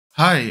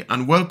Hi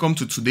and welcome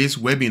to today's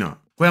webinar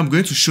where I'm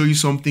going to show you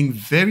something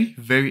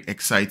very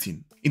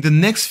exciting. In the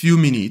next few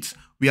minutes,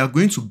 we are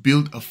going to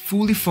build a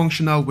fully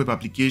functional web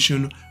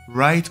application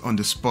right on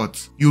the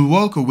spot. You'll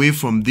walk away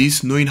from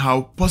this knowing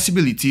how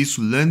possible it is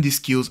to learn these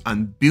skills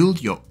and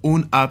build your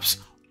own apps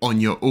on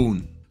your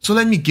own. So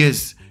let me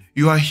guess,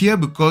 you are here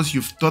because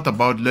you've thought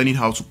about learning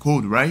how to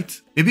code, right?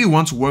 Maybe you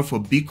want to work for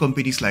big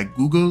companies like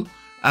Google,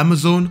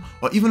 Amazon,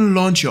 or even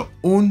launch your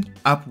own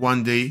app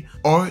one day,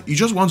 or you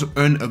just want to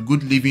earn a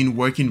good living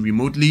working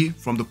remotely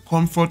from the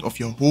comfort of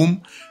your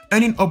home,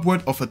 earning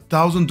upward of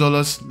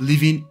 $1,000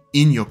 living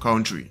in your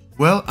country.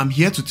 Well, I'm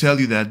here to tell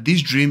you that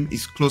this dream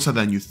is closer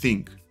than you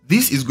think.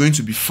 This is going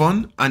to be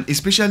fun and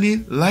especially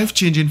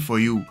life-changing for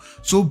you,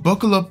 so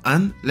buckle up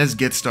and let's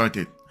get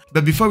started.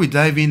 But before we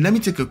dive in, let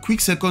me take a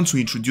quick second to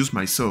introduce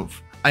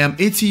myself. I am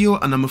ATO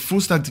and I'm a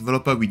full-stack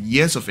developer with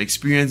years of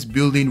experience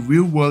building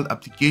real-world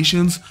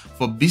applications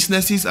for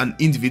businesses and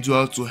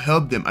individuals to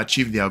help them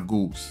achieve their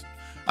goals.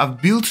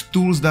 I've built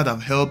tools that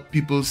have helped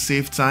people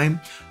save time,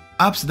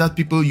 apps that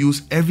people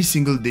use every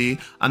single day,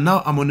 and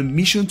now I'm on a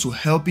mission to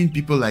helping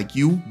people like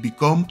you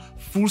become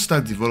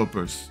full-stack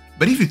developers.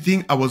 But if you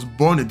think I was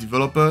born a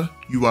developer,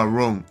 you are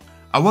wrong.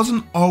 I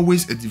wasn't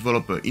always a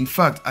developer. In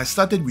fact, I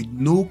started with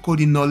no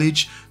coding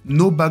knowledge,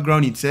 no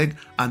background in tech,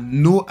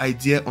 and no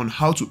idea on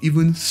how to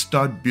even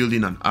start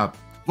building an app.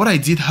 What I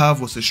did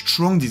have was a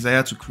strong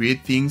desire to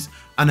create things,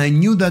 and I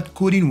knew that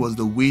coding was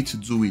the way to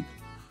do it.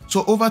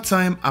 So over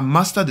time, I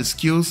mastered the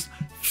skills,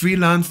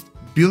 freelanced,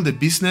 built a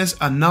business,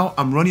 and now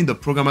I'm running the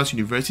Programmers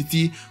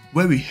University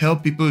where we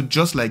help people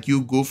just like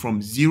you go from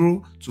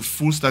zero to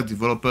full stack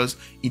developers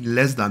in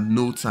less than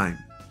no time.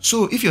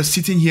 So if you're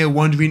sitting here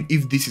wondering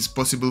if this is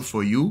possible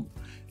for you,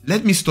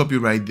 let me stop you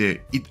right there.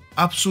 It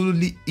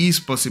absolutely is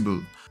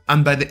possible.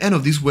 And by the end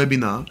of this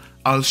webinar,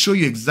 I'll show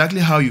you exactly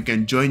how you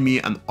can join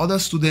me and other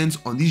students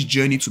on this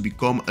journey to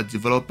become a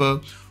developer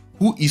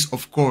who is,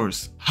 of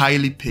course,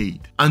 highly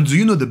paid. And do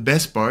you know the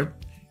best part?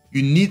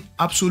 You need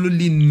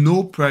absolutely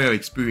no prior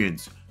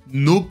experience,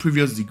 no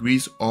previous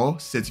degrees or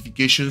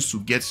certifications to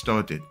get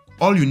started.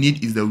 All you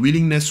need is the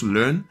willingness to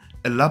learn,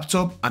 a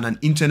laptop and an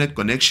internet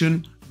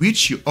connection,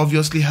 which you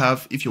obviously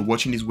have if you're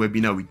watching this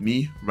webinar with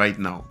me right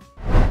now.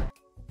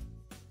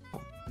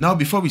 Now,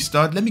 before we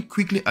start, let me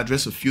quickly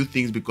address a few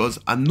things because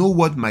I know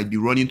what might be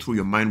running through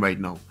your mind right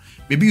now.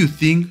 Maybe you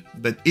think,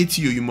 but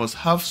ATO, you must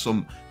have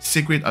some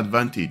secret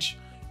advantage.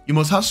 You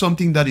must have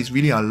something that is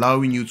really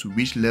allowing you to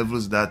reach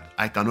levels that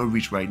I cannot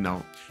reach right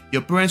now.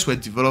 Your parents were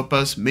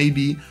developers,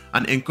 maybe,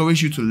 and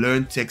encouraged you to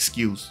learn tech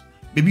skills.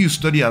 Maybe you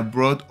study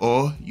abroad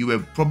or you were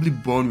probably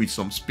born with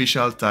some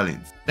special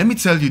talents. Let me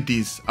tell you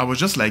this, I was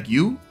just like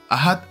you. I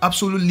had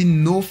absolutely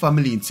no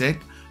family in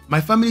tech. My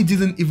family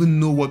didn't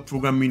even know what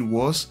programming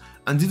was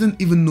and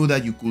didn't even know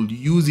that you could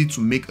use it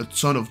to make a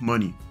ton of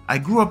money. I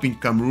grew up in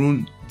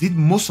Cameroon, did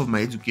most of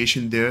my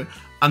education there,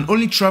 and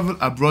only traveled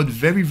abroad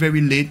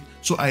very late,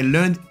 so I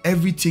learned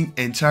everything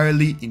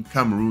entirely in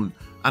Cameroon.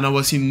 And I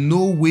was in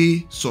no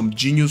way some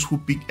genius who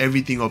picked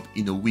everything up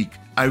in a week.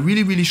 I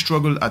really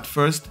struggled at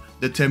first.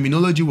 The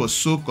terminology was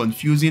so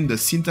confusing, the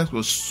syntax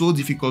was so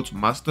difficult to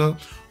master,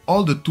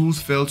 all the tools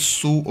felt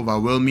so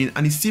overwhelming,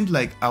 and it seemed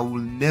like I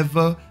will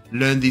never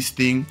learn this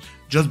thing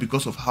just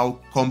because of how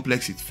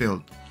complex it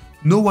felt.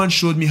 No one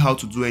showed me how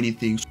to do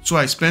anything, so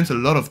I spent a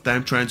lot of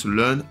time trying to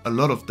learn, a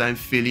lot of time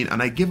failing, and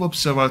I gave up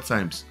several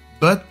times.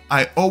 But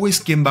I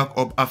always came back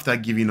up after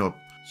giving up.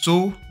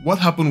 So what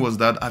happened was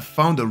that I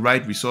found the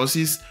right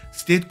resources,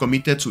 stayed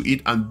committed to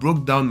it, and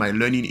broke down my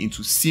learning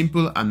into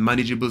simple and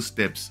manageable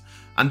steps.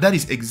 And that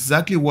is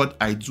exactly what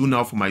I do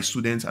now for my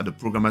students at the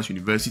Programmers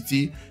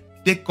University.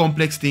 Take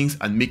complex things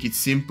and make it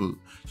simple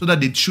so that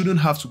they shouldn't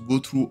have to go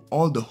through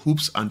all the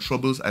hoops and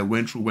troubles I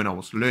went through when I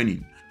was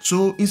learning.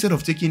 So instead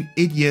of taking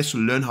 8 years to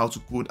learn how to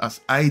code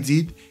as I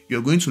did,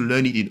 you're going to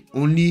learn it in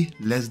only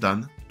less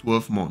than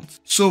 12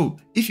 months. So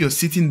if you're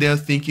sitting there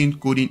thinking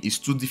coding is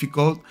too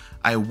difficult,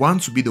 I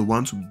want to be the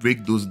one to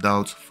break those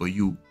doubts for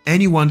you.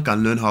 Anyone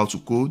can learn how to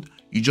code,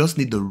 you just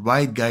need the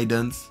right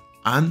guidance,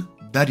 and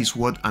that is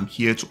what I'm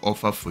here to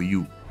offer for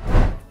you.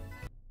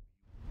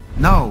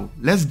 Now,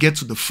 let's get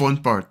to the fun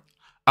part.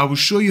 I will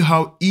show you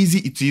how easy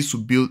it is to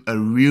build a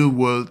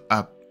real-world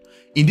app.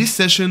 In this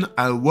session,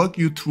 I'll walk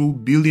you through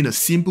building a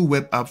simple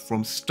web app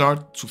from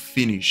start to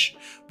finish.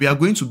 We are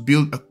going to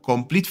build a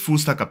complete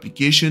full-stack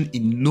application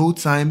in no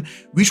time,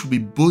 which will be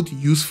both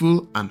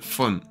useful and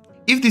fun.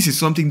 If this is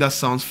something that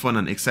sounds fun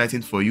and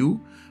exciting for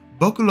you,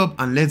 buckle up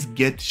and let's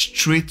get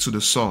straight to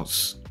the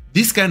source.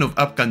 This kind of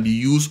app can be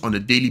used on a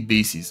daily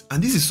basis,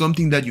 and this is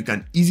something that you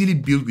can easily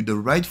build with the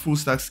right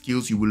full-stack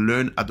skills you will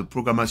learn at the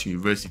Programmers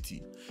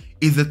University.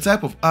 It's the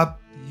type of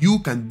app you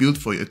can build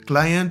for a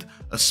client,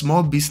 a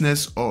small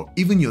business, or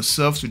even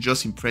yourself to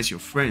just impress your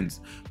friends.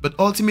 But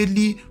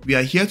ultimately, we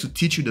are here to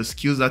teach you the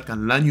skills that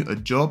can land you a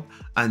job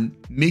and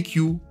make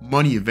you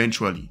money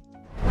eventually.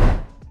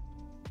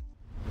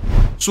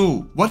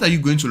 So, what are you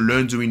going to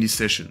learn during this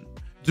session?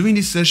 During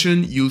this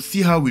session, you'll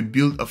see how we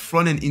build a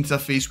front-end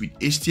interface with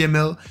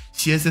HTML,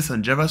 CSS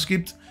and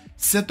JavaScript,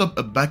 set up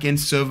a backend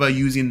server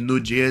using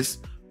Node.js,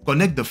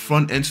 connect the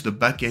front end to the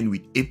backend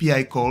with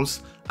API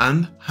calls,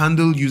 and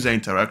handle user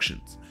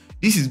interactions.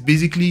 This is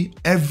basically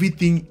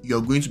everything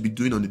you're going to be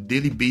doing on a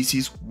daily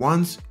basis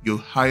once you're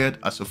hired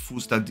as a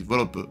full stack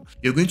developer.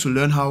 You're going to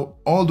learn how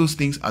all those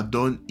things are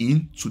done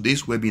in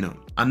today's webinar.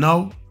 And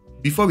now,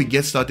 before we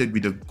get started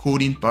with the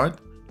coding part,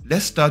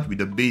 let's start with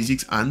the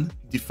basics and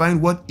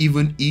define what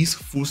even is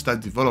full stack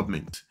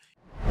development.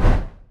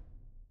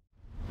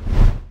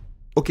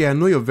 Okay, I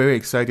know you're very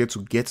excited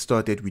to get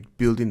started with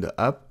building the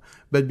app,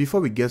 but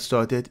before we get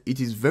started, it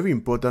is very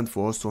important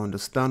for us to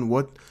understand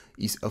what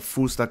is a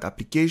full stack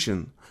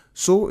application.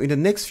 So in the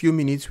next few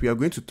minutes, we are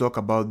going to talk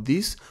about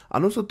this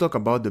and also talk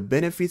about the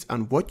benefits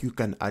and what you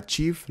can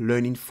achieve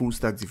learning full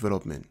stack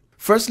development.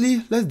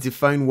 Firstly, let's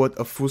define what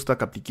a full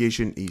stack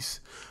application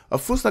is. A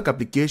full stack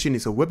application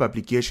is a web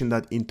application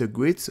that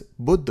integrates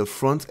both the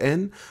front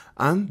end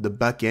and the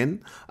back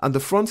end, and the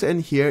front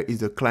end here is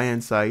the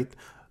client side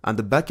and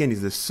the backend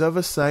is the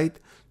server side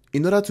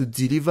in order to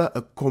deliver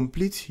a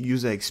complete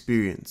user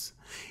experience.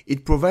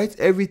 It provides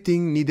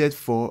everything needed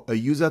for a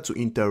user to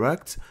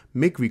interact,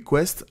 make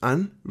requests,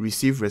 and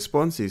receive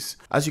responses.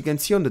 As you can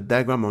see on the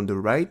diagram on the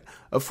right,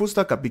 a full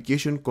stack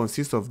application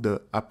consists of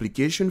the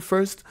application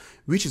first,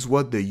 which is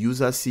what the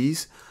user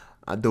sees,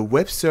 the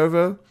web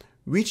server,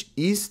 which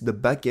is the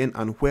backend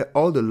and where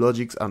all the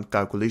logics and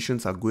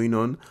calculations are going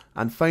on,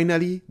 and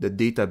finally the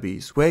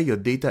database, where your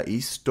data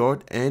is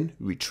stored and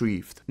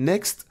retrieved.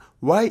 Next,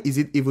 why is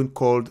it even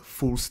called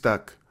full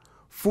stack?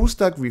 Full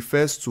stack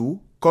refers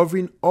to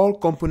covering all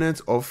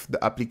components of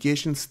the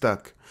application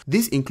stack.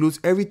 This includes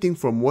everything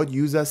from what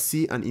users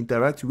see and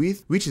interact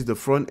with, which is the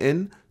front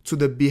end, to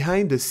the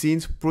behind the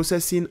scenes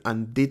processing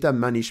and data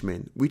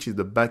management, which is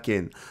the back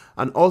end,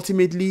 and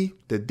ultimately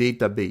the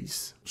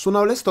database. So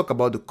now let's talk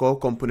about the core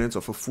components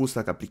of a full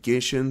stack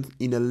application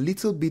in a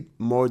little bit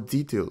more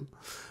detail.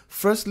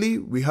 Firstly,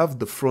 we have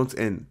the front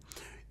end.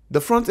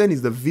 The front end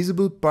is the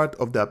visible part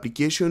of the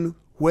application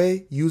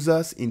where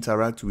users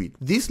interact with.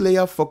 This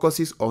layer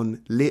focuses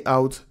on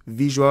layout,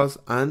 visuals,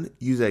 and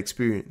user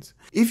experience.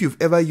 If you've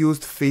ever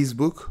used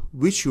Facebook,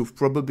 which you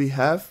probably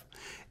have,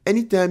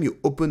 anytime you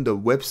open the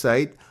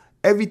website,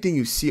 everything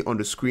you see on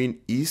the screen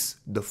is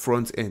the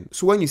front end.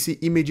 So when you see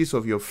images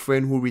of your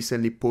friend who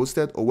recently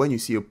posted, or when you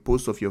see a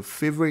post of your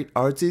favorite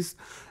artist,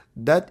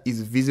 that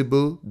is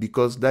visible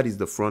because that is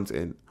the front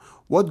end.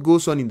 What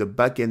goes on in the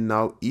back end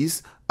now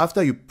is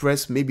after you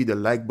press maybe the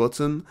like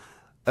button,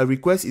 a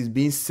request is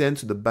being sent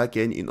to the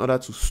backend in order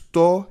to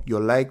store your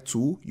like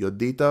to your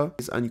data,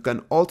 and you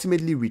can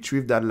ultimately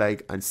retrieve that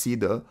like and see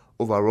the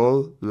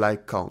overall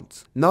like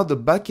count. Now the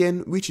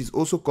backend, which is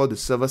also called the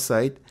server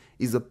side,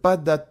 is the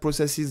part that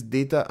processes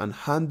data and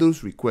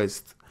handles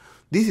requests.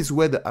 This is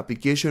where the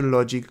application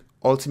logic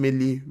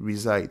ultimately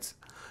resides.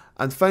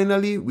 And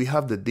finally, we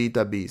have the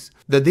database.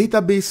 The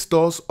database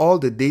stores all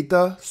the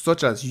data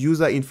such as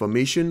user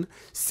information,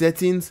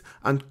 settings,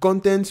 and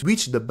content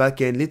which the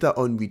backend later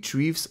on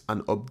retrieves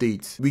and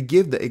updates. We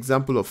gave the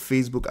example of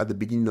Facebook at the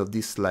beginning of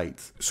this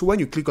slide. So when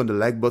you click on the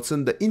like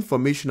button, the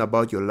information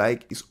about your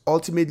like is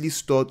ultimately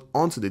stored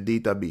onto the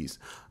database.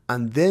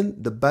 And then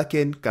the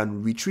backend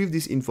can retrieve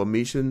this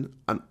information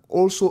and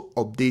also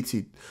update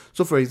it.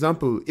 So for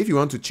example, if you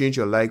want to change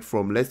your like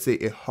from, let's say,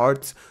 a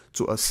heart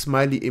to a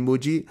smiley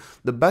emoji,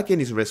 the backend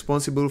is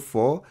responsible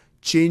for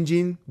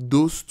changing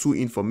those two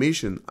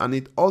information, and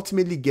it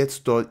ultimately gets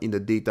stored in the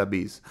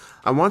database.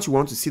 And once you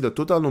want to see the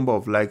total number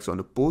of likes on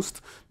the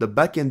post, the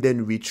backend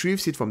then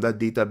retrieves it from that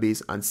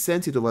database and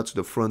sends it over to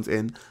the front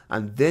end,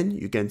 and then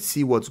you can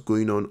see what's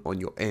going on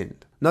your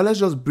end. Now let's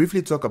just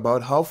briefly talk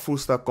about how full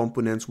stack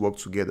components work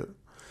together.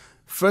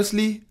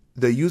 Firstly,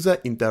 the user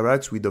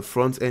interacts with the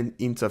front end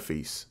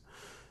interface.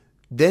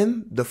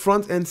 Then the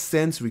front end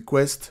sends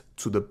requests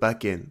to the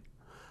backend.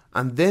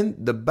 And then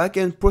the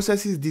backend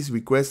processes this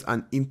request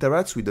and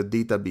interacts with the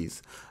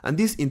database. And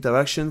this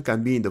interaction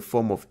can be in the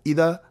form of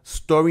either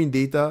storing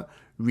data,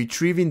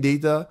 retrieving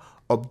data,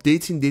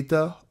 updating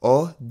data,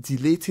 or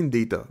deleting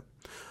data.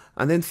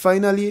 And then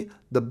finally,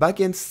 the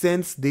backend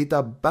sends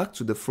data back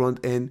to the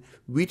front end,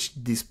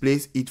 which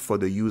displays it for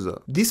the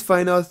user. This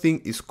final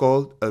thing is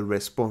called a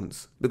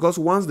response, because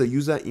once the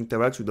user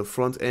interacts with the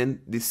front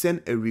end, they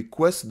send a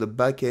request to the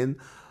backend,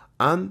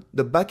 and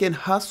the backend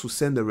has to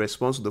send a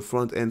response to the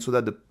front end so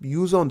that the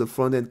user on the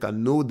front end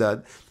can know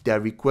that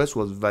their request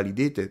was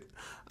validated.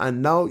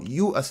 And now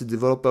you as a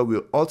developer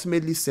will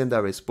ultimately send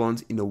a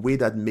response in a way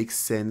that makes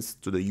sense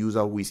to the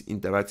user who is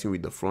interacting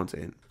with the front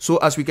end. So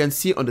as we can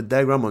see on the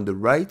diagram on the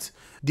right,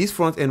 this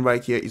front end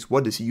right here is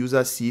what the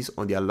user sees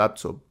on their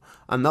laptop.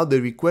 And now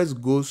the request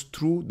goes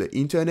through the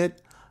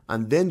internet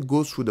and then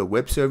goes through the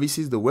web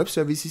services. The web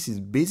services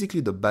is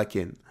basically the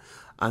backend.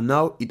 And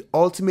now it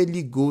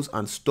ultimately goes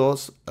and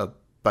stores a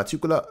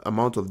particular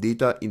amount of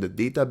data in the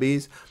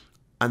database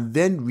and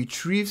then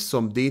retrieves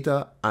some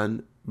data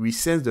and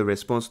resends the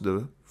response to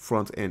the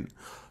front end.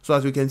 So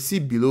as you can see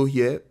below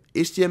here,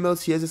 HTML,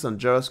 CSS, and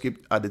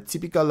JavaScript are the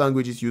typical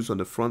languages used on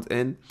the front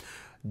end.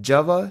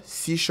 Java,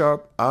 C#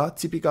 are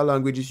typical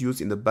languages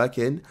used in the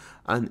backend,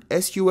 and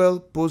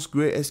SQL,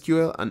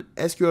 PostgreSQL, and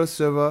SQL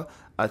Server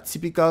are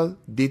typical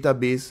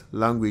database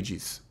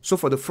languages. So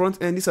for the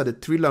front end, these are the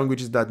three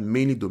languages that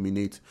mainly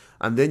dominate,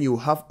 and then you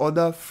have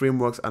other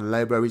frameworks and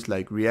libraries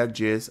like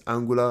React.js,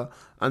 Angular,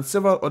 and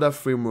several other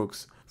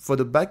frameworks. For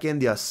the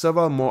backend, there are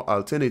several more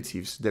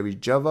alternatives. There is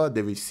Java,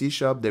 there is C#,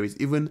 there is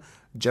even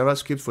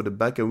JavaScript for the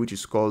backend, which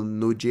is called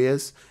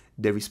NodeJS,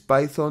 there is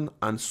Python,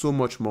 and so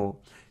much more.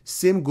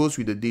 Same goes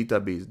with the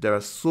database. There are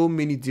so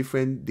many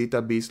different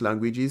database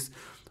languages.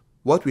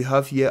 What we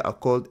have here are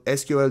called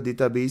SQL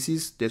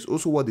databases. There's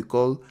also what they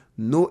call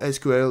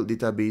NoSQL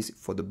database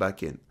for the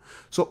backend.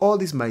 So all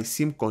this might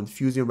seem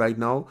confusing right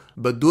now,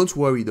 but don't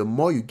worry, the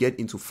more you get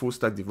into full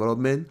stack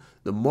development,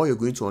 the more you're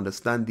going to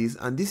understand this,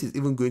 and this is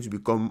even going to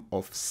become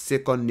of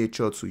second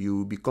nature to you. It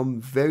will become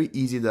very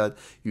easy that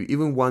you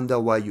even wonder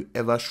why you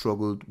ever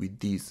struggled with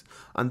this.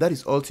 And that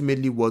is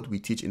ultimately what we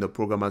teach in the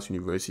Programmers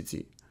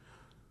University.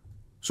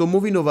 So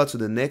moving over to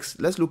the next,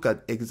 let's look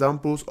at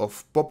examples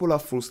of popular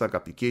full stack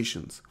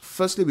applications.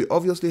 Firstly, we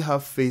obviously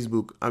have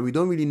Facebook, and we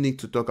don't really need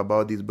to talk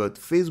about this, but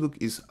Facebook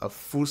is a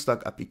full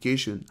stack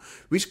application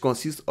which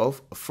consists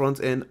of a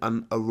front end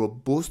and a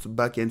robust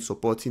backend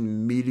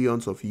supporting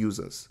millions of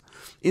users.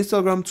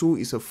 Instagram too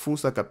is a full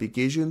stack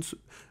application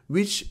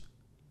which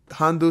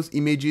handles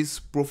images,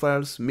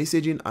 profiles,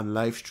 messaging, and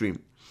live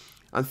stream.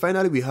 And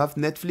finally, we have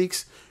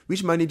Netflix,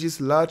 which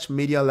manages large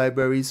media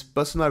libraries,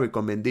 personal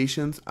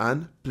recommendations,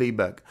 and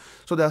playback.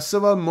 So there are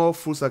several more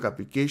full stack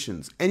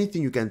applications.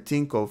 Anything you can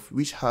think of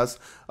which has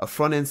a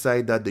front-end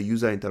side that the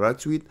user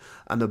interacts with,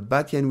 and a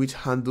back-end which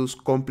handles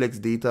complex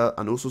data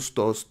and also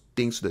stores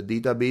things to the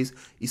database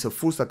is a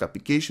full stack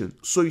application.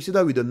 So you see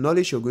that with the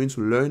knowledge you're going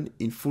to learn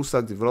in full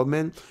stack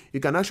development, you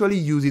can actually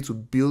use it to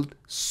build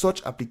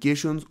such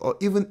applications, or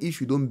even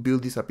if you don't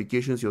build these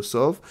applications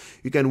yourself,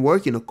 you can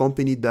work in a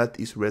company that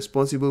is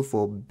responsible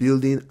for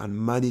building and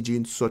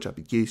managing such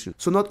applications.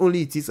 So not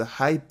only it is a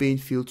high-paying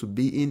field to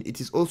be in,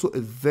 it is also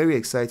a very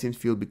exciting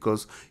field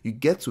because you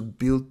get to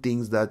build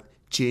things that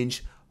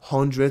change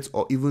hundreds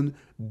or even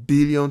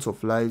billions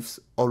of lives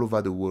all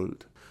over the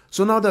world.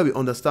 So now that we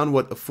understand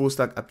what a full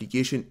stack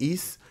application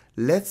is,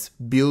 let's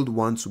build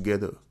one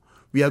together.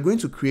 We are going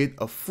to create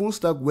a full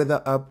stack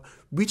weather app,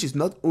 which is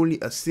not only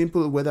a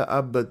simple weather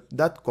app, but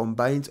that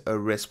combines a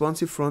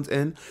responsive front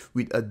end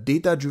with a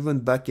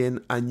data-driven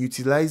backend and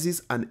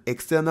utilizes an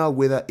external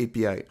weather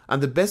API.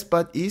 And the best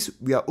part is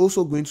we are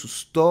also going to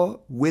store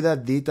weather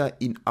data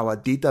in our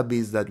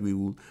database that we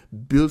will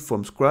build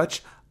from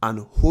scratch and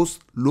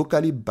host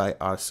locally by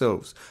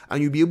ourselves.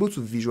 And you'll be able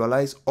to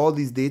visualize all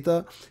this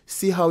data,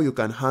 see how you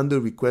can handle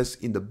requests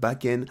in the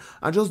backend,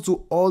 and just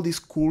do all these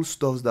cool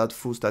stuff that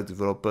full stack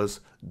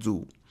developers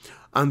do.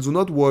 And do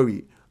not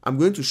worry, I'm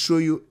going to show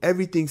you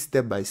everything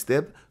step by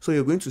step, so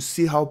you're going to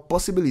see how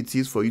possible it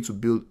is for you to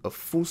build a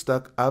full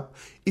stack app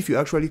if you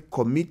actually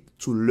commit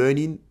to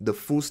learning the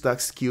full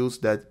stack skills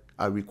that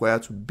are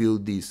required to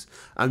build this.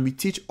 And we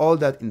teach all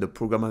that in the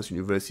Programmers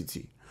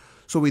University.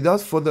 So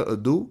without further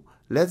ado,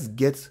 let's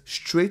get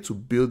straight to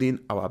building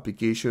our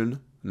application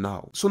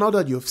now. So now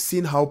that you've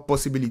seen how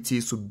possible it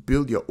is to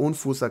build your own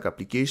full stack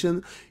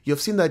application,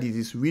 you've seen that it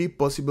is really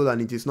possible and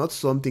it is not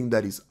something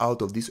that is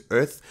out of this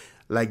earth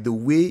like the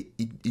way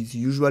it is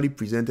usually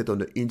presented on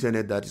the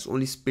internet, that is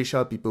only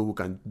special people who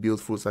can build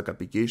full stack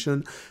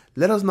application.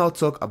 Let us now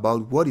talk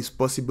about what is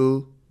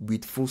possible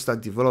with full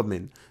stack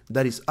development.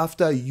 That is,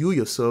 after you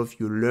yourself,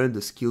 you learn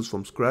the skills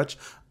from scratch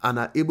and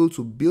are able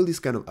to build this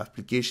kind of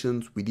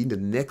applications within the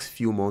next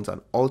few months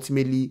and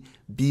ultimately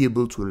be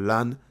able to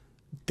land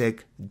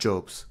tech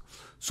jobs.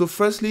 So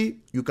firstly,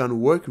 you can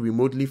work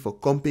remotely for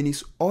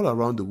companies all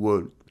around the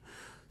world.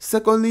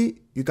 Secondly,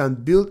 you can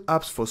build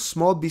apps for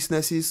small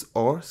businesses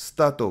or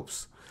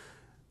startups.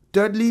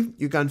 Thirdly,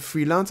 you can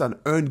freelance and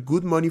earn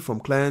good money from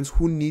clients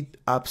who need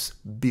apps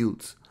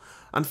built.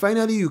 And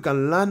finally, you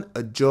can land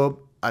a job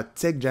at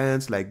tech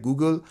giants like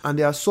Google, and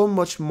there are so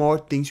much more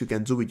things you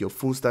can do with your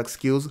full stack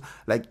skills,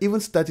 like even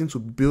starting to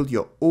build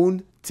your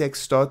own tech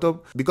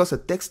startup, because a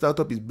tech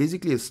startup is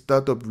basically a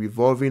startup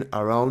revolving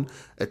around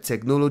a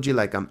technology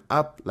like an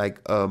app, like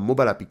a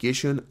mobile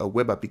application, a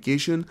web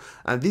application,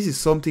 and this is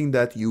something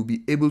that you'll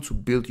be able to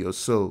build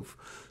yourself.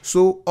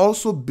 So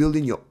also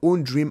building your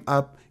own dream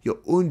app, your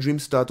own dream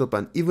startup,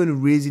 and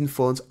even raising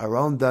funds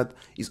around that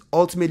is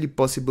ultimately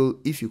possible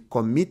if you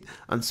commit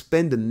and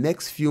spend the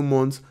next few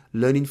months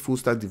learning full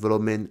stack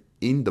development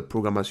in the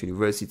Programmers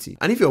University.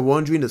 And if you're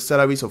wondering the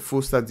salaries of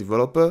full stack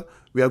developer,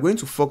 we are going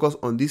to focus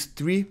on these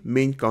three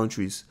main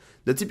countries.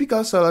 The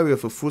typical salary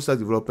of a full stack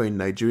developer in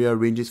Nigeria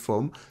ranges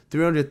from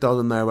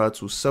 300,000 naira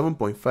to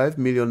 7.5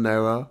 million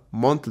naira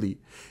monthly.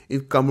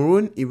 In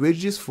Cameroon, it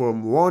ranges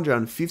from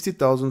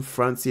 150,000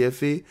 francs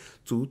CFA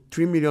to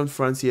 3 million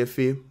francs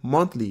CFA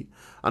monthly.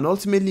 And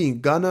ultimately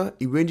in Ghana,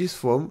 it ranges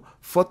from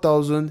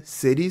 4,000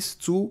 cedis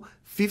to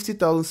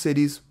 50,000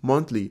 cedis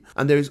monthly.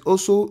 And there is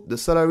also the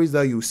salaries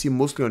that you see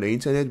mostly on the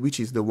internet, which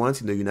is the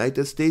ones in the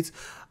United States.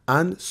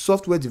 And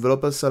software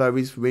developer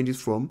salaries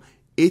ranges from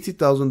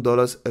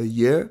 $80,000 a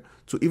year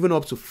to even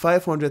up to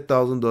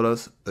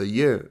 $500,000 a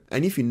year.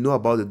 And if you know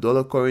about the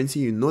dollar currency,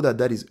 you know that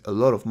that is a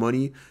lot of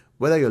money,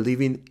 whether you're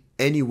living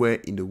anywhere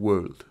in the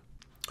world.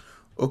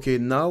 Okay,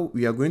 now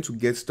we are going to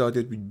get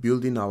started with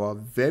building our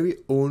very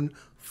own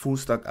full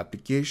stack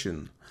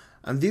application.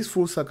 And this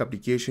full stack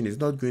application is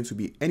not going to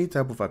be any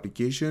type of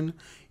application.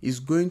 It's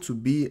going to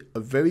be a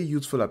very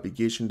useful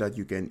application that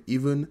you can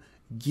even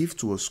give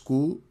to a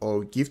school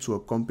or give to a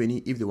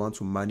company if they want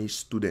to manage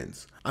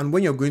students. And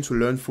when you're going to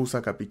learn full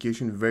stack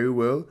application very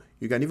well,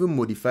 you can even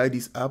modify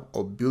this app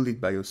or build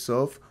it by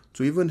yourself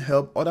to even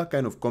help other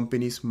kind of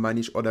companies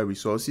manage other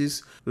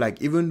resources,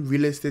 like even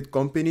real estate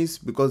companies,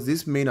 because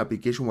this main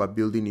application we're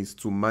building is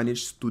to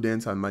manage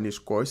students and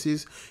manage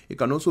courses. You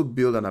can also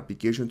build an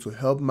application to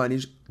help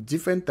manage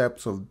different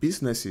types of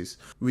businesses.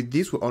 With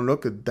this, we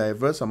unlock a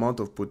diverse amount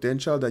of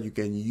potential that you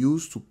can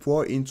use to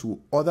pour into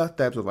other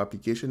types of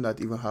applications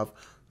that even have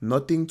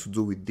nothing to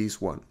do with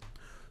this one.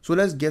 So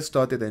let's get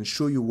started and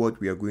show you what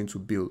we are going to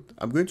build.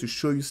 I'm going to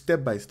show you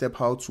step by step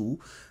how to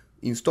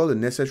install the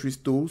necessary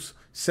tools,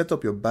 set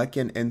up your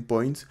backend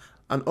endpoints,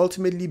 and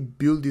ultimately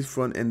build this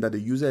front end that the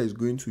user is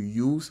going to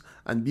use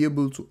and be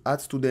able to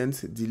add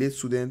students, delete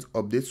students,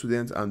 update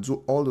students, and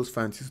do all those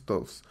fancy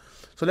stuffs.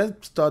 So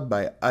let's start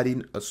by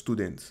adding a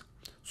student.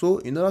 So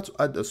in order to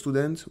add a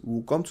student,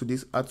 we'll come to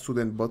this add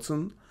student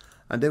button,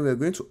 and then we're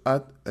going to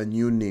add a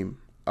new name.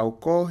 I'll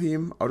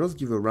just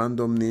give a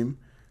random name.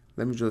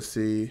 Let me just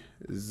say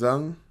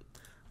Zhang,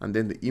 and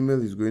then the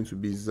email is going to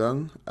be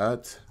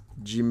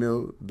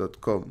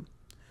zhang@gmail.com.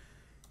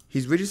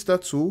 He's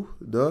registered to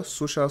the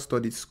social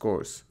studies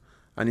course,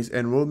 and his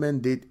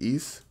enrollment date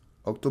is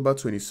October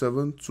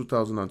 27,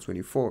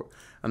 2024.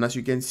 And as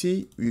you can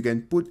see, you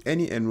can put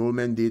any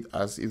enrollment date,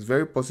 as it's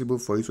very possible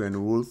for you to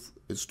enroll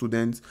a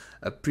student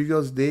a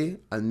previous day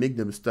and make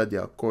them start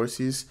their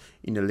courses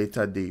in a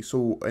later day. So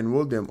we'll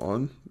enroll them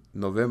on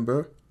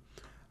November,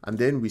 and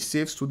then we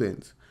save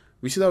students.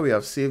 We see that we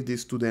have saved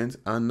these students,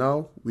 and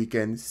now we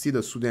can see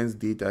the students'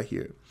 data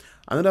here.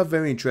 Another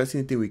very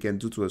interesting thing we can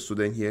do to a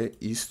student here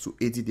is to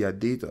edit their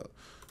data.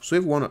 So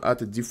if we want to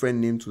add a different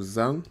name to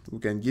Zhang, we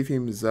can give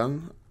him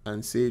Zhang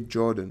and say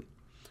Jordan.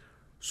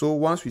 So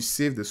once we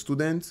save the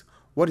student,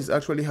 what is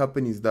actually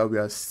happening is that we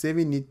are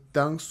saving it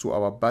thanks to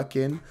our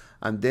backend,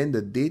 and then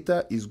the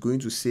data is going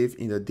to save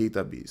in the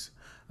database.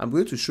 I'm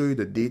going to show you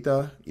the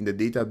data in the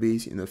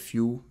database in a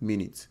few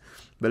minutes.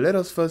 But let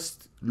us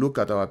first look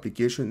at our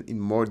application in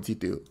more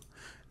detail.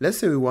 Let's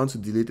say we want to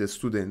delete a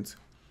student.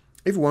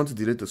 If we want to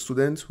delete a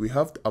student, we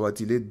have our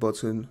delete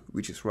button,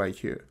 which is right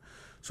here.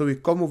 So we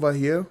come over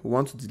here, we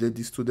want to delete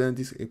this student,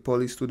 this is a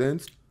poly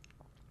student.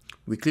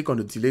 We click on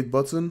the delete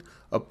button,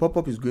 a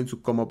pop-up is going to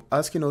come up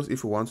asking us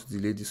if we want to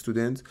delete the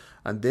student.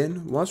 And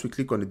then once we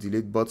click on the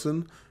delete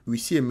button, we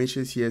see a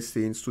message here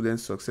saying student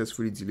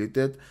successfully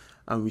deleted,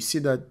 and we see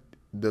that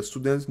the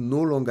students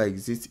no longer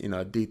exist in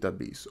our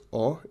database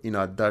or in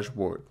our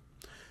dashboard.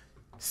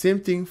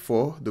 Same thing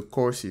for the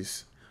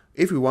courses.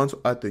 If we want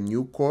to add a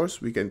new course,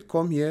 we can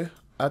come here,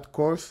 add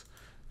course,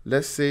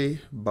 let's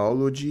say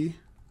biology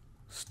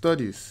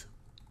studies.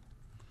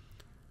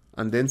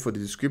 And then for the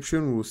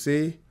description, we'll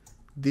say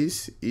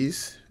this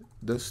is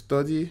the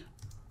study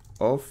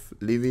of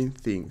living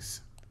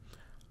things.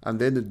 And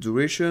then the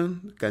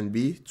duration can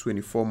be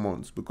 24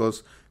 months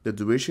because the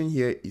duration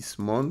here is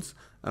months,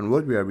 and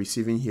what we are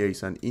receiving here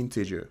is an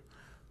integer.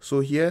 So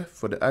here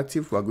for the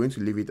active, we're going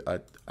to leave it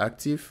at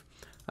active,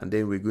 and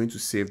then we're going to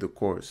save the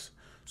course.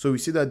 So we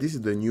see that this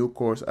is the new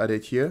course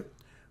added here.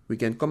 We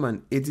can come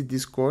and edit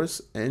this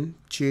course and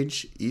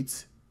change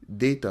its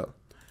data.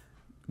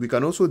 We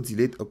can also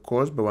delete a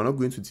course, but we're not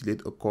going to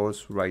delete a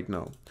course right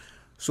now.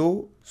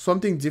 So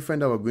something different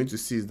that we're going to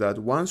see is that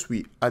once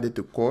we added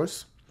the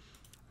course,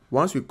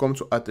 once we come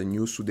to add a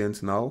new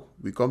student now,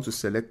 we come to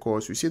select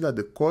course, we see that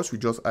the course we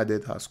just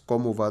added has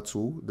come over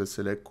to the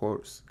select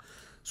course.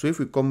 So if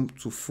we come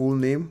to full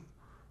name,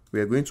 we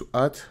are going to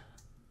add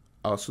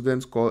our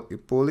student called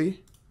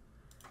Epoli,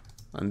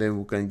 and then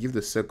we can give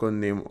the second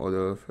name or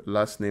the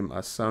last name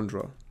as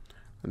Sandra.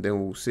 And then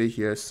we'll say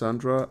here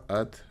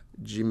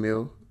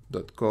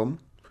sandra@gmail.com.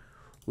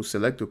 We'll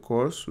select the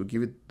course, we'll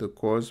give it the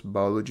course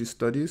biology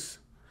studies,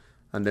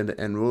 and then the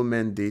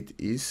enrollment date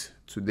is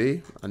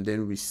today, and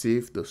then we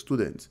save the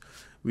student.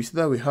 We see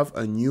that we have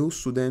a new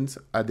student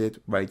added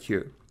right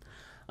here.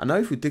 And now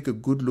if we take a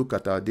good look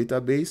at our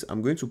database,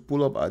 I'm going to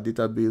pull up our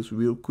database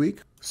real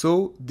quick.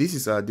 So this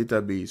is our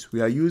database.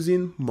 We are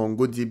using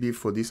MongoDB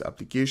for this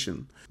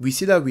application. We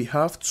see that we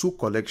have two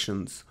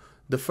collections.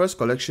 The first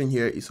collection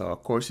here is our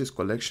courses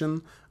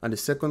collection, and the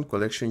second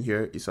collection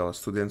here is our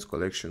students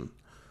collection.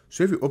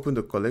 So if we open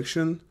the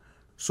collection,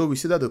 so we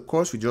see that the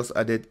course we just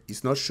added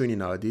is not showing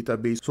in our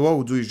database. So what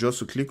we'll do is just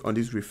to click on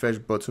this refresh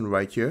button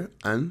right here,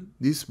 and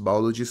this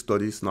biology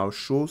studies now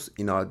shows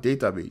in our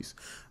database.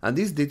 And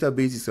this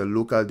database is a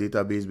local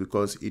database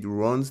because it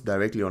runs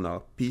directly on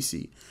our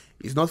PC.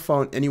 It's not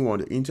found anywhere on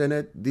the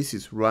internet. This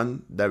is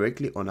run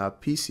directly on our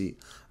PC,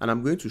 and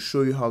I'm going to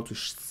show you how to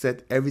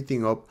set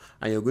everything up,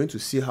 and you're going to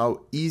see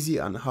how easy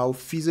and how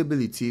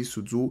feasible it is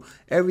to do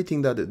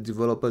everything that the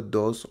developer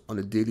does on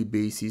a daily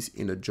basis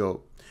in a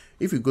job.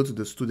 If we go to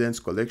the students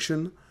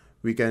collection,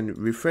 we can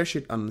refresh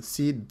it and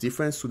see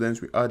different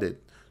students we added.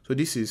 So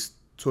this is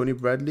Tony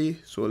Bradley.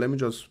 So let me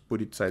just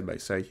put it side by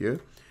side here.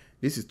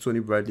 This is Tony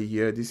Bradley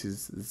here. This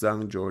is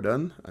Zhang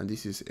Jordan, and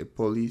this is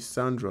Epoli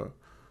Sandra.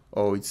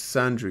 Or it's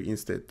Sandri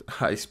instead.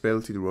 I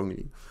spelled it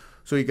wrongly.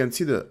 So you can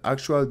see the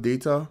actual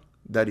data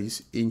that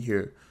is in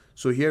here.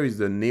 So here is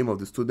the name of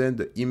the student,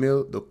 the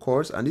email, the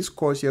course, and this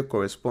course here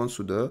corresponds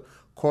to the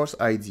course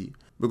ID.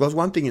 Because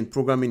one thing in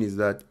programming is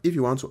that if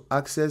you want to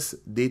access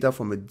data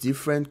from a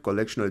different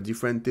collection or a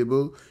different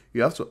table,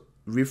 you have to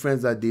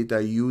reference that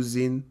data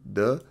using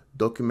the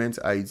document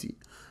ID.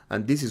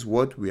 And this is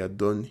what we have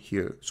done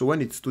here. So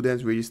when it's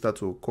students register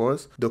to a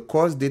course, the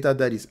course data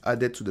that is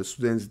added to the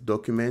student's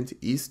document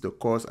is the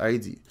course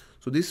ID.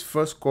 So this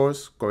first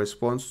course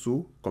corresponds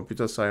to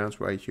computer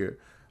science right here.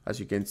 As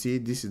you can see,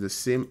 this is the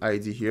same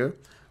ID here,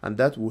 and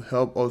that will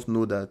help us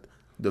know that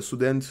the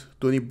student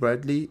Tony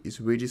Bradley is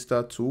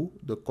registered to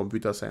the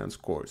computer science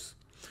course.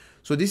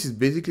 So this is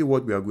basically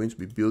what we are going to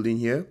be building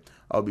here.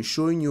 I'll be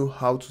showing you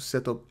how to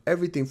set up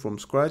everything from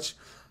scratch,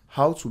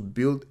 how to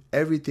build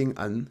everything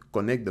and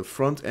connect the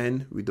front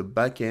end with the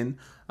back end,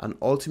 and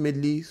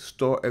ultimately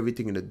store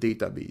everything in the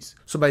database.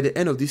 So by the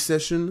end of this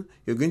session,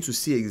 you're going to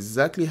see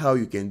exactly how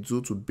you can do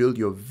to build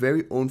your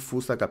very own full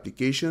stack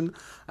application.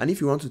 And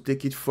if you want to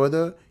take it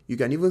further, you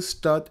can even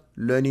start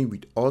learning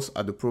with us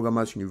at the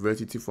Programmers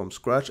University from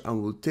scratch,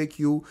 and we'll take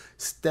you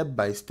step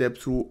by step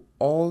through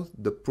all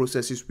the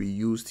processes we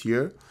used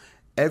here.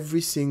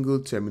 Every single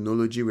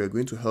terminology, we're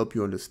going to help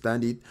you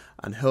understand it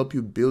and help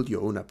you build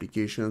your own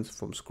applications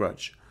from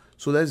scratch.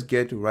 So let's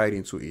get right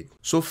into it.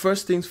 So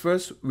first things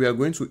first, we are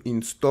going to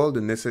install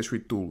the necessary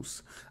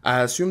tools.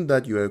 I assume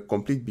that you're a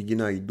complete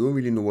beginner, you don't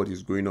really know what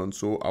is going on,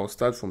 so I'll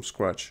start from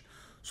scratch.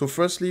 So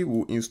firstly,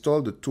 we'll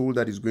install the tool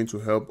that is going to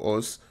help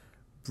us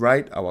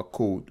write our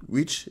code,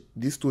 which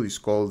this tool is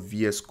called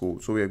VS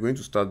Code. So we are going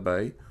to start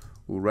by,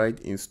 we'll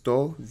write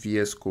install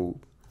VS Code.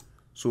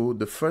 So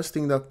the first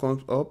thing that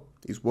comes up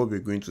is what we're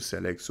going to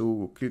select. So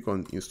we'll click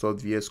on install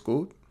VS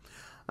Code,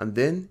 and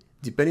then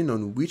depending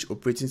on which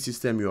operating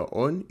system you are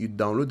on, you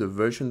download the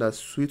version that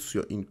suits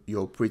your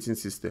operating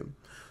system.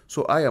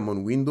 So I am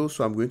on Windows,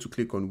 so I'm going to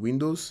click on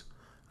Windows,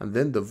 and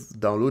then the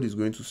download is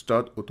going to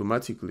start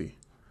automatically.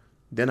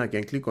 Then I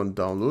can click on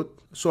download.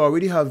 So I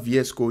already have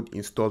VS Code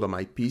installed on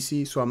my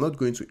PC, so I'm not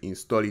going to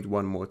install it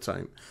one more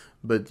time.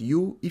 But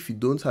if you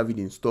don't have it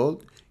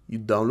installed, you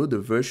download the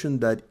version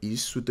that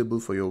is suitable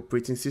for your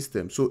operating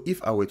system. So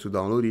if I were to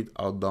download it,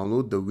 I'll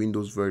download the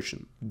Windows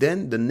version.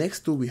 Then the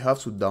next tool we have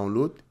to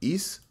download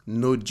is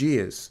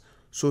NodeJS.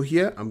 So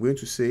here I'm going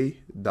to say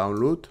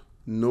download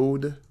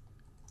NodeJS.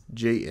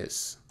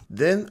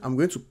 Then I'm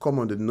going to come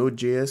on the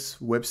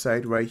NodeJS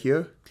website right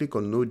here, click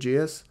on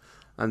NodeJS,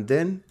 and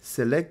then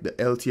select the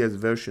LTS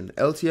version.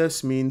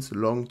 LTS means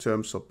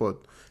long-term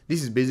support.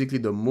 This is basically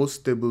the most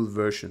stable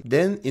version.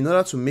 Then in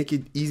order to make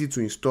it easy to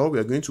install, we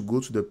are going to go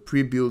to the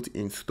pre-built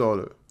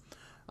installer,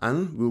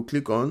 and we'll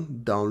click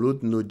on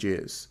download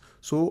Node.js.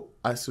 So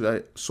as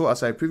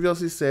I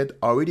previously said,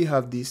 I already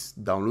have this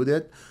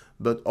downloaded,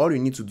 but all you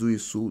need to do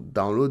is to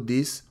download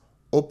this,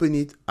 open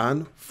it,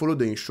 and follow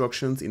the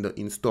instructions in the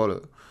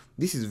installer.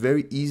 This is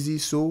very easy,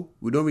 so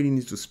we don't really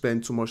need to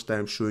spend too much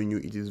time showing you.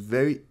 It is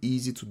very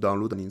easy to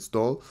download and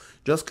install.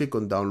 Just click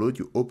on download,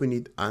 you open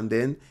it, and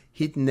then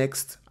hit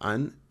next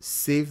and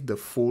save the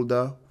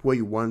folder where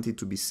you want it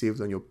to be saved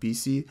on your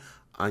PC,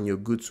 and you're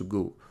good to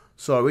go.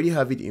 So I already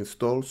have it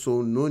installed,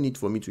 so no need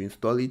for me to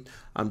install it.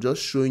 I'm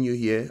just showing you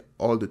here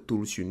all the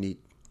tools you need.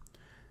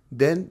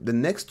 Then the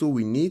next tool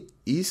we need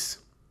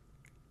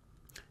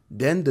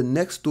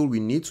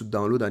to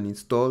download and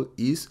install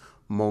is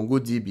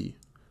MongoDB.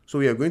 So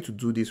we are going to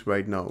do this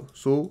right now.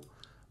 So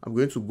I'm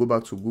going to go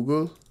back to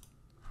Google.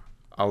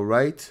 I'll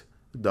write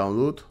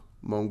download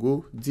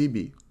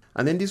MongoDB.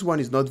 And then this one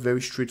is not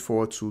very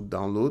straightforward to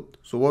download.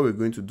 So what we're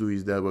going to do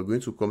is that we're going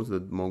to come to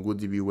the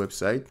MongoDB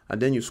website,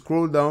 and then you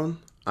scroll down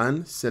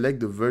and select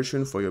the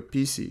version for your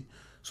PC.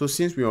 So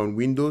since we're on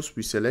Windows,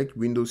 we select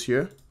Windows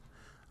here.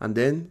 And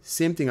then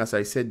same thing as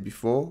I said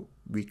before,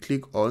 we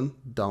click on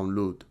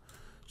download.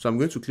 So I'm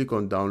going to click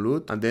on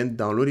download and then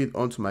download it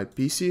onto my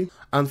PC.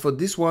 And for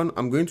this one,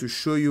 I'm going to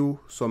show you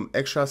some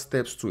extra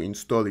steps to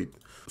install it.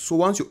 So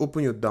once you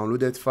open your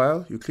downloaded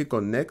file, you click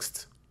on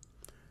next.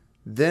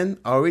 Then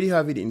I already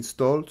have it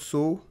installed.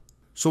 So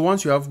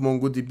once you have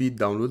MongoDB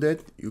downloaded,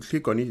 you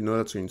click on it in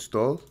order to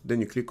install. Then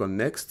you click on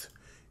next.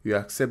 You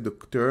accept the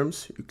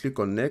terms. You click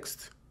on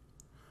next.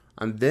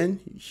 And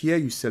then here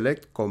you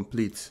select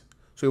complete.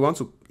 So you want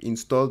to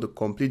install the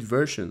complete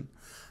version.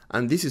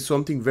 And this is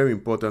something very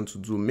important to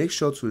do. Make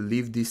sure to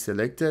leave this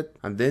selected,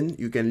 and then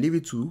you can leave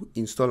it to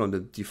install on the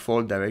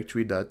default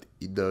directory that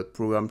the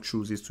program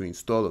chooses to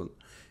install on.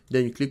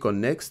 Then you click on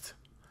next,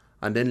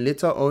 And then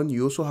later on,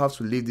 you also have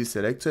to leave this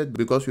selected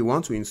because we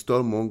want to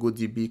install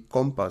MongoDB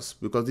Compass,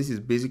 because this is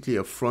basically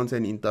a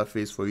front-end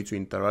interface for you to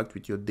interact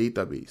with your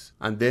database.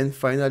 And then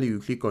finally, you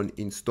click on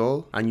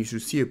install and you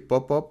should see a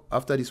pop-up.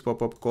 After this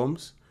pop-up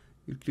comes,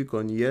 you click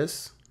on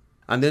yes,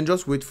 and then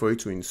just wait for it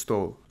to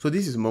install. So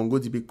this is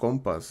MongoDB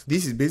Compass.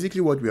 This is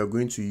basically what we are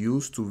going to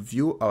use to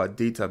view our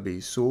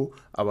database. So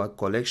our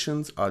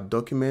collections, our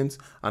documents,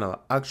 and our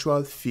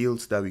actual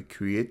fields that we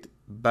create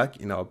back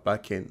in our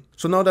backend.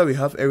 So now that we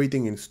have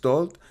everything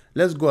installed,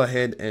 let's go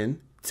ahead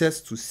and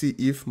test to see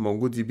if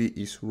MongoDB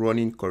is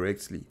running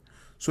correctly.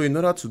 So in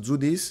order to do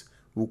this,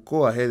 we'll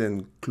go ahead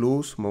and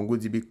close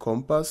MongoDB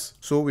Compass.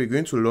 So we're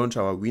going to launch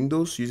our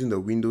Windows using the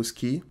Windows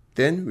key.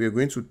 Then we're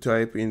going to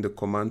type in the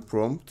command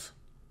prompt.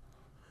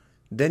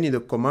 Then in the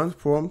command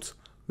prompt,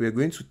 we're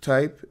going to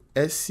type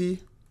sc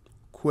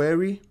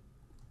query,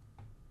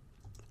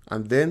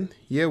 and then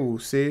here we'll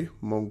say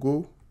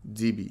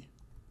MongoDB.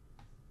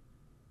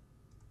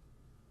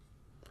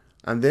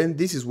 And then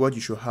this is what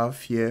you should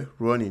have here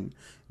running.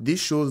 This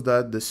shows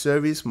that the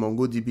service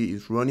MongoDB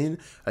is running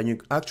and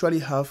you actually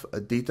have a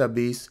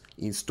database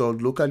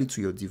installed locally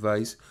to your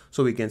device,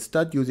 so we can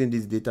start using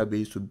this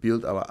database to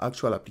build our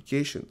actual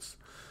applications.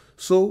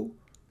 So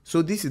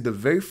this is the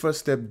very first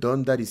step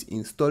done, that is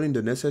installing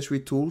the necessary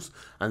tools,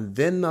 and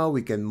then now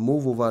we can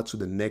move over to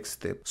the next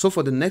step. So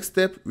for the next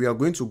step, we are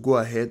going to go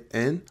ahead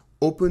and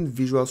open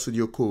Visual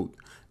Studio Code.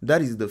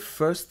 That is the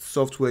first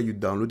software you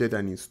downloaded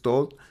and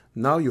installed.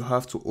 Now you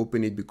have to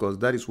open it because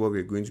that is what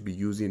we're going to be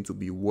using to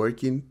be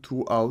working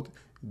throughout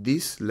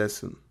this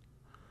lesson.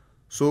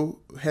 So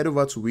head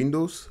over to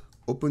Windows,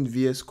 open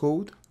VS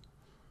Code,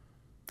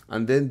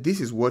 and then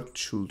this is what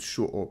should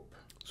show up.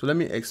 So let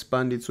me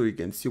expand it so you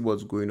can see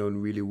what's going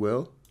on really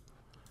well.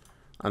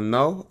 And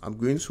now I'm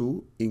going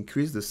to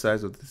increase the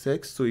size of the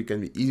text so it can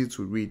be easy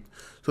to read.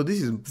 So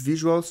this is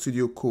Visual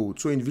Studio Code.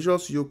 So in Visual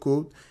Studio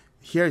Code,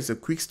 here is a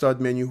quick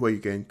start menu where you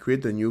can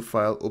create a new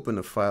file, open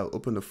a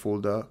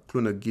folder,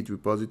 clone a Git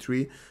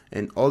repository,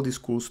 and all this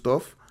cool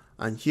stuff.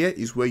 And here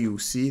is where you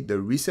see the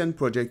recent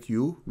project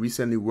you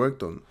recently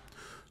worked on.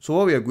 So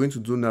what we are going to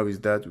do now is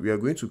that we are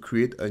going to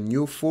create a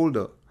new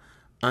folder.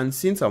 And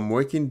since I'm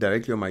working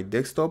directly on my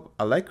desktop,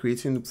 I like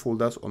creating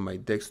folders on my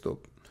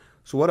desktop.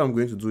 So what I'm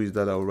going to do is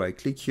that I'll right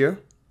click here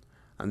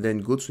and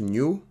then go to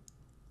new,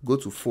 go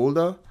to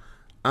folder,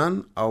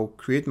 and I'll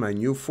create my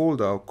new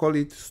folder. I'll call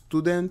it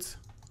Student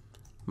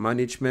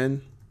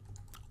Management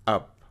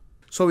App.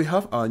 So we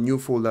have our new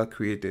folder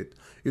created.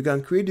 You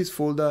can create this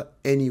folder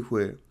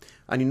anywhere.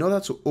 And in order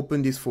to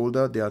open this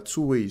folder, there are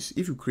two ways.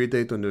 If you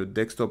created it on the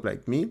desktop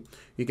like me,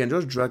 you can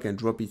just drag and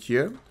drop it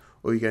here.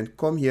 Or you can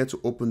come here to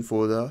open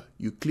folder,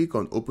 you click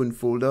on open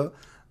folder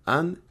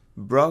and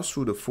browse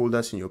through the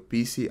folders in your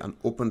PC and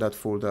open that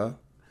folder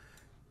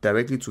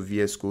directly to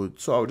VS Code.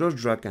 So I'll just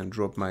drag and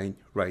drop mine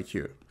right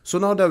here. So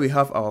now that we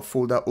have our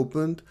folder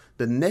opened,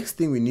 the next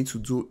thing we need to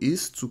do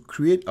is to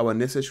create our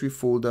necessary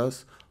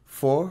folders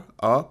for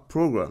our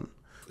program.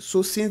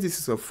 So since this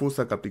is a full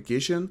stack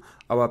application,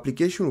 our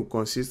application will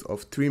consist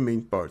of three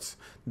main parts.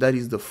 That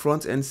is the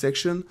front end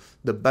section,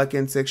 the back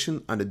end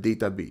section, and the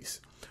database.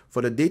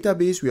 For the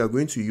database, we are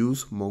going to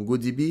use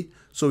MongoDB.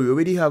 So we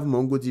already have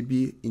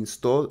MongoDB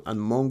installed and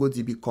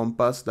MongoDB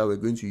Compass that we're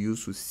going to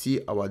use to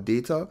see our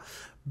data.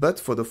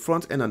 But for the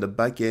front end and the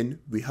back end,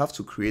 we have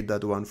to create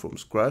that one from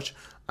scratch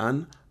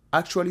and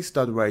actually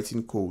start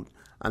writing code.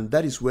 And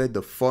that is where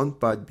the fun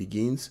part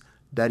begins,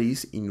 that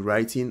is in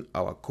writing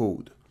our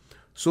code.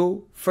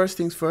 So first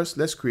things first,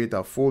 let's create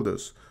our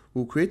folders.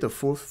 We'll create a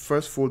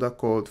first folder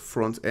called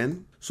front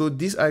end. So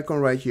this icon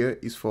right here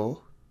is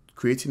for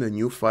creating a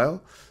new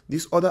file.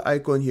 This other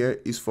icon here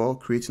is for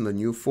creating a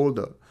new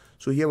folder.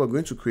 So here we're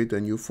going to create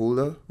a new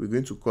folder. We're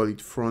going to call it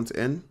front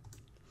end.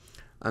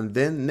 And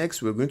then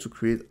next we're going to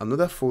create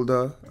another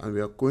folder and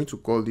we are going to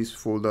call this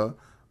folder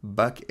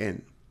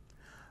backend.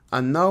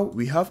 And now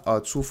we have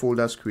our two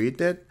folders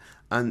created,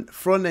 and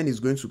front end is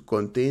going to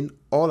contain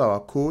all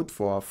our code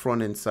for our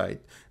front end side.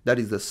 That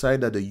is the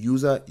side that the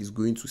user is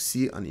going to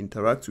see and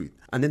interact with.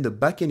 And then the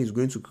backend is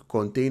going to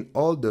contain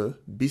all the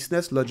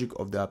business logic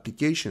of the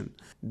application.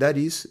 That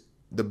is,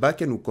 the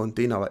backend will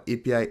contain our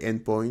API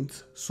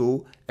endpoints.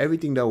 So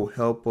everything that will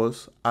help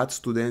us add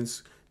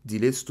students,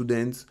 delete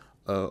students,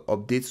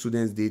 update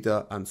students'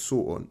 data, and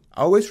so on.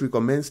 I always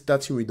recommend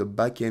starting with the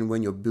backend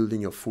when you're building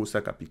your full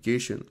stack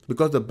application,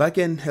 because the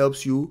backend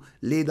helps you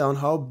lay down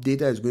how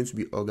data is going to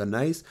be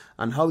organized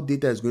and how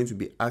data is going to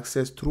be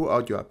accessed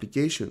throughout your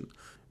application.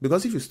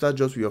 Because if you start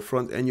just with your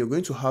front end, you're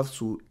going to have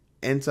to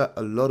enter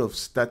a lot of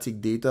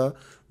static data,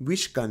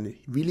 which can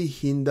really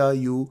hinder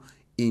you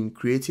in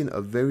creating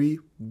a very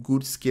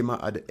good schema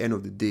at the end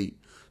of the day.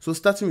 So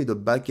starting with the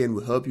backend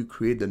will help you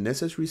create the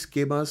necessary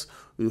schemas,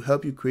 will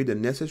help you create the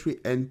necessary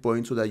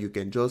endpoints so that you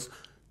can just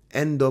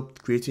end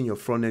up creating your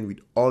front end with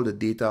all the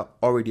data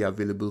already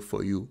available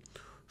for you.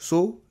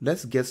 So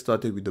let's get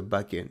started with the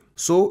backend.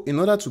 So in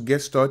order to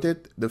get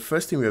started, the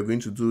first thing we are going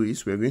to do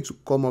is we're going to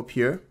come up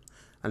here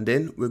and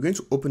then we're going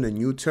to open a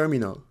new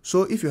terminal.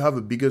 So if you have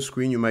a bigger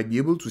screen, you might be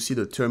able to see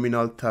the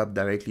terminal tab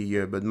directly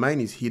here, but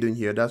mine is hidden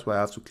here. That's why I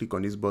have to click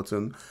on this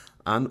button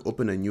and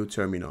open a new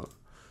terminal.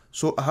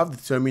 So I have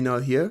the terminal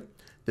here.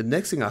 The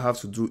next thing I have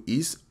to do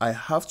is I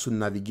have to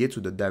navigate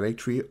to the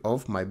directory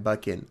of my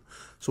backend.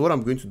 So what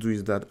I'm going to do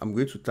is that I'm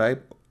going to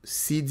type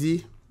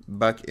cd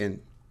backend.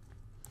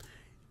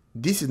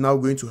 This is now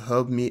going to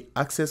help me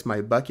access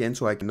my backend,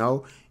 so I can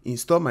now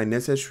install my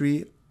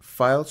necessary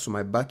files to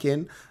my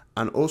backend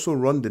and also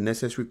run the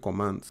necessary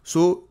commands.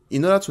 So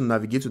in order to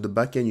navigate to the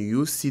backend, you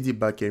use cd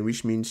backend,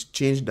 which means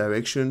change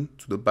direction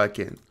to the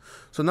backend.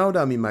 So now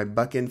that I'm in my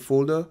backend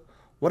folder,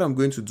 what I'm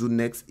going to do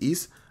next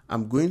is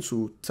I'm going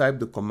to type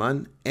the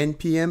command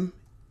npm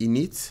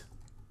init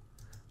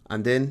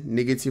and then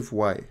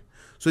 -y.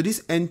 So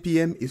this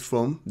npm is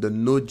from the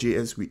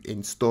NodeJS we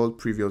installed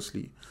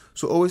previously.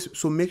 So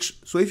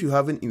if you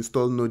haven't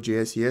installed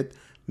NodeJS yet,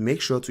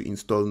 make sure to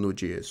install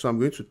NodeJS. So I'm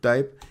going to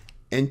type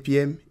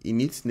npm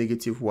init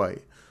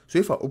 -y. So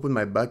if I open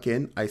my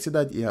backend, I see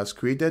that it has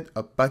created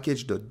a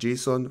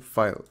package.json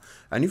file.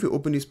 And if you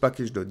open this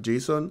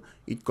package.json,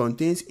 it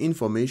contains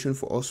information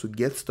for us to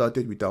get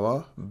started with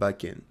our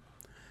backend.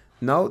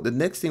 Now, the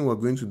next thing we're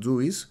going to do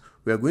is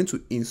we are going to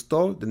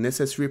install the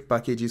necessary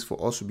packages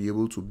for us to be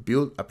able to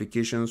build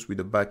applications with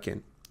the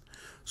backend.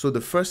 So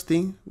the first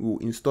thing we'll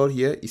install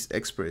here is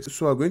Express.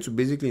 So we're going to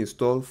basically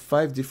install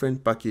 5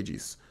 different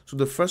packages. So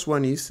the first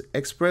one is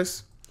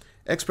Express.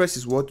 Express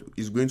is what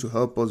is going to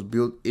help us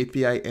build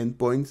API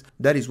endpoints.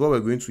 That is what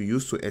we're going to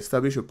use to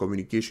establish a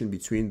communication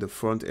between the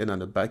front end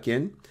and the back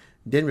end.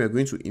 Then we are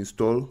going to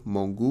install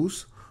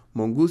Mongoose.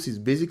 Mongoose is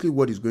basically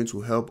what is going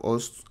to help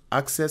us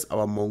access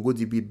our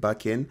MongoDB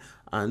backend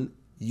and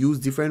use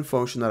different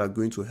functions that are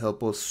going to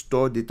help us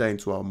store data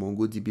into our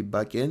MongoDB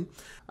backend.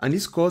 And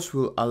this course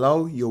will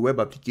allow your web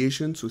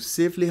application to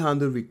safely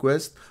handle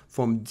requests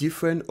from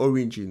different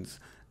origins,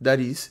 that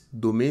is,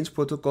 domains,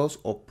 protocols,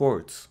 or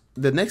ports.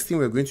 The next thing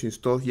we're going to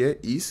install here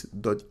is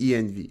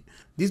 .env.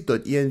 This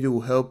 .env will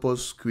help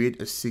us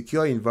create a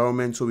secure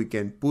environment so we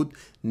can put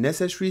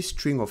necessary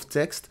string of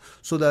text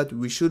so that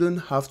we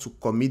shouldn't have to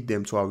commit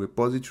them to our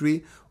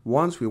repository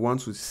once we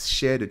want to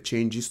share the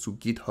changes to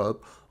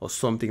GitHub or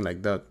something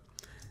like that.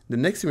 The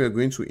next thing we're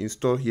going to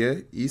install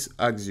here is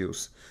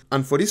Axios.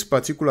 And for this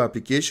particular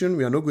application,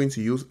 we are not going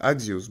to use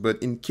Axios,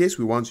 but in case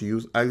we want to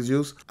use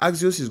Axios,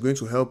 Axios is going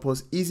to help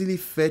us easily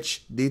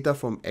fetch data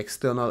from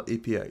external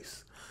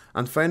APIs.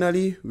 And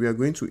finally, we are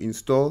going to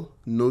install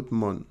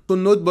NodeMon. So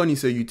NodeMon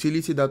is a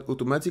utility that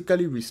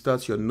automatically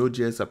restarts your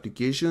Node.js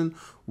application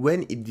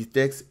when it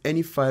detects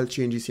any file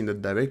changes in the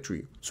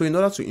directory. So in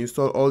order to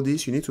install all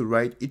this, you need to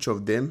write each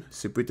of them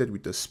separated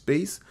with a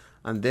space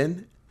and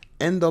then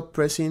end up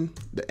pressing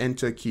the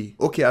enter key.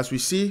 Okay, as we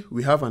see,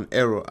 we have an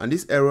error, and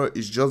this error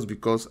is just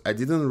because I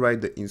didn't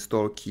write the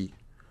install key,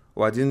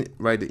 or I didn't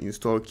write the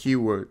install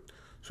keyword.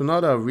 So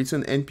now that I've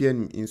written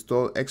npm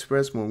install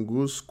express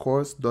mongoose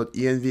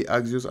course.env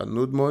axios and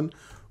nodemon,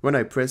 when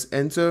I press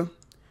enter,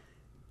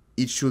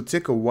 it should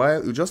take a while.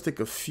 It'll just take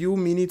a few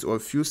minutes or a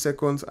few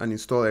seconds and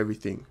install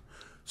everything.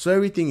 So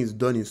everything is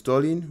done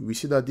installing. We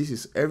see that this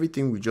is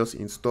everything we just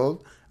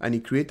installed, and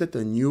it created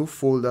a new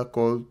folder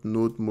called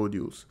node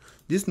modules.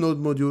 This node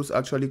modules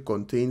actually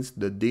contains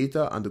the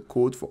data and the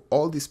code for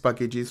all these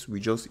packages we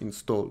just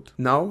installed.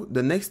 Now,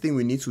 the next thing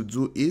we need to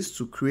do is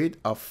to create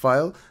a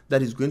file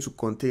that is going to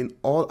contain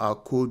all our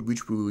code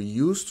which we will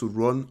use to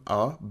run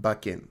our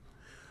backend.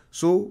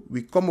 So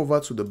we come over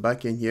to the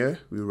backend here,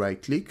 we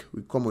right click,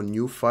 we come on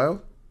new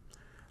file,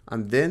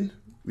 and then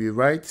we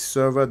write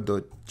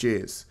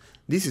server.js.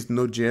 This is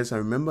Node.js, and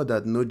remember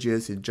that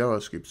Node.js is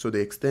JavaScript, so the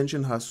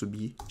extension has to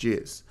be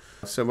JS.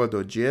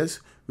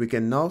 Server.js, we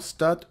can now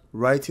start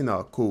writing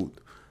our code.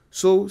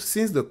 So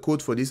since the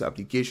code for this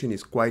application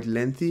is quite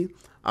lengthy,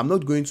 I'm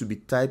not going to be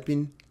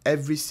typing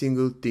every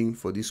single thing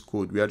for this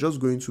code. We are just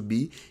going to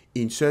be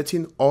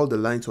inserting all the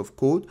lines of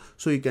code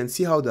so you can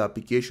see how the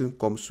application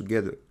comes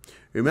together.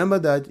 Remember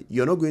that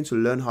you're not going to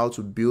learn how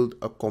to build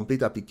a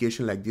complete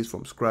application like this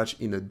from scratch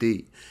in a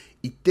day.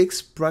 It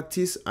takes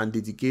practice and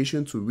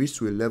dedication to reach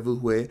to a level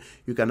where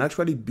you can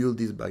actually build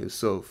this by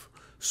yourself.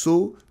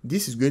 So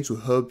this is going to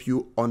help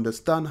you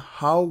understand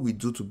how we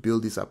do to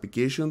build these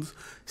applications,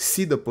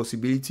 see the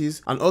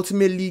possibilities, and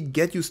ultimately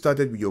get you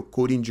started with your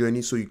coding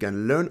journey so you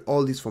can learn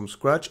all this from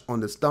scratch,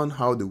 understand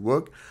how they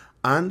work,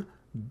 and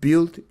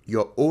build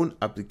your own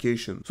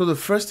application. So the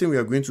first thing we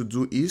are going to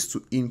do is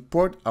to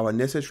import our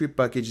necessary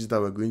packages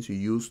that we're going to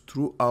use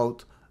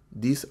throughout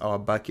this our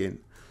backend.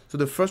 So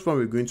the first one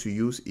we're going to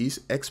use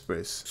is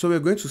Express. So we're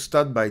going to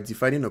start by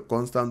defining a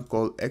constant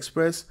called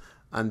Express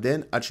and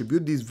then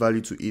attribute this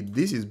value to it.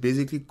 This is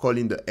basically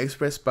calling the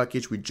Express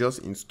package we just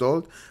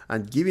installed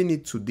and giving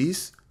it to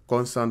this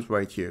constant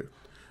right here.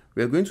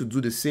 We're going to do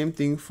the same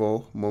thing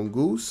for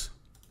Mongoose.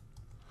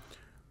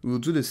 We'll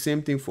do the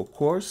same thing for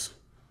course.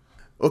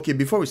 Okay,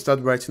 before we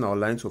start writing our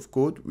lines of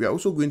code, we are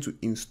also going to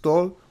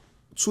install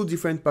 2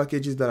 different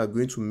packages that are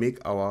going to make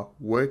our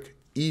work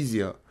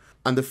easier.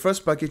 And the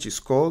first package is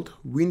called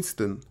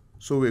Winston.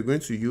 So we're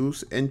going to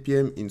use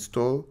npm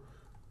install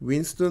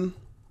Winston,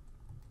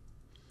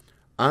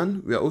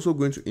 and we are also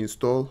going to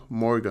install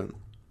Morgan.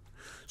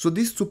 So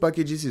these two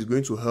packages is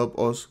going to help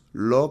us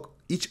log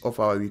each of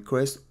our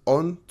requests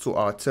onto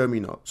our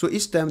terminal. So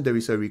each time there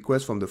is a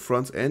request from the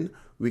front end,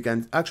 we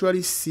can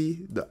actually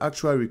see the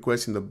actual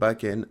request in the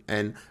back end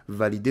and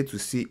validate to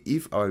see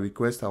if our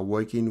requests are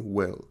working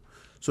well.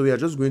 So we are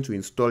just going to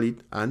install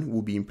it and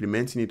we'll be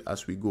implementing it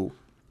as we go.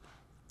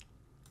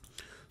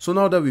 So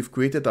now that we've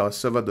created our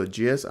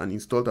server.js and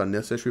installed our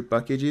necessary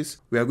packages,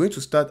 we are going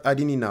to start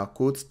adding in our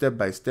code step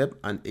by step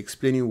and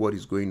explaining what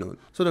is going on.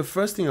 So the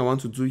first thing I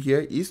want to do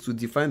here is to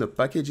define the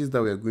packages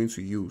that we are going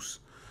to use.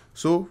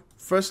 So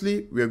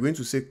firstly, we are going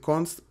to say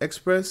const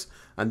express,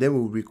 and then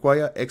we'll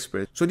require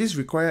express. So this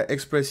require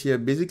express here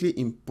basically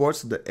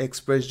imports the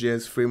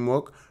Express.js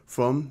framework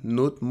from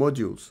Node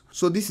modules.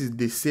 So this is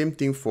the same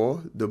thing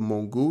for the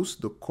mongoose,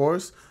 the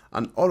course,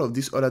 and all of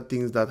these other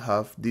things that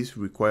have this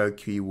require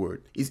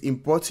keyword. It's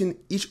importing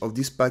each of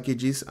these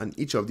packages and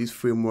each of these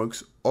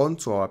frameworks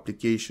onto our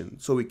application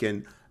so we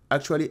can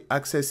actually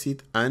access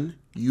it and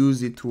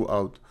use it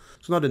throughout.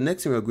 So now the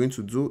next thing we're going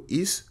to do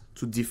is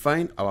to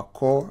define our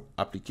core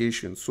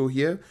application. So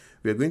here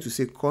we are going to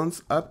say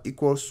const app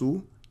equals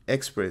to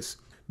express,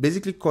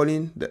 basically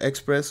calling the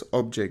express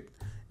object.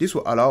 This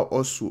will allow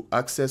us to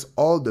access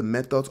all the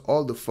methods,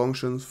 all the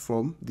functions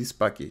from this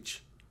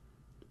package.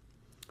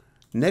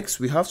 Next,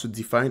 we have to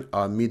define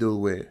our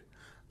middleware,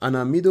 and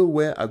our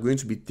middleware are going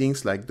to be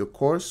things like the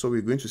course. So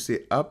we're going to say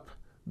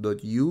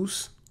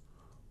app.use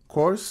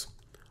course,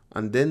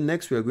 and then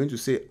next we are going to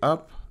say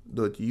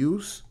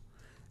app.use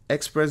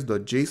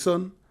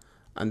express.json,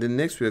 and then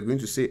next we are going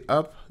to say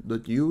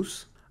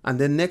app.use, and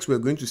then next we are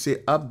going to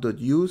say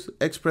app.use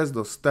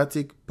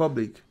express.static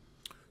public.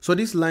 So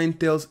this line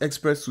tells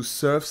Express to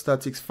serve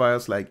static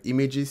files like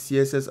images,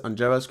 CSS, and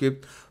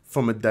JavaScript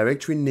from a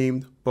directory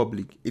named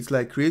public. It's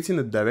like creating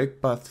a direct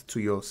path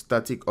to your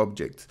static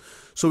object.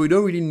 So we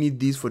don't really need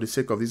this for the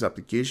sake of this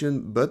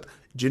application, but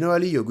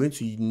generally you're going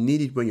to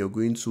need it when you're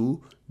going to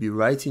be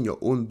writing your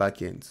own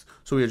backends.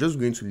 So we're just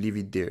going to leave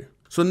it there.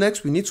 So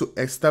next we need to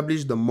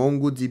establish the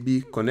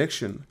MongoDB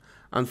connection.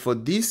 And for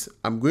this,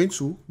 I'm going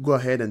to go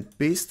ahead and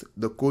paste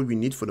the code we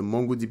need for the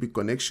MongoDB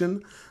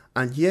connection.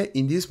 And here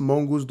in this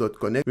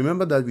mongoose.connect,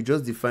 remember that we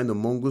just defined the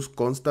mongoose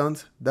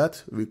constant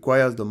that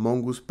requires the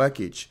mongoose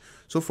package.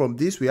 So from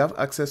this, we have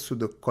access to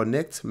the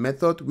connect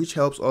method, which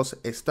helps us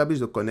establish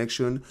the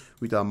connection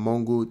with our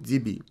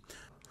MongoDB.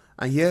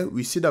 And here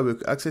we see that we're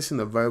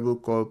accessing a variable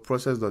called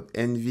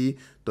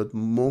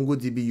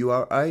process.env.mongodb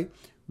URI,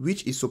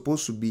 which is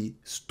supposed to be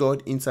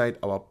stored inside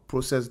our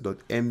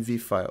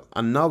process.mv file.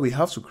 And now we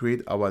have to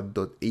create our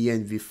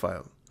 .env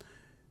file.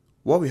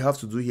 What we have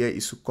to do here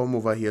is to come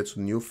over here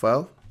to new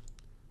file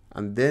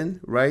and then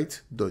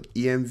write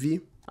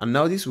 .env. And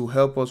now this will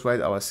help us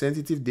write our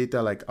sensitive data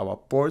like our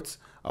ports,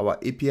 our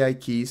API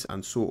keys,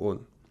 and so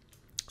on.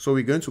 So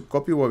we're going to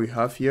copy what we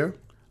have here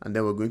and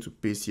then we're going to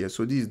paste here.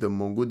 So this is the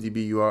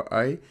MongoDB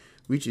URI,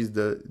 which is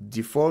the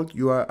default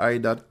URI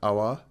that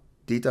our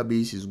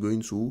database is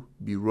going to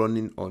be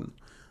running on,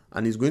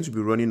 and it's going to be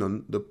running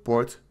on the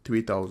port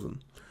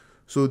 3000.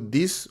 So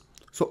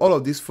all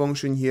of this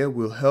function here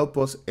will help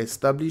us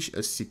establish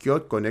a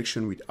secured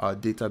connection with our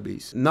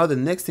database. Now the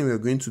next thing we're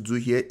going to do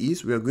here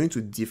is we are going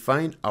to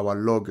define our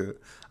logger,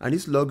 and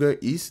this logger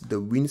is the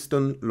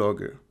Winston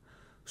logger.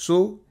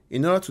 So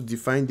in order to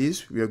define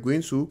this, we are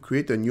going to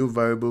create a new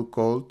variable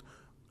called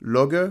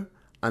logger,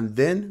 and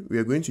then we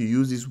are going to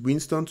use this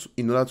Winston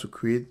in order to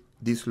create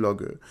this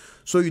logger.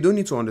 So you don't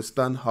need to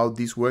understand how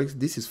this works.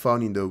 This is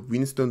found in the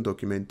Winston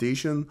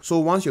documentation. So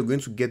once you're going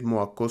to get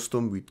more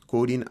accustomed with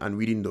coding and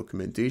reading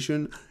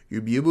documentation,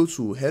 you'll be able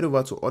to head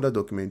over to other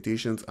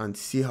documentations and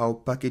see how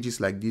packages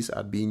like this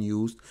are being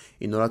used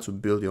in order to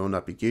build your own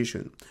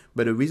application.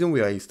 But the reason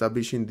we are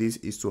establishing this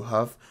is to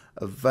have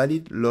a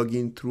valid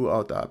login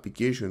throughout our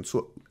application.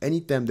 So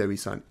anytime there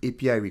is an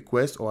API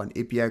request or an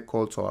API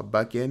call to our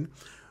backend,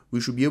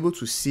 we should be able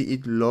to see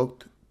it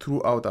logged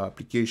throughout our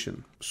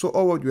application. So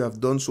all what we have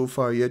done so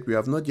far yet, we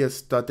have not yet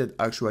started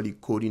actually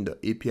coding the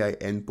API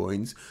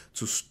endpoints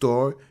to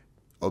store,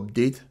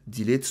 update,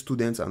 delete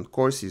students and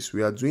courses.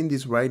 We are doing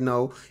this right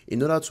now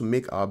in order to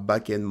make our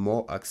backend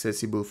more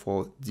accessible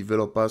for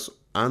developers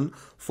and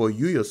for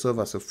you yourself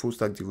as a full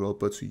stack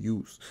developer to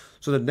use.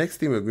 So the next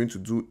thing we're going to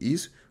do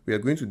is we are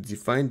going to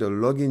define the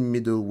login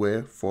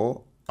middleware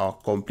for our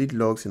complete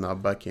logs in our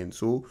backend.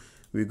 So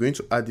we're going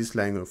to add this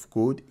line of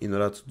code in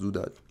order to do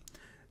that.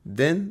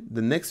 Then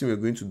the next thing we're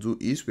going to do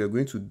is we are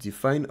going to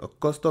define a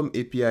custom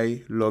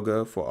API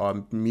logger for our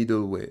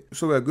middleware.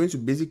 So we're going to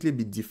basically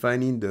be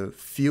defining the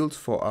fields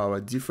for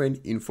our different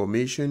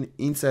information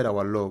inside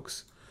our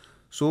logs.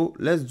 So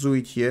let's do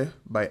it here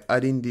by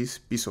adding this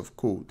piece of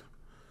code.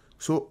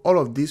 So all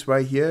of this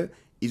right here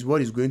is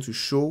what is going to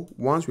show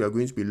once we are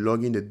going to be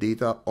logging the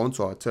data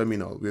onto our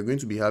terminal. We're going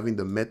to be having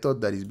the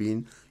method that is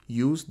being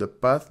used, the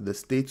path, the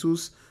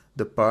status,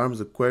 the params,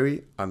 the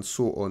query, and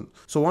so on.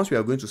 So once we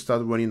are going to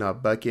start running our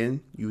backend,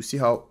 you see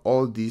how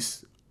all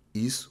this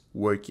is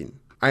working.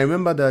 I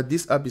remember that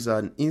this app is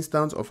an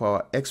instance of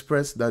our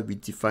express that we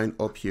defined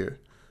up here.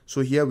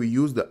 So here we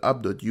use the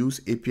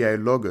app.use API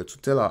logger to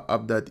tell our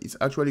app that it's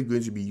actually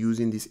going to be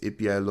using this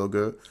API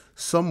logger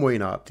somewhere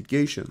in our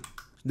application.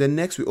 Then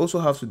next, we also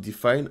have to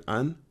define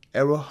an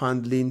error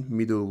handling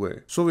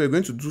middleware. So we're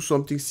going to do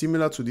something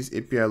similar to this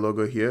API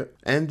logger here,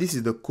 and this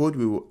is the code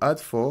we will add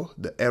for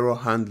the error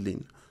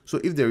handling. So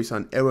if there is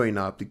an error in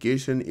our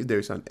application, if there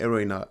is an error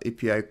in our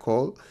API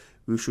call,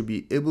 we should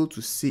be able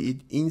to see it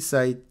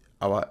inside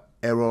our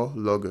error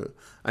logger,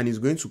 and it's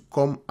going to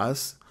come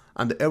as,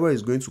 and the error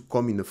is going to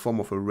come in the form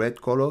of a red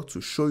color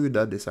to show you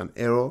that there's an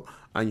error,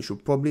 and you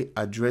should probably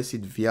address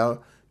it via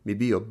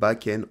maybe your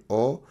backend,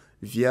 or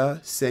via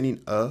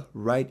sending a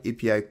write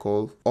API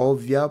call, or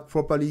via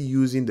properly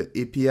using the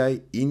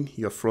API in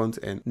your front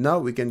end. Now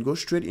we can go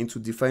straight into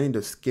defining the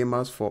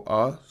schemas for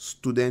our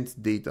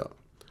student data.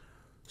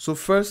 So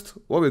first,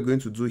 what we're going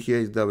to do here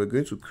is that we're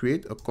going to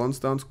create a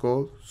constant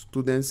called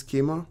student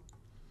schema.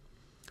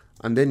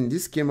 And then in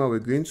this schema, we're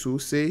going to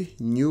say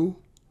new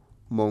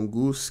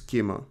mongoose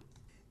schema.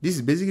 This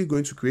is basically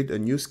going to create a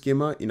new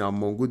schema in our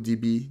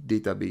MongoDB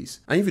database.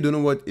 And if you don't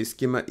know what a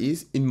schema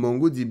is, in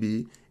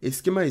MongoDB, a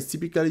schema is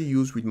typically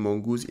used with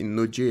Mongoose in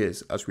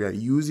NodeJS, as we are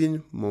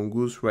using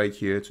Mongoose right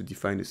here to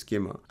define the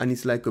schema. And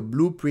it's like a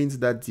blueprint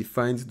that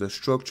defines the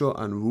structure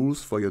and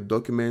rules for your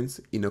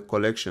documents in a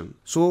collection.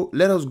 So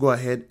let us go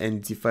ahead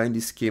and define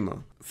this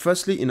schema.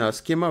 Firstly, in our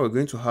schema, we're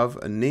going to have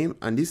a name,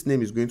 and this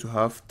name is going to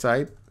have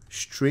type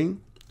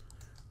string.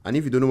 And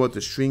if you don't know what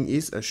a string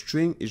is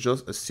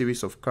just a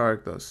series of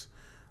characters.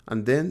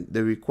 And then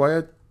the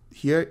required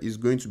here is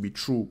going to be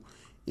true.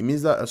 It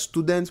means that a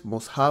student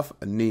must have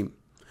a name.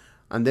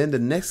 And then the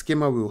next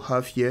schema we'll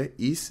have here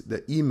is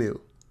the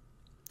email.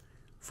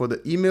 For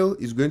the email,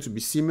 is going to be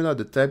similar.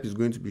 The type is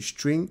going to be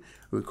string,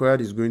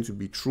 required is going to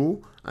be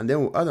true, and then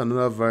we'll add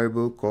another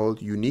variable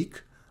called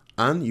unique,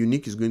 and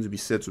unique is going to be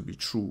set to be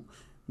true,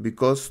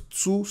 because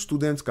two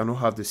students cannot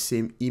have the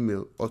same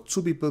email, or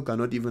two people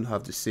cannot even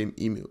have the same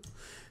email.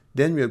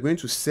 Then we are going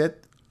to set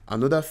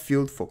another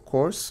field for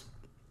course.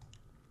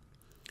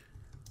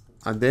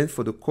 And then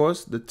for the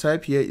course, the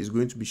type here is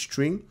going to be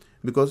string,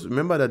 because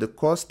remember that the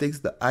course takes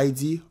the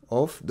ID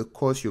of the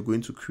course you're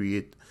going to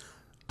create.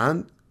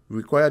 And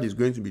required is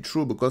going to be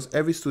true, because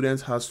every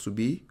student has to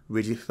be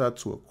registered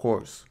to a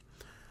course.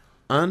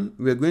 And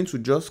we're going to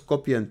just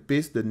copy and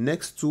paste the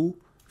next two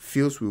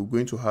fields we're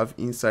going to have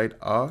inside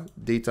our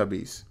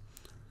database.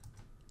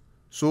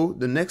 So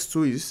the next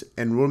two is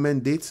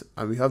enrollment date,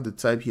 and we have the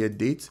type here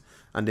date,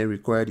 and then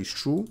required is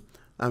true.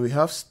 And we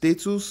have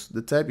status,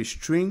 the type is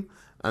string,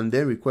 and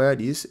then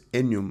required is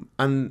enum.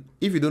 And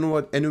if you don't know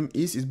what enum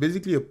is, it's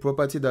basically a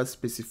property that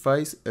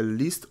specifies a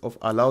list of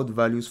allowed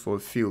values for a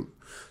field.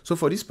 So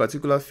for this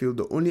particular field,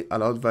 the only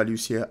allowed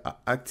values here are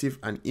active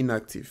and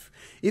inactive.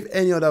 If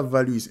any other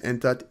value is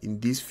entered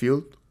in this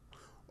field,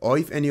 or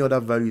if any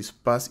other value is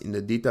passed in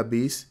the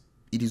database,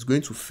 it is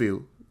going to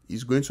fail.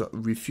 It's going to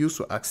refuse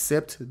to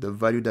accept the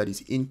value that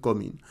is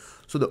incoming.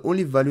 So the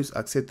only values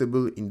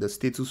acceptable in the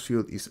status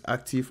field is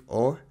active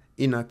or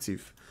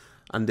inactive.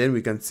 And then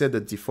we can set the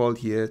default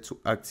here to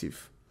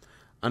active.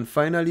 And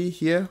finally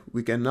here,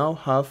 we can now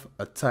have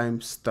a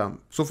timestamp.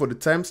 So for the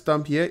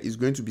timestamp here is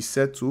going to be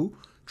set to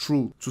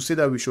true, to say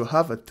that we should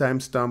have a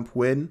timestamp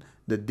when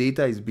the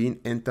data is being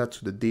entered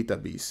to the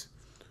database.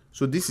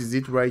 So this is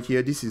it right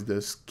here. This is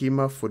the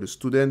schema for the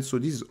student. So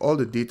this is all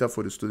the data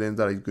for the student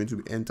that is going to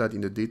be entered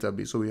in the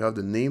database. So we have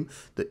the name,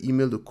 the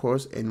email, the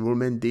course,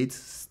 enrollment date,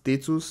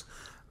 status,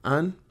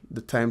 and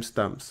the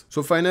timestamps.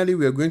 So finally,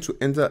 we are going to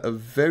enter a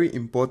very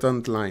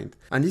important line,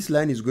 and this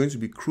line is going to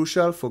be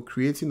crucial for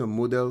creating a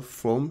model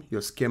from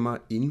your schema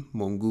in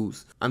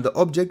Mongoose. And the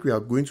object we are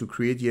going to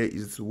create here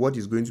is what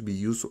is going to be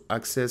used to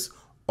access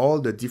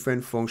all the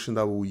different functions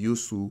that we'll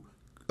use to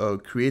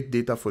create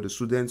data for the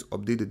students,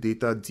 update the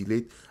data,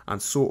 delete,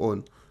 and so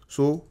on.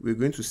 So we're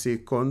going to say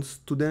const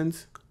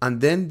student, and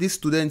then this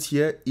student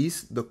here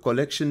is the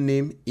collection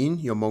name in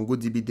your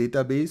MongoDB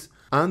database,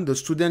 and the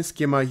student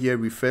schema here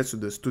refers to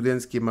the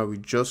student schema we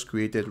just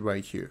created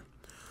right here.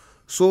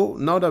 So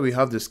now that we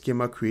have the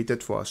schema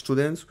created for our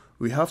students,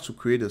 we have to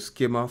create a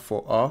schema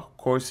for our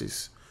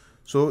courses.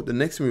 So the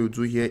next thing we will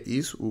do here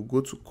is we'll go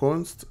to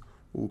const,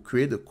 we'll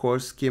create the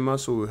course schema.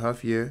 So we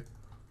have here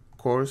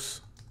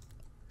course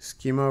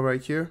schema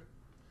right here,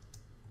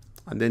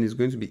 and then it's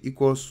going to be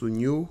equals to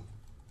new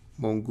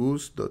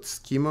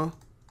mongoose.schema.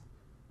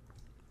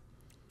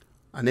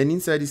 And then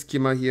inside this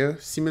schema here,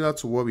 similar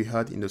to what we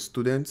had in the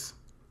students,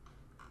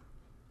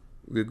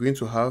 we're going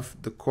to have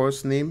the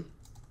course name,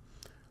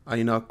 and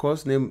in our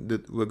course name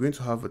we're going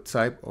to have a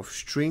type of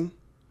string,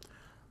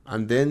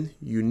 and then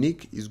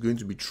unique is going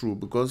to be true,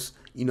 because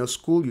in a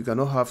school you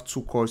cannot have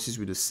two courses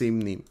with the same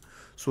name.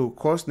 So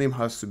course name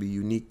has to be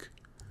unique.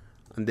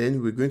 And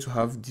then we're going to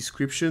have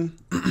description.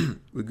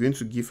 We're going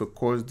to give a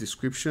course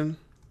description.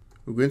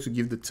 We're going to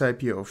give the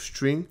type here of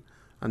string,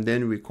 and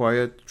then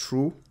required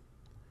true.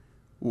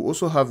 We'll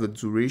also have the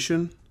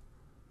duration,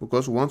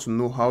 because we want to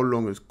know how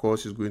long a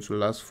course is going to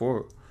last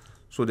for.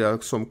 So there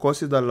are some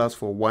courses that last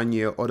for 1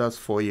 year, others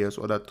 4 years,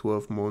 others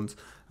 12 months,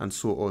 and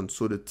so on.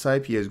 So the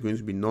type here is going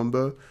to be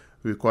number,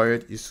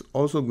 required is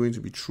also going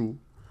to be true.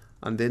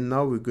 And then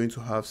now we're going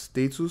to have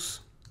status.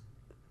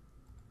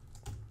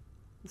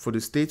 For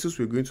the status,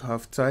 we're going to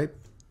have type,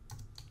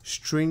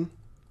 string,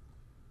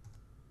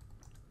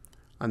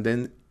 and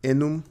then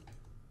enum,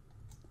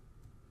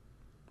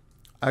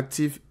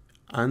 active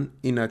and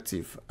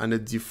inactive. And the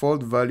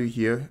default value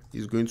here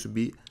is going to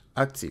be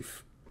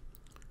active.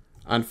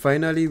 And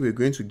finally, we're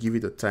going to give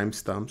it a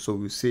timestamp. So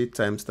we'll say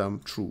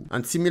timestamp true.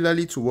 And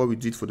similarly to what we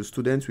did for the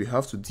students, we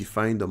have to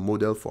define the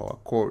model for our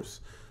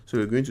course. So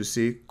we're going to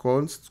say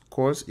const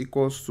course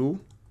equals to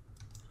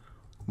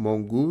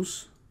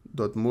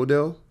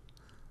mongoose.model.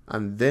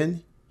 And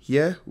then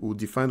here we'll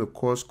define the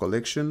course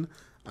collection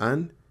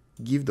and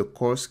give the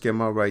course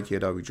schema right here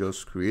that we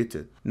just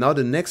created. Now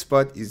the next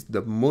part is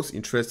the most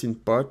interesting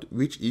part,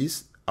 which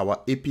is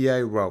our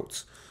API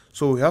routes.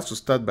 So we have to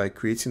start by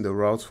creating the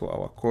routes for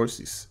our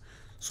courses.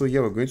 So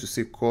here we're going to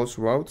say course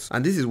routes,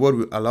 and this is what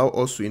will allow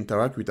us to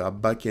interact with our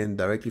backend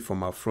directly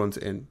from our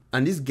front end.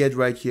 And this get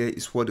right here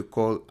is what they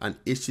call an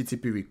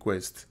HTTP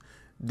request.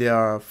 There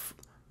are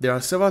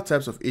several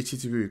types of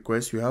HTTP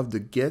requests. You have the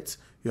get,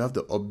 you have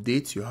the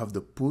update, you have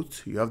the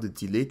put, you have the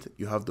delete,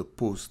 you have the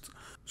post.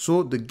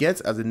 So the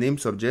get, as the name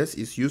suggests,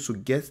 is used to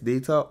get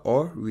data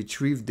or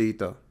retrieve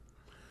data.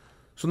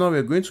 So now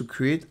we're going to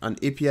create an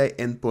API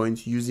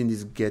endpoint using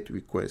this get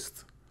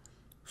request.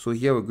 So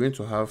here we're going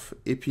to have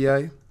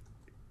API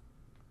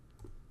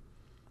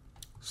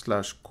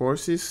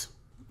 /courses,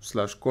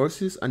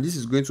 and this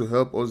is going to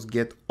help us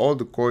get all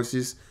the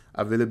courses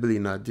available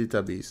in our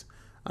database.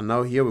 And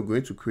now here we're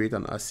going to create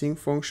an async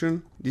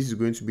function. This is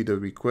going to be the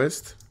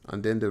request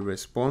and then the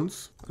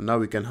response. And now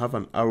we can have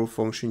an arrow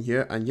function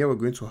here, and here we're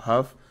going to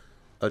have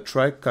a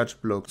try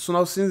catch block. So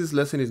now, since this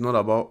lesson is not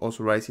about us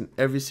writing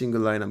every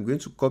single line, I'm going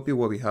to copy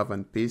what we have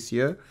and paste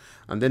here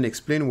and then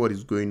explain what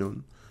is going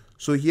on.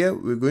 So here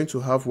we're going to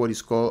have what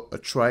is called a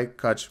try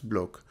catch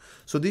block.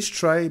 So this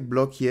try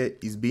block here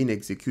is being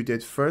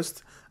executed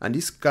first, and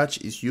this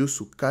catch is used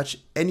to catch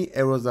any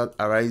errors that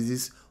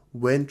arises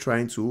when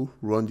trying to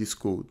run this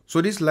code.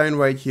 So this line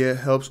right here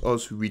helps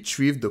us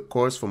retrieve the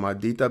course from our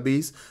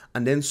database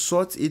and then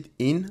sort it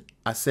in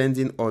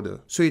ascending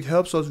order. So it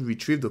helps us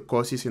retrieve the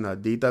courses in our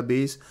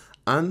database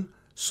and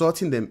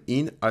sorting them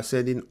in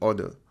ascending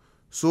order.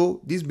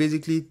 So this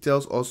basically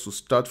tells us to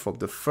start from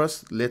the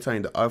first letter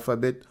in the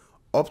alphabet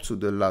up to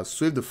the last.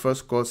 So if the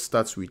first course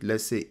starts with,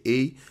 let's say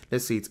A,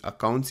 let's say it's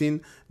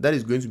accounting, that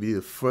is going to be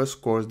the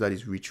first course that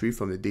is retrieved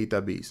from the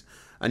database.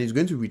 And it's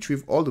going to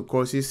retrieve all the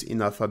courses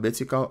in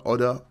alphabetical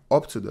order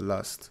up to the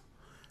last.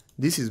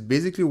 This is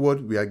basically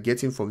what we are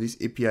getting from this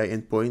API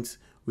endpoint.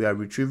 We are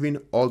retrieving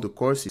all the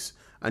courses,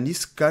 and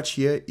this catch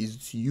here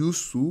is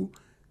used to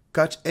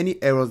catch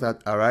any errors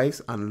that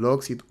arise and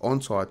logs it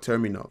onto our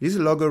terminal. This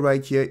logger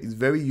right here is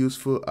very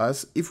useful,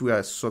 as if we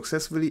are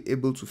successfully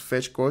able to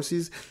fetch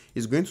courses,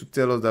 it's going to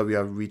tell us that we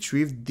have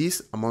retrieved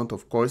this amount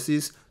of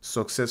courses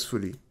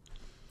successfully.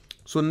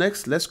 So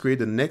next, let's create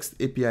the next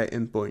API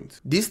endpoint.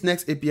 This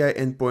next API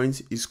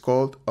endpoint is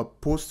called a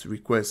post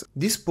request.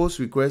 This post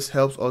request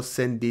helps us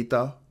send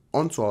data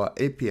onto our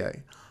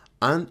API.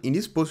 And in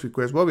this post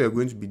request, what we are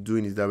going to be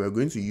doing is that we are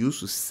going to use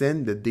to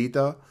send the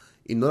data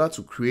in order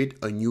to create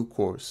a new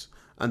course.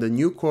 And the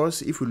new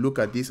course, if we look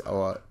at this,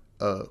 our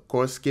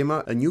course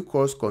schema, a new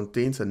course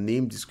contains a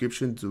name,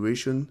 description,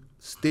 duration,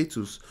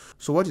 status.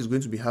 So what is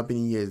going to be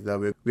happening here is that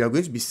we are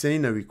going to be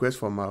sending a request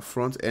from our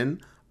front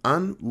end,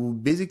 and we'll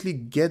basically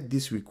get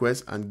this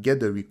request and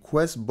get the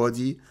request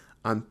body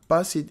and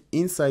pass it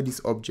inside this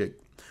object.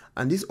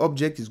 And this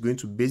object is going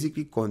to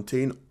basically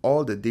contain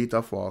all the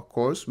data for our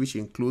course, which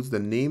includes the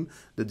name,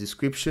 the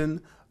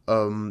description,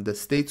 the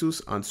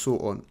status, and so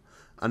on.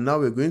 And now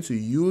we're going to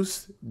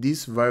use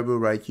this variable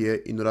right here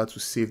in order to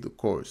save the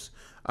course.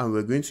 And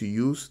we're going to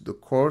use the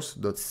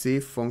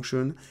course.save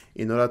function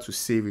in order to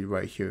save it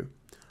right here.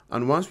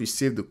 And once we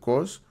save the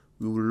course,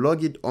 we will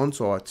log it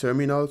onto our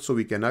terminal so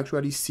we can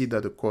actually see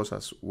that the course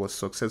was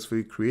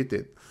successfully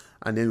created.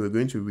 And then we're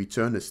going to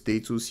return the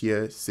status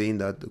here saying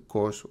that the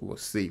course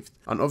was saved.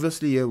 And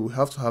obviously here we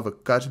have to have a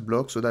catch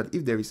block so that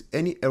if there is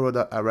any error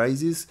that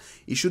arises,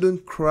 it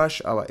shouldn't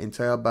crash our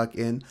entire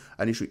backend,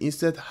 and it should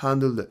instead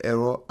handle the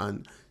error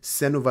and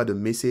send over the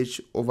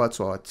message over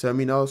to our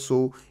terminal.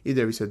 So if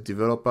there is a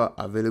developer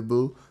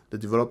available, the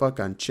developer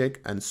can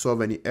check and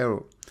solve any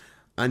error.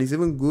 And it's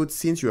even good,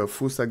 since you're a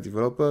full stack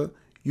developer,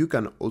 you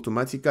can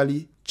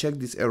automatically check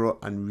this error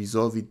and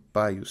resolve it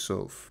by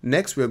yourself.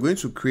 Next, we are going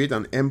to create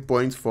an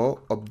endpoint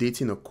for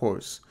updating a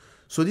course.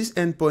 So this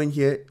endpoint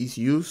here is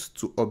used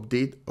to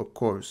update a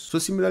course. So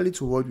similarly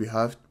to what we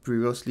have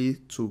previously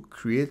to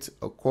create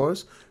a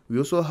course, we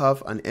also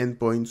have an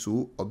endpoint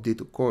to update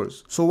a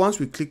course. So once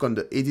we click on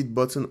the edit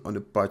button on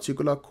a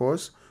particular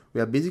course, we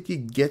are basically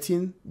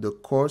getting the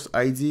course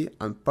ID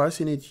and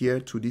passing it here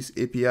to this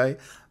API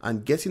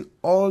and getting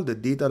all the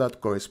data that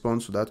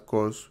corresponds to that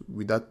course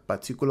with that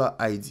particular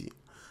ID.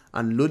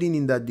 and loading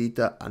in that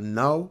data, and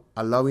now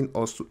allowing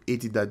us to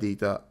edit that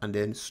data and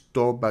then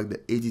store back the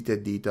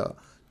edited data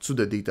to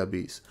the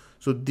database.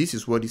 So this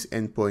is what this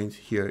endpoint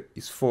here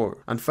is for.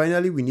 And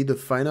finally, we need the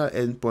final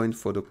endpoint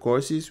for the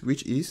courses,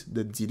 which is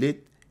the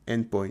delete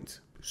endpoint.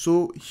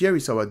 So here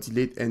is our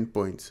delete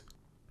endpoint.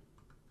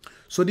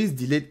 So this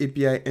delete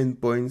API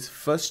endpoint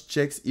first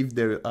checks if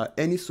there are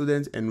any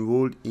students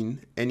enrolled in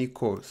any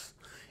course.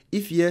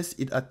 If yes,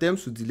 it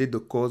attempts to delete the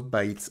course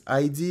by its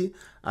ID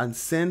and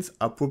sends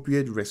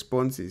appropriate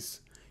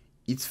responses.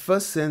 It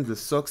first sends the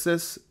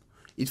success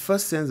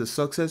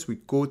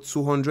with code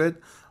 200,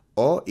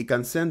 or it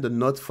can send the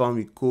not found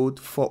with code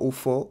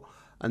 404,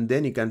 and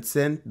then it can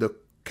send the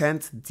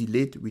can't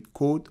delete with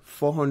code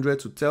 400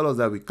 to tell us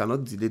that we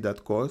cannot delete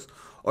that course,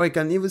 or it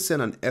can even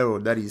send an error.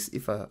 That is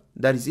if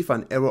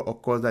an error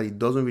occurs that it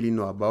doesn't really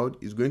know about,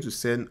 it's going to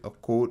send a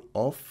code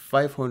of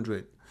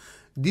 500.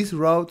 This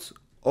route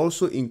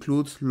also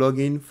includes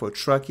logging for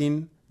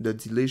tracking the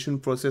deletion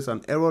process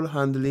and error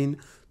handling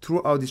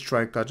throughout this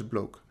try-catch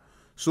block.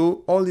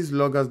 So all these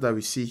loggers that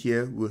we see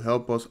here will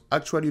help us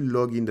actually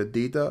log in the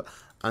data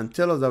and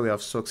tell us that we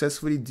have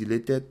successfully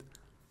deleted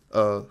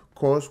a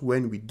course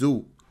when we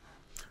do.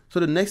 So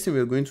the next thing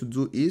we're going to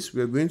do is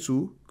we're going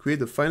to create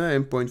the final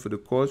endpoint for the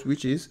course,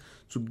 which is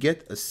to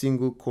get a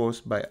single course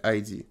by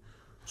ID.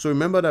 So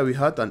remember that we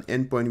had an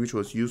endpoint which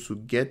was used to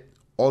get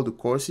all the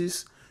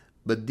courses,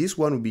 but this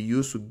one will be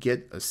used to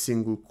get a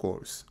single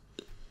course.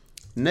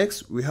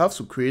 Next, we have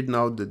to create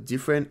now the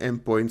different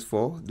endpoints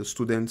for the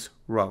student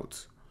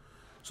route.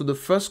 So the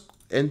first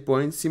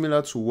endpoint,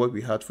 similar to what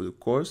we had for the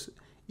course,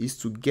 is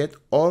to get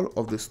all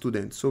of the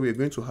students. So we're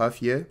going to have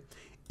here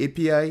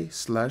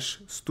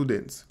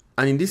API/students.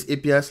 And in this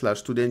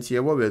API/students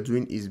here, what we're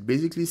doing is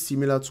basically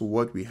similar to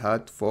what we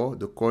had for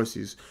the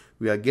courses.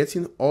 We are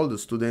getting all the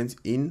students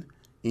in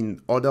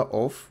order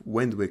of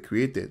when they were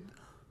created.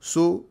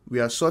 So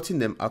we are sorting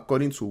them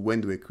according to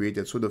when they were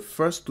created. So the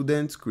first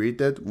student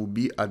created will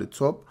be at the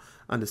top,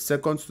 and the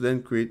second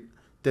student created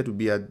will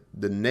be at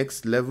the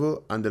next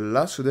level, and the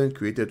last student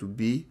created will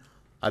be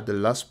at the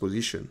last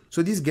position.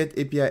 So this get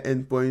API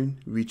endpoint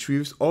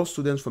retrieves all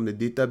students from the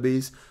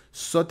database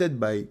sorted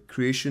by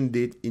creation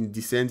date in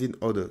descending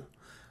order.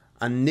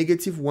 And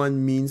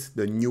 -1 means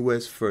the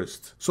newest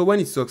first. So when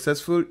it's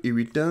successful, it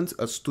returns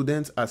a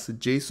student as a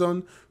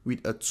JSON with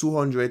a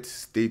 200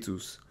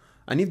 status.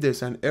 And if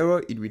there's an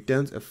error, it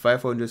returns a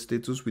 500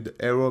 status with the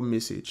error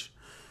message.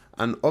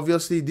 And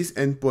obviously, this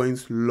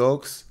endpoint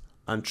logs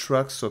and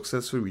tracks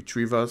successful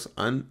retrievals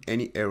and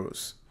any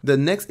errors. The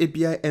next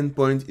API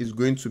endpoint is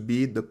going to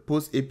be the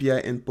post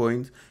API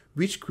endpoint,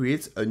 which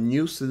creates a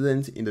new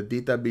student in the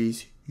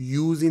database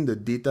using the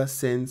data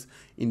sent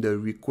in the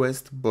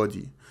request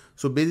body.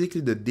 So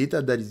basically, the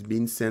data that is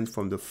being sent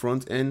from the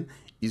front end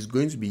is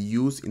going to be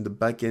used in the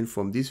backend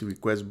from this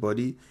request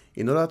body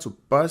in order to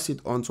pass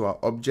it onto our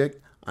object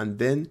and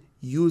then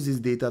use this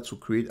data to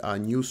create our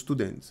new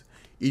student.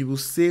 It will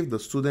save the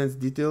student's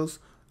details,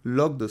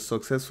 log the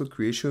successful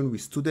creation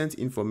with student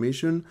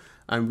information,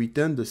 and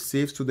return the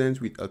saved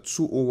student with a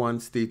 201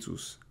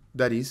 status.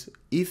 That is,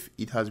 if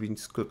it has been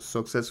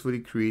successfully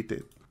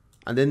created.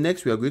 And then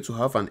next, we are going to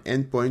have an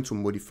endpoint to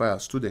modify our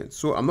student.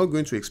 So I'm not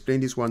going to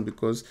explain this one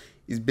because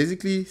it's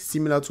basically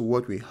similar to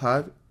what we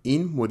had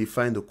in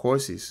modifying the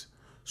courses.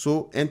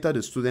 So enter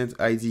the student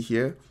ID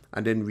here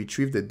and then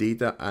retrieve the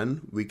data,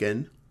 and we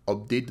can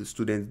update the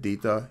student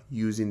data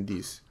using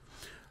this.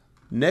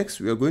 Next,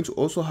 we are going to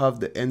also have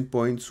the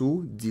endpoint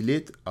to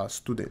delete our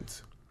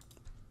student.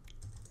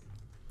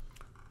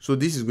 So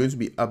this is going to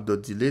be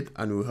app.delete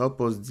and will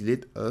help us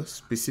delete a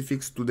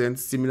specific student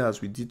similar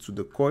as we did to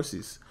the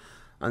courses.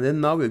 And then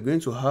now we're going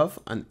to have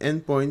an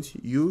endpoint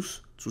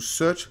used to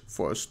search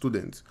for a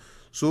student.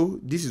 So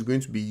this is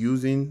going to be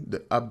using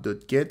the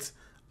app.get,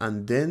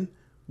 and then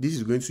this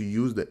is going to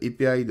use the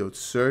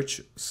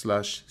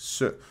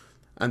API.search/search.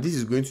 And this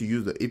is going to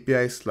use the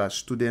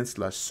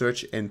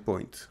API/student/search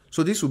endpoint.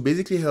 So this will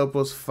basically help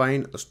us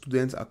find a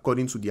student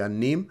according to their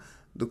name,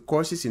 the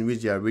courses in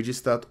which they are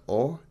registered,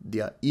 or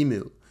their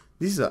email.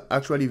 This is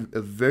actually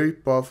a very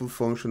powerful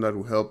function that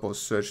will help us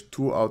search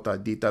throughout our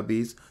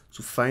database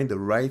to find the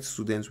right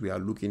students we are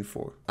looking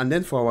for. And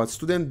then for our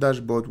student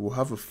dashboard, we'll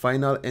have a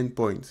final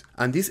endpoint.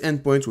 And this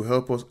endpoint will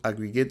help us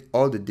aggregate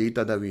all the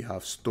data that we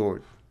have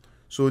stored.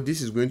 So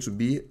this is going to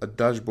be a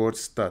dashboard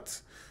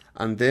stats.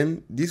 And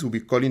then this will be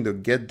calling the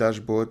get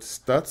dashboard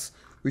stats,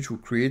 which will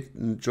create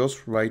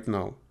just right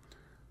now.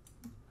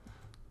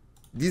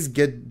 This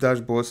get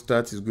dashboard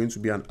stats is going to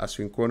be an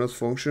asynchronous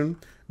function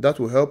that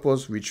will help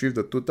us retrieve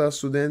the total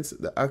students,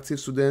 the active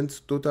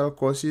students,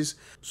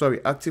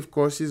 active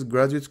courses,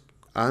 graduates,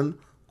 and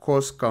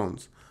course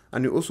count.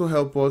 And it also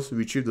help us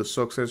retrieve the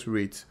success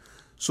rate.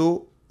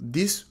 So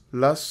this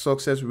last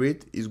success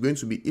rate is going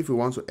to be if we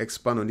want to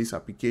expand on this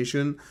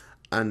application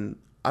and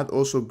add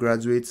also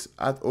graduates,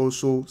 add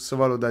also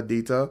several other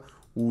data.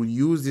 We'll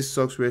use this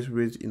success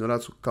rate in order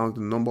to count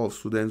the number of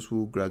students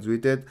who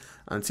graduated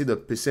and see the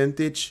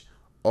percentage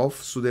of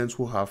students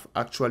who have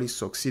actually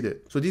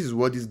succeeded. So this is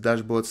what this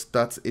dashboard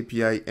stats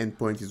API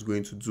endpoint is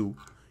going to do.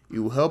 It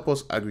will help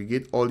us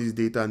aggregate all this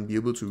data and be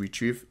able to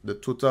retrieve the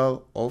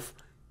total of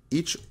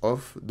each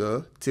of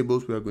the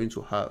tables we are going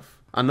to have.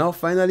 And now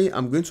finally,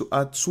 I'm going to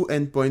add 2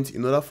 endpoints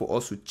in order for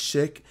us to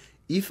check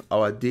if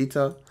our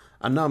data,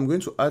 and now I'm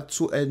going to add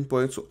 2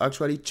 endpoints to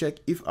actually check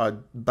if our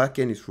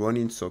backend is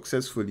running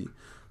successfully.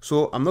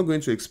 So I'm not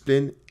going to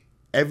explain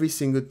every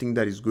single thing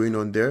that is going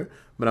on there,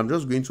 but I'm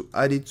just going to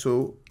add it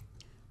so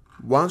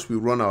once we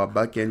run our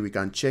backend, we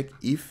can check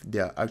if they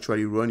are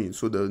actually running.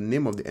 So the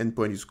name of the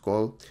endpoint is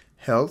called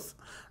health,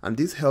 and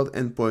this health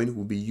endpoint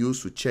will be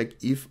used to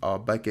check if our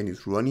backend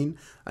is running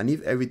and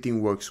if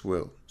everything works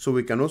well. So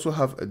we can also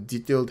have a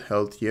detailed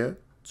health here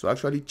to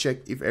actually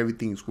check if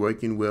everything is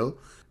working well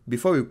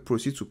before we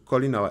proceed to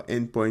calling our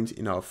endpoint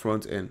in our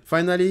front end.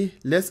 Finally,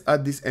 let's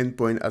add this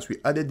endpoint as we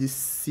added this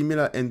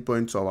similar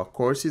endpoint to our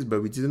courses,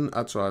 but we didn't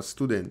add to our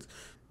students.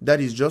 That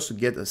is just to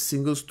get a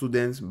single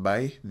student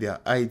by their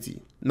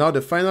ID. Now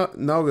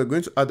we're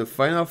going to add the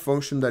final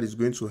function that is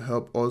going to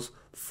help us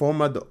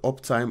format the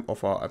uptime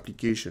of our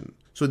application.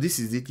 So this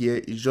is it here.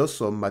 It's just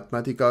some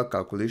mathematical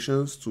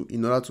calculations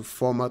in order to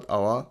format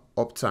our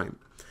uptime.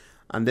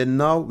 And then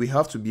now we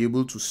have to be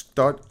able to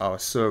start our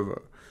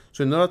server.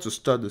 So in order to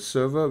start the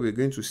server, we're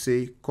going to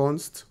say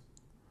const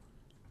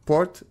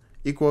port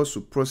equals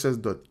to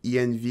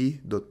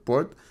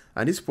process.env.port,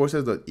 and this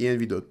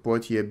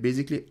process.env.port here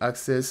basically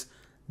access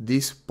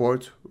this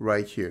port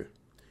right here,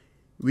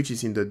 which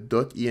is in the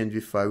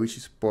 .env file, which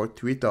is port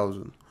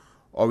 3000.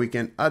 Or we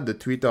can add the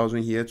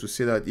 3000 here to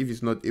say that if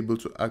it's not able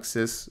to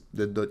access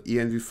the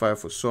 .env file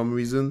for some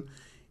reason,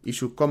 it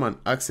should come and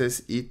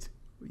access it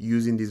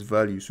using this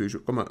value. So you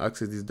should come and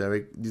access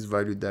this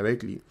value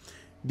directly.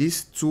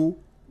 These two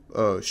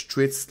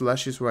straight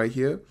slashes right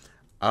here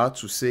are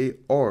to say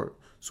or.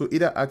 So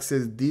either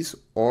access this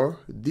or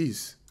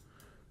this.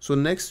 So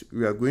next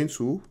we are going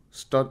to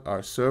start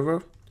our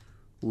server.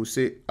 We'll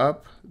say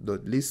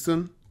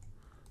app.listen.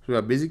 So we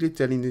are basically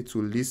telling it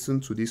to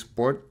listen to this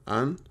port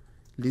and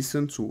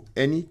listen to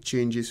any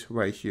changes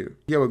right here.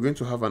 Here we're going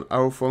to have an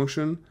arrow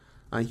function,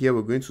 and here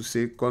we're going to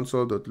say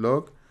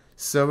console.log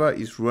server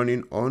is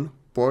running on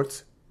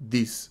port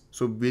this.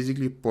 So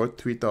basically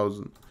port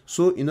 3000.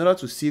 So in order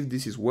to see if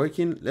this is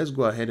working, let's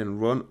go ahead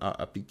and run our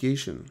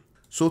application.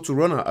 So to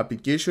run our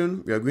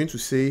application, we are going to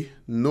say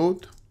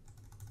node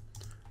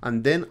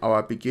and then our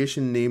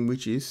application name,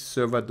 which is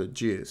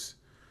server.js.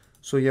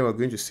 So here we're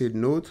going to say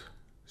node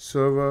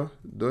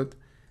server.js,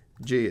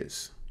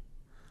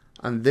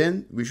 and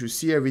then we should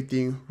see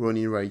everything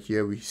running right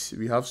here.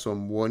 We have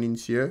some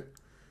warnings here.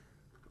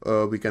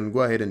 We can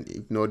go ahead and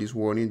ignore this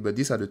warning, but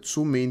these are the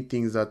two main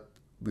things that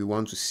we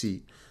want to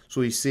see.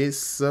 So it says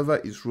server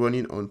is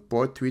running on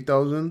port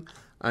 3000,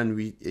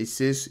 and it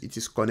says it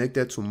is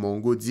connected to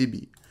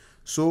MongoDB.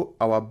 So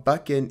our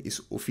backend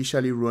is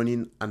officially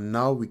running, and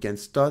now we can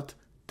start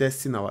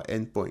testing our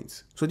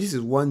endpoints. So this is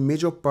one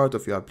major part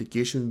of your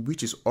application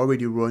which is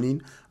already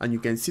running, and you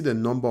can see the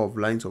number of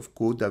lines of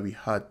code that we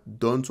had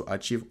done to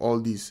achieve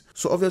all this.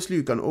 So obviously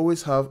you can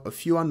always have a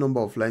fewer number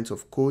of lines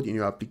of code in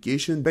your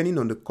application depending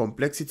on the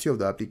complexity of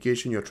the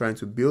application you're trying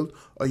to build,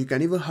 or you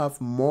can even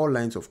have more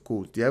lines of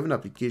code. There are even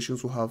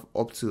applications who have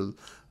up to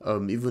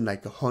even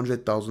like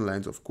 100,000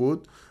 lines of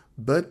code,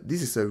 but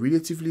this is a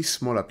relatively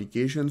small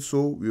application,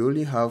 so we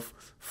only have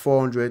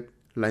 400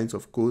 lines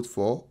of code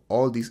for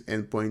all these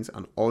endpoints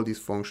and all these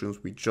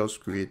functions we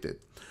just created.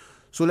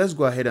 So let's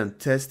go ahead and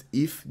test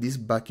if this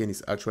backend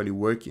is actually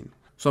working.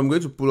 So I'm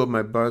going to pull up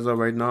my browser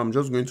right now. I'm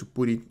just going to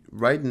put it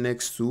right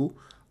next to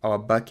our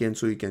backend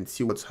so you can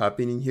see what's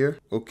happening here.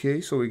 Okay,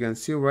 so we can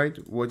see right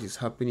what is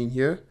happening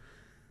here.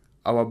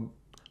 Our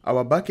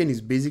backend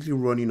is basically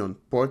running on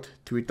port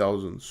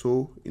 3000.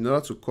 So in order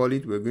to call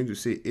it, we're going to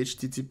say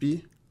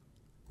HTTP.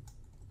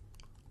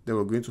 Then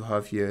we're going to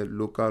have here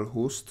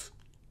localhost.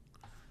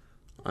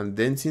 And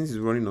then since it's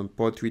running on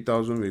port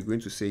 3000, we're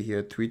going to say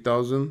here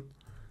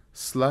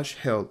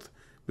 3000/health,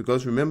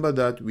 because remember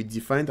that we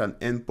defined an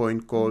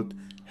endpoint called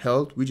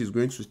health, which is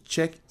going to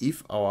check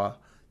if our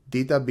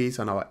database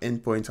and our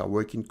endpoints are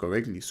working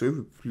correctly. So if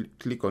we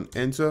click on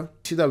enter,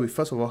 see that we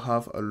first of all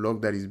have a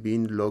log that is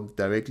being logged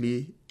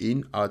directly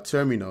in our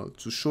terminal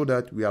to show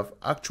that we have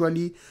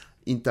actually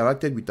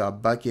interacted with our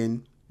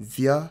backend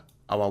via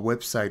our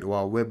website or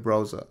our web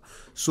browser.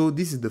 So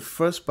this is the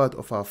first part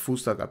of our full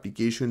stack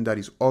application that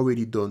is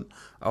already done.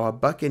 Our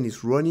backend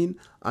is running,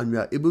 and we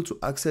are able to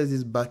access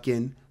this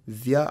backend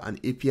via an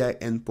API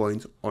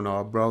endpoint on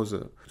our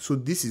browser. So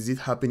this is it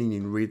happening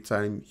in real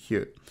time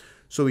here.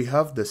 So we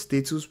have the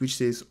status which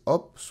says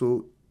up,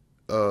 so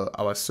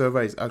our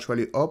server is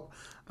actually up,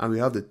 and we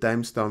have the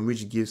timestamp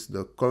which gives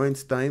the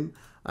current time,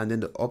 and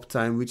then the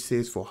uptime which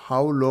says for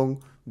how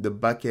long the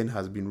backend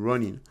has been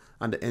running.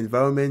 And the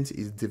environment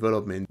is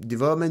development.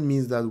 Development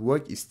means that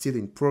work is still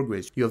in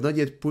progress. You have not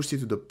yet pushed it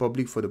to the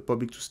public for the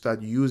public to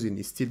start using.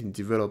 It's still in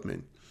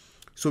development.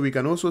 So we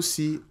can also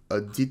see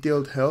a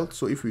detailed health.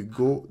 So if we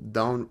go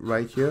down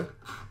right here,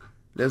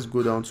 let's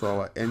go down to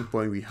our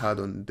endpoint we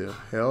had on the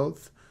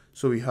health.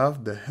 So we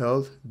have the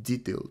health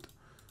detailed.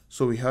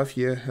 So we have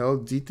here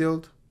health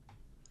detailed.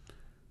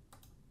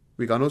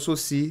 We can also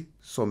see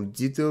some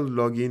detailed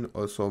login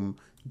or some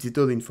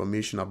detailed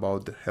information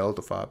about the health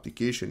of our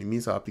application. It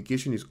means our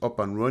application is up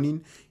and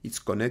running, it's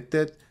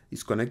connected,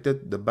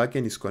 the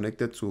backend is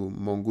connected to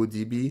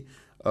MongoDB.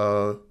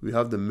 We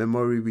have the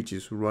memory which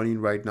is running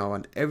right now,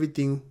 and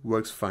everything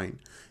works fine.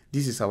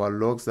 This is our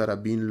logs that are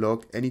being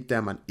logged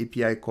anytime an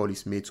API call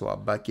is made to our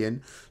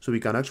backend. So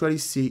we can actually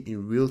see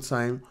in real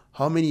time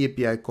how many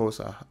API calls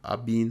are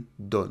being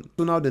done.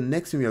 So now the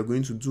next thing we are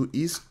going to do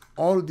is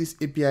all these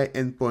API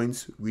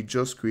endpoints we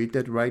just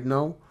created right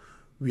now,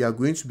 we are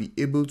going to be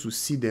able to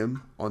see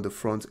them on the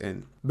front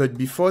end. But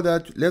before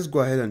that, let's go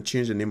ahead and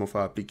change the name of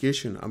our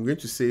application. I'm going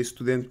to say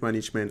Student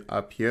Management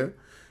App here,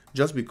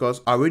 just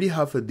because I already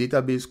have a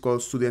database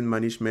called Student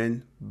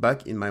Management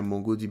back in my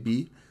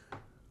MongoDB.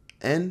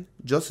 And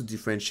just to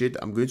differentiate,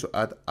 I'm going to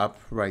add app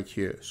right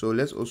here. So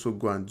let's also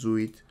go and do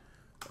it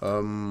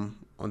on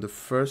the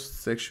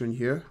first section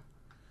here.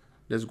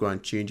 Let's go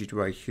and change it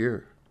right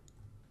here.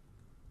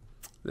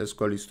 Let's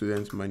call it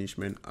Student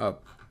Management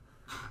App.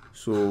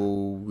 So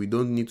we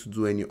don't need to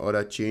do any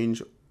other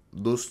change.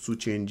 Those two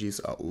changes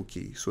are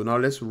okay. So now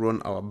let's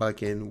run our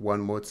backend one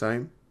more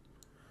time.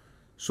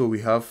 So we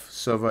have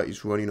server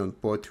is running on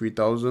port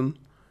 3000.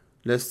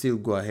 Let's still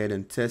go ahead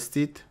and test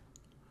it.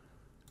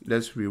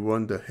 Let's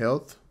rerun the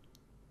health.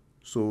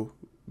 So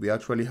we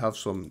actually have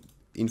some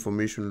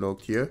information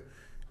logged here.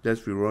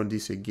 Let's rerun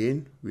this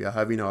again. We are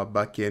having our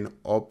backend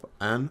up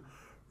and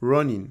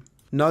running.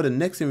 Now the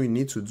next thing we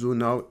need to do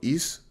now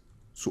is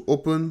to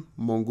open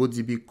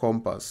MongoDB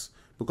Compass,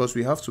 because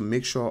we have to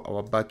make sure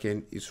our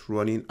backend is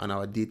running and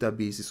our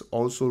database is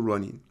also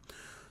running.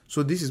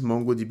 So this is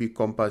MongoDB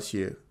Compass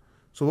here.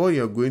 So what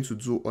you're going to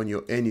do on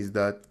your end is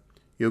that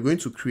you're going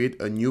to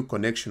create a new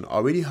connection. I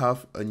already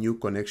have a new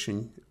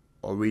connection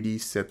already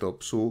set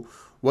up. So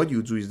what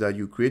you do is that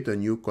you create a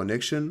new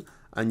connection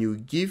and you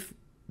give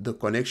the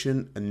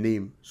connection a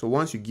name. So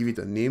once you give it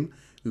a name,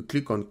 you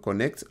click on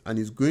connect and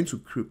it's going to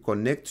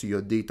connect to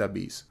your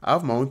database. I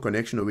have my own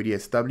connection already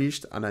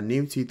established and I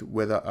named it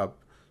Weather App.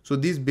 So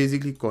this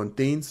basically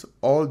contains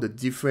all the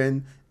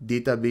different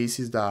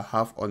databases that I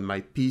have on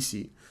my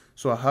PC.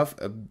 So I have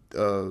a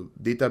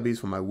database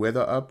for my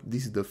weather app.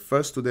 This is the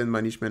first student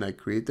management I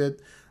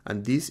created,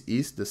 and this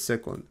is the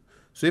second.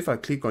 So if I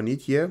click on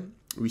it here,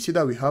 we see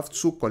that we have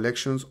two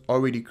collections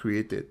already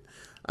created.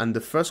 And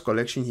the first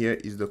collection here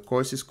is the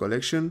courses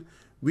collection,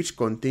 which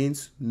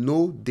contains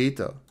no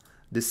data.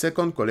 The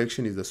second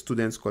collection is the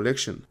students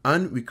collection,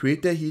 and we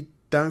created it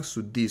thanks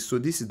to this. So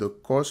this is the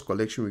course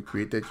collection we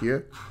created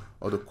here,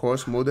 or the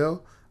course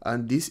model,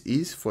 and this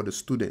is for the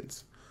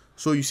students.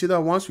 So you see that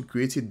once we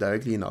create it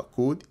directly in our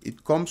code,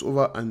 it comes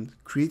over and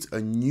creates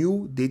a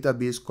new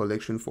database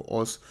collection for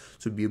us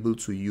to be able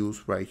to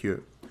use right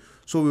here.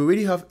 So we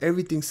already have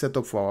everything set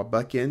up for our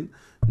backend.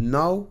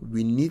 Now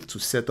we need to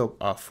set up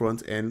our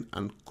front end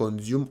and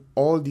consume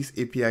all this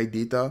API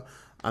data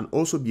and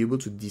also be able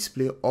to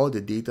display all the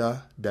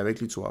data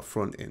directly to our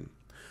front end.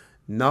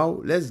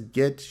 Now let's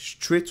get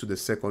straight to the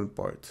second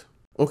part.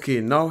 Okay,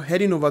 now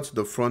heading over to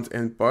the front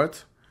end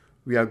part,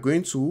 we are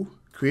going to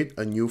create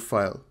a new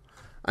file.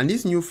 And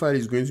this new file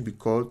is going to be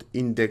called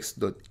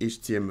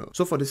index.html.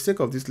 So for the sake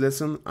of this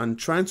lesson and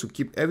trying to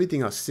keep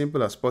everything as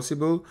simple as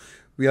possible,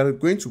 we are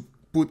going to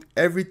put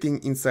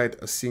everything inside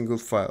a single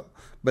file.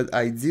 But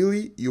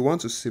ideally, you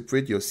want to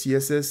separate your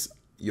CSS,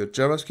 your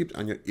JavaScript,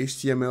 and your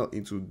HTML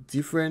into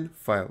different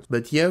files.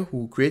 But here,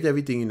 we'll create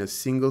everything in a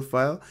single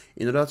file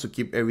in order to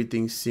keep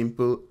everything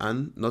simple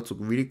and not to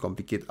really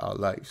complicate our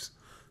lives.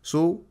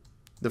 So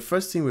the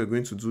first thing we're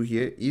going to do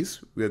here is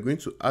we're going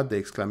to add the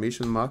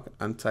exclamation mark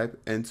and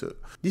type enter.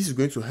 This is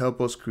going to help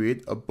us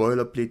create a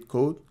boilerplate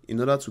code in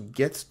order to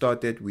get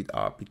started with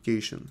our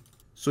application.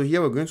 So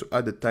here we're going to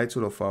add the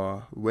title of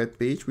our web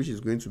page, which is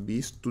going to be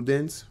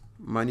Students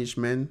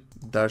Management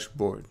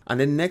Dashboard. And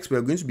then next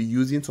we're going to be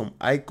using some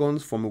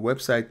icons from a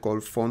website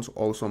called Fonts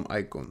Awesome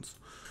Icons.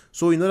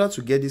 So in order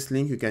to get this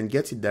link, you can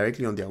get it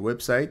directly on their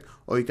website,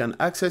 or you can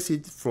access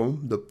it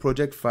from the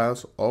project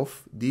files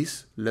of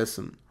this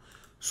lesson.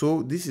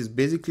 So this is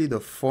basically the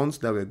fonts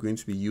that we're going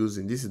to be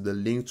using. This is the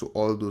link to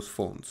all those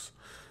fonts.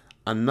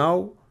 And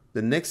now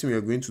the next thing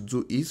we're going to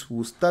do is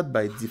we'll start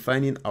by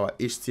defining our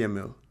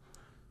HTML.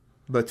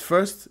 But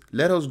first,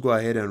 let us go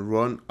ahead and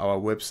run our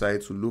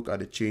website to look at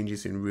the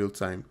changes in real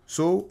time.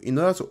 So in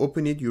order to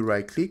open it, you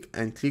right click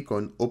and click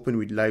on Open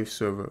with Live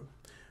Server.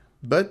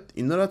 But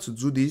in order to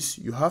do this,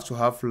 you have to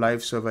have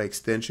Live Server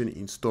extension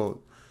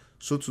installed.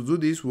 So to do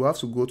this, we'll have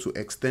to go to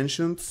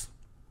Extensions,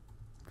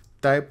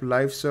 type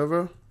Live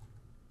Server,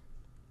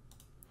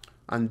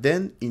 and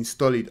then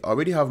install it. I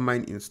already have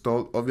mine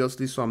installed,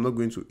 obviously, so I'm not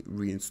going to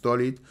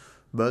reinstall it.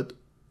 But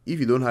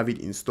if you don't have it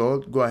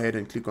installed, go ahead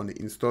and click on the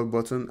install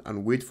button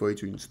and wait for it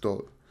to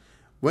install.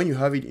 When you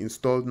have it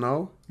installed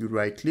now, you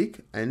right click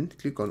and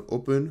click on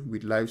Open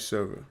with Live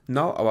Server.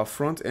 Now our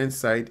front end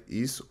side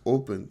is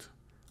opened.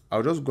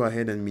 I'll just go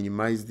ahead and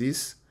minimize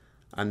this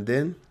and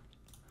then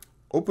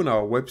open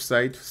our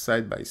website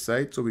side by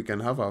side, so we can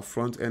have our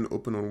front end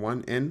open on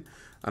one end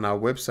and our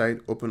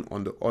website open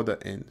on the other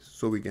end,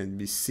 so we can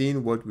be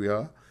seeing what we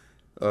are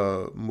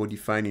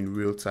modifying in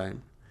real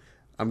time.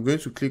 I'm going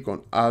to click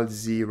on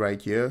Alt-Z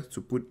right here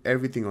to put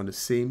everything on the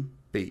same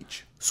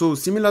page. So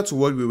similar to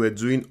what we were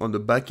doing on the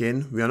back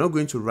end, we are not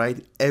going to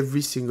write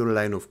every single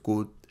line of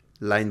code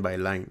line by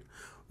line.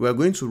 We are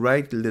going to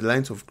write the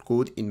lines of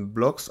code in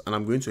blocks, and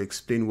I'm going to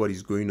explain what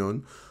is going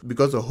on,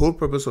 because the whole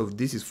purpose of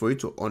this is for you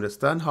to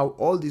understand how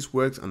all this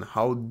works and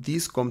how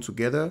these come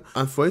together,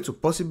 and for it to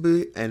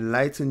possibly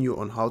enlighten you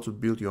on how to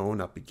build your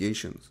own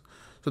applications.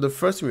 So the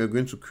first thing we are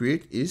going to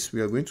create is we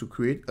are going to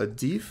create a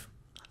div,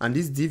 and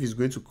this div is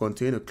going to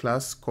contain a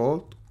class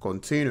called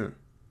container.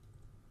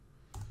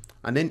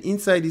 And then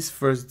inside this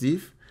first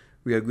div,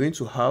 we are going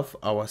to have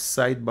our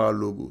sidebar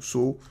logo.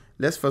 So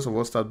let's first of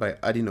all start by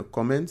adding a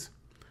comment.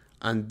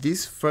 And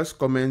this first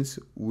comment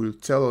will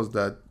tell us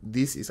that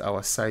this is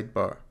our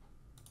sidebar.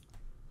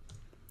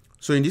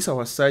 So in this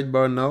our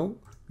sidebar now,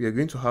 we are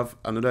going to have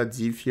another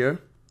div here.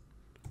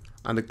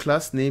 And the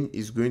class name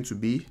is going to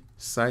be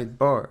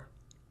sidebar.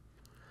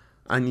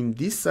 And in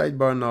this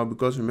sidebar now,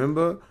 because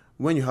remember,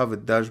 when you have a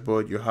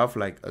dashboard, you have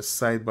like a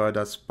sidebar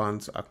that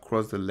spans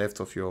across the left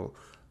of your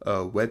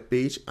web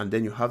page, and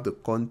then you have the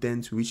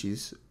content which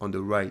is on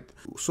the right.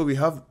 So we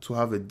have to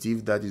have a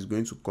div that is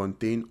going to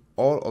contain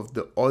all of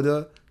the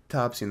other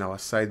tabs in our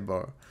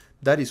sidebar.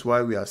 That is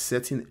why we are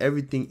setting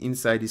everything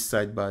inside this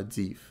sidebar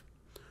div.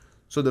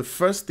 So the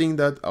first thing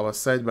that our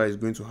sidebar is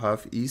going to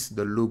have is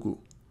the logo.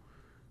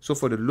 So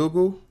for the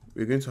logo,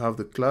 we're going to have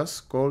the class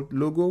called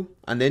logo,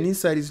 and then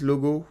inside this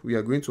logo we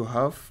are going to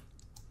have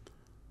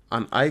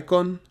an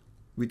icon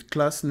with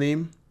class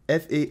name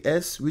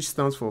FAS, which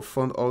stands for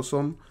Font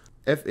Awesome,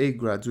 FA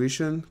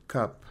graduation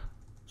cap.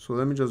 So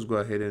let me just go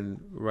ahead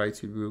and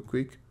write it real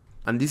quick.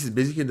 And this is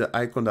basically the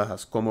icon that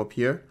has come up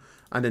here.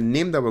 And the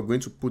name that we're going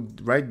to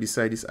put right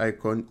beside this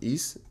icon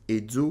is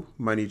Edu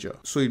Manager.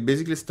 So it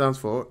basically stands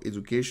for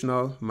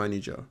Educational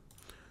Manager.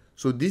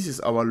 So this is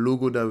our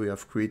logo that we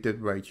have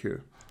created right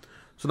here.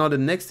 So now the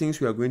next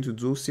things we are going to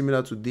do,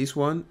 similar to this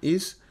one,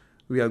 is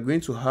we are going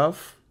to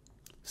have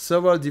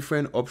several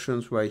different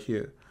options right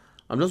here.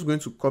 I'm just going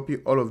to copy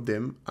all of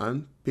them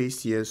and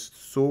paste here,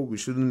 so we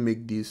shouldn't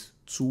make this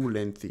too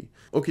lengthy.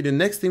 Okay, the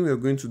next thing we are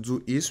going to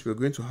do is we're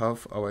going to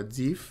have our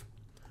div.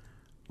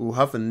 We'll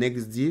have a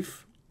next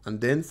div, and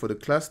then for the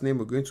class name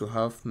we're going to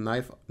have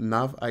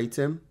nav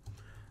item,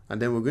 and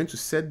then we're going to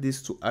set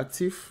this to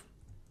active,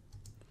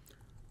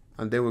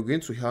 and then we're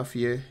going to have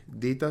here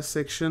data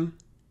section,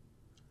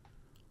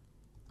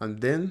 and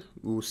then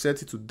we'll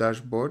set it to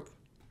dashboard,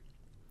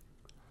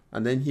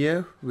 and then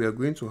here we are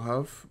going to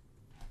have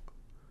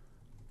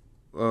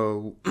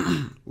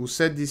we'll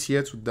set this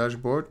here to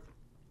dashboard.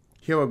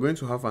 Here we're going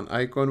to have an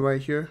icon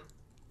right here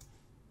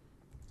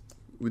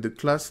with the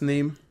class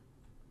name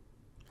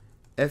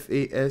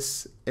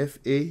FAS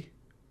FA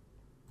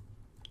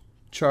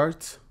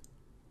chart,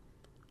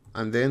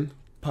 and then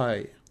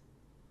pi,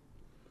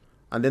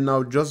 and then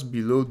now just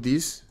below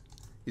this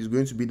is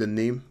going to be the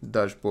name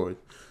dashboard.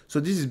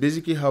 So this is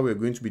basically how we're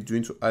going to be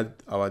doing to add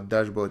our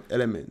dashboard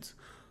elements.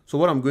 So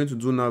what I'm going to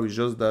do now is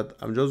just that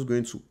I'm just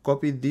going to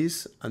copy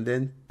this and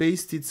then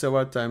paste it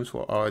several times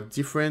for our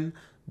different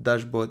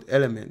dashboard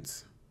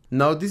elements.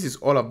 Now this is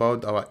all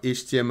about our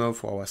HTML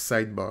for our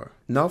sidebar.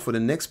 Now for the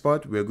next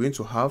part, we're going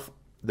to have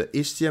the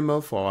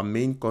HTML for our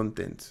main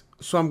content.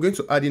 So I'm going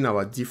to add in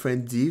our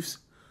different divs.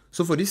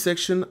 So for this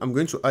section, I'm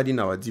going to add in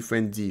our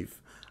different div.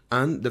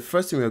 And the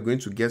first thing we're going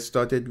to get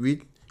started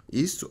with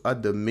is to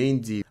add the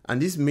main div.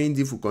 And this main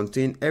div will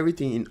contain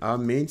everything in our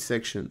main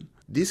section.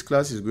 This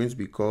class is going to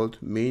be called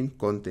main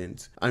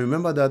content. And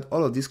remember that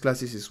all of these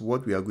classes is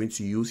what we are going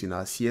to use in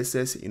our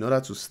CSS in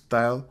order to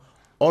style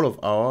all of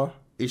our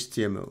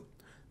HTML.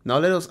 Now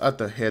let us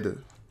add a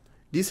header.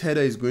 This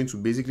header is going to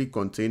basically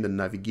contain the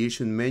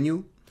navigation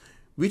menu,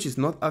 which is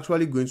not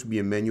actually going to be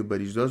a menu, but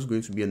it's just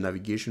going to be a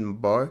navigation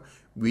bar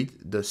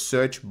with the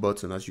search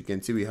button. As you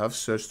can see, we have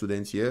search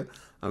students here,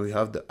 and we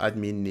have the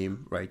admin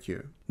name right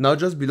here. Now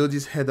just below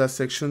this header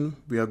section,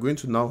 we are going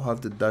to now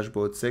have the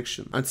dashboard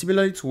section. And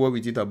similarly to what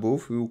we did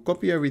above, we will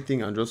copy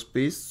everything and just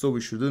paste, so we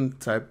shouldn't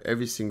type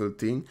every single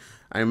thing.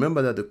 And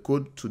remember that the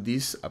code to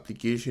this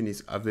application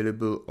is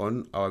available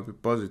on our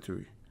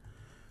repository.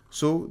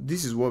 So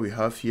this is what we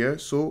have here.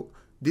 So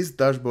this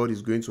dashboard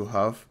is going to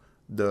have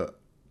the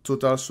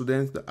total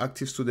students, the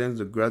active students,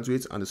 the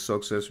graduates, and the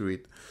success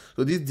rate.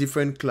 So these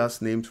different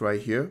class names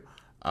right here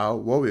are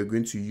what we're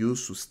going to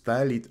use to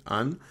style it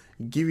and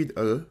give it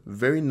a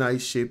very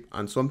nice shape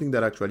and something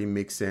that actually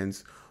makes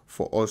sense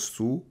for us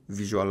to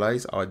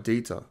visualize our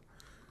data.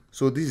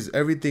 So this is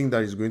everything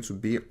that is going to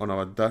be on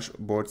our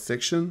dashboard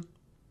section.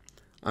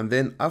 And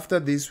then after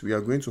this, we are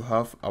going to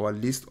have our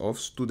list of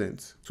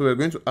students. So we're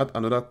going to add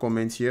another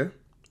comment here,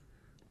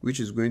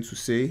 which is going to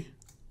say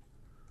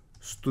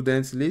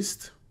students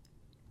list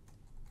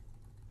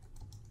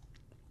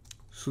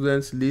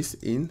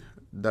in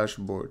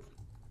dashboard.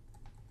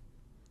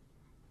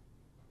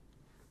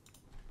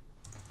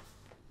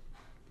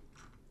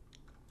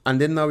 And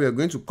then now we are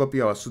going to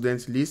copy our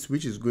students list,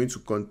 which is going to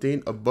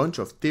contain a bunch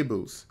of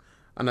tables.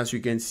 And as you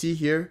can see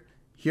here,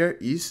 here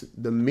is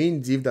the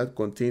main div that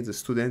contains the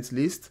students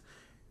list.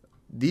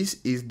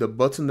 this is the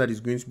button that is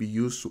going to be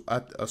used to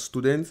add a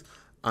student.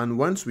 And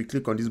once we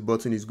click on this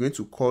button, it's going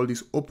to call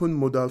this open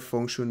modal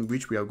function,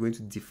 which we are going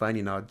to define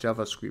in our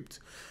JavaScript.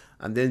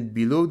 And then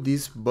below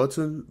this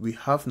button, we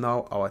have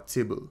now our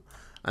table.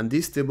 And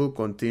this table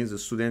contains the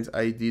student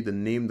ID, the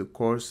name, the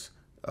course,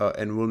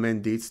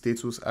 enrollment date,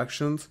 status,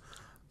 actions.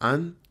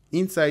 And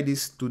inside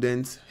this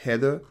student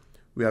header,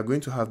 we are going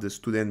to have the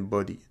student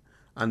body.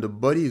 And the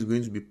body is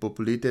going to be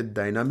populated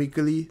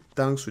dynamically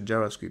thanks to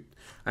JavaScript.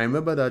 And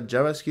remember that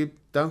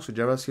thanks to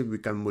JavaScript, we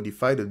can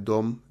modify the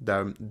DOM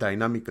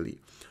dynamically.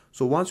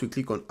 So once we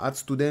click on add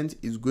student,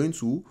 it's going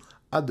to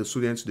add the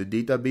student to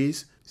the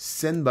database,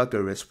 send back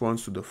a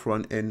response to the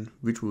front end,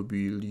 which will be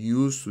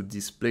used to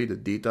display the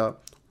data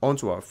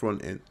onto our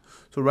front end.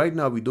 So right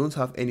now we don't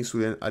have any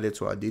student added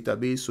to our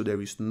database, so there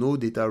is no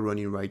data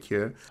running right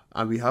here,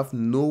 and we have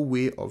no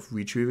way of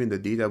retrieving the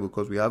data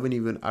because we haven't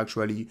even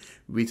actually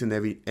written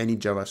any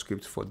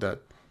JavaScript for that.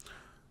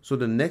 So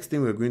the next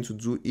thing we're going to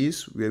do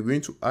is we are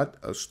going to add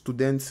a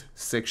student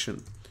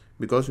section,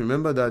 because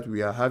remember that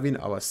we are having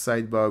our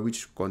sidebar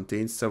which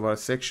contains several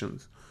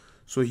sections.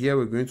 So here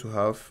we're going to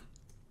have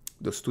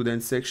the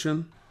student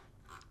section,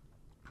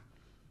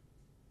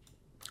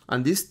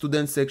 and this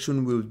student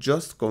section will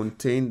just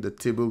contain the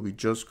table we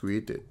just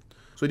created.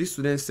 So this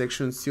student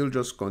section still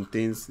just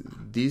contains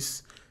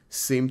this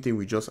same thing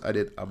we just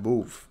added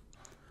above.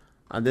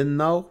 And then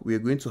now we are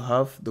going to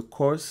have the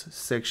course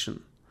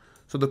section.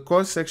 So the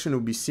course section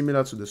will be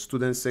similar to the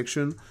student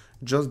section,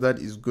 just that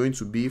is going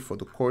to be for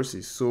the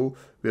courses. So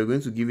we are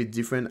going to give it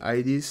different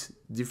IDs,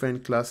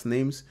 different class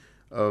names,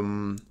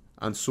 and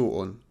so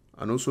on.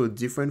 And also a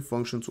different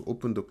function to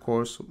open the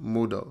course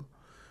modal.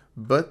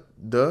 But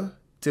the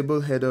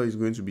table header is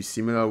going to be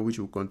similar, which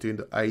will contain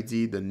the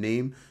ID, the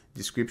name,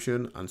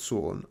 description, and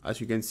so on. As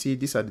you can see,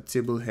 these are the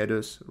table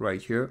headers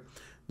right here,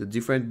 the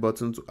different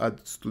buttons to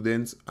add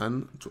students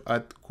and to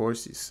add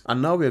courses.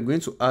 And now we are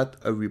going to add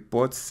a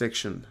report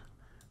section.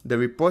 The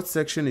report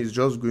section is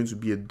just going to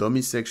be a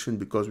dummy section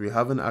because we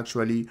haven't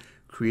actually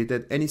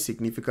created any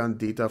significant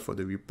data for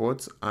the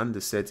reports and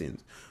the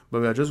settings,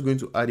 but we are just going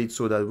to add it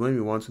so that when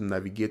we want to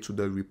navigate to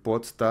the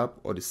reports tab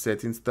or the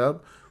settings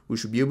tab, we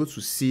should be able to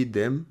see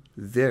them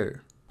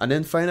there. And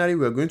then finally,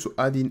 we are going to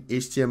add in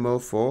HTML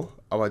for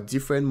our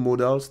different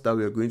modals that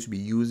we are going to be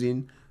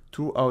using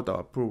throughout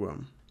our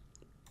program.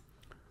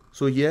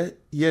 So here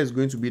is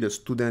going to be the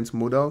student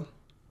modal.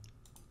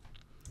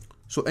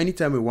 So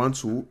anytime we want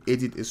to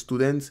edit a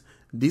student,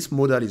 this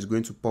modal is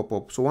going to pop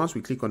up. So once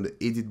we click on the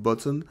edit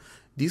button,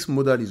 this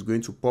modal is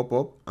going to pop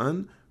up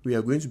and we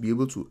are going to be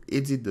able to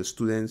edit the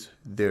students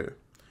there.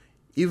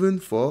 Even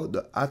for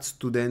the add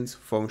students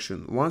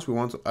function, once we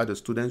want to add a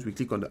student, we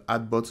click on the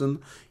add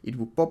button, it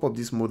will pop up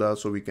this modal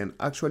so we can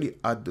actually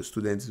add the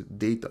student's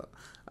data.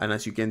 And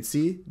as you can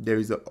see, there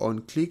is an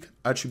onClick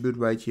attribute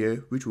right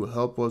here, which will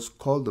help us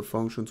call the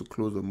function to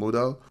close the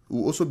modal.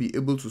 We'll also be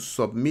able to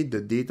submit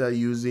the data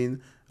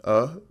using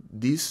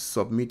this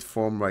submit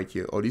form right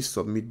here, or this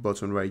submit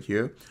button right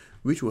here,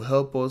 which will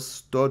help us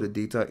store the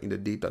data in the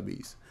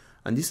database.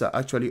 And these are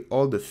actually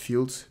all the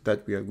fields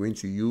that we are going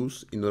to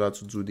use in order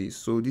to do this.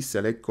 So this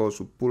select course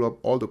will pull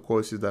up all the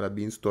courses that are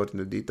being stored in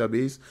the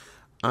database,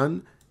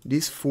 and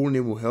this full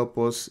name will help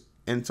us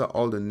enter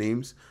all the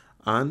names,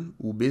 and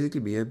we'll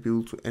basically be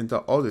able to enter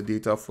all the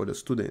data for the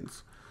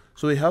students.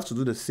 So we have to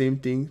do the same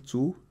thing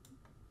to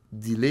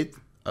delete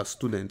a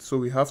student. So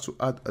we have to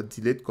add a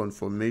delete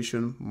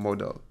confirmation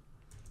modal.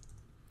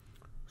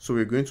 So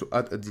we're going to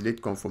add a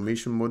delete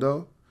confirmation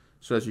modal.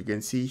 So as you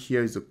can see,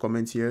 here is the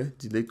comment here,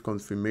 delete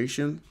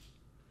confirmation.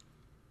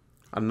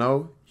 And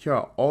now here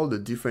are all the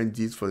different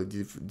deeds for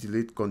the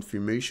delete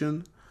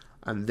confirmation,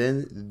 and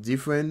then the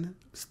different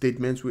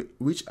statements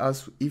which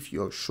ask if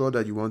you're sure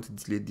that you want to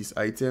delete this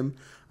item,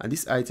 and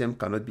this item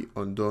cannot be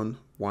undone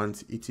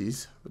once it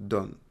is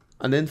done.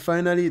 And then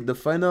finally, the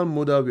final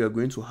modal we are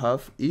going to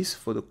have is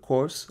for the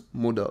course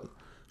modal.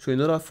 So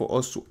in order for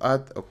us to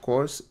add a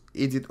course,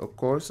 edit a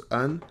course,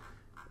 and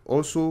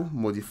also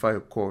modify a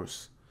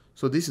course.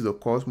 So this is the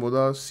course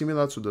modal,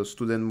 similar to the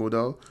student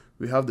modal.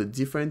 We have the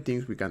different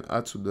things we can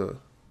add to the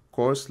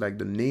course, like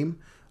the name,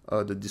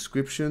 the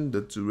description,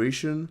 the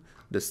duration,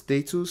 the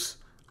status,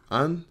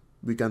 and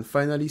we can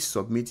finally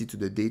submit it to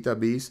the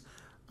database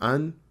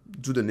and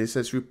do the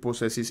necessary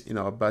processes in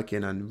our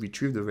backend and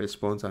retrieve the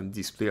response and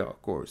display our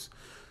course.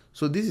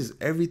 So this is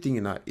everything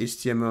in our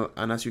HTML,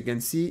 and as you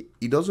can see,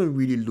 it doesn't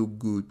really look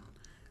good.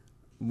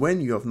 When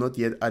you have not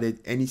yet added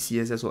any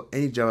CSS or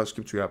any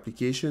JavaScript to your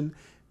application,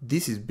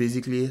 this is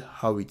basically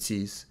how it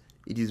is.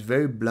 It is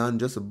very bland,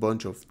 just a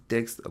bunch of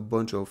text, a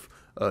bunch of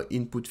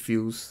input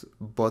fields,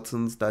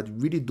 buttons that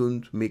really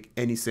don't make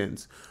any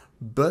sense.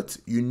 But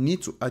you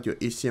need to add your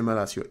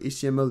HTML, as your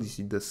HTML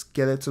is the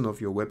skeleton of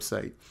your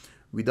website.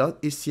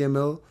 Without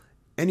HTML,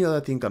 any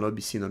other thing cannot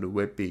be seen on the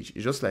web page.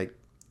 It's just like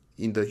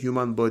in the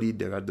human body,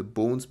 there are the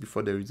bones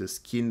before there is the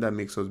skin that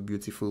makes us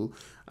beautiful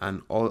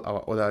and all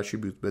our other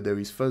attributes. But there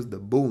is first the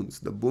bones.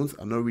 The bones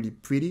are not really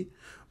pretty,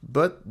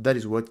 but that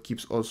is what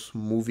keeps us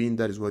moving.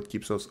 That is what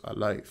keeps us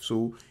alive.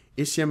 So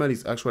HTML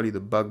is actually the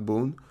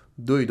backbone,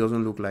 though it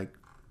doesn't look like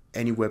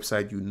any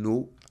website you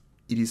know,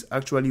 it is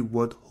actually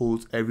what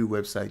holds every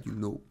website you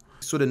know.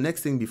 So the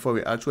next thing before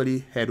we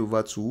actually head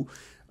over to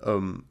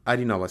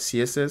adding our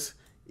CSS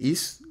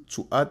is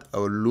to add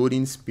our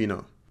loading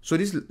spinner. So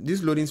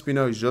this loading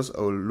spinner is just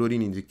our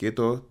loading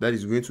indicator that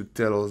is going to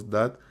tell us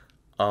that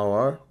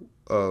our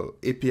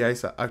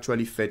APIs are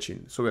actually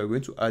fetching. So we're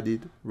going to add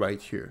it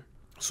right here.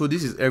 So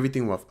this is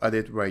everything we've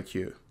added right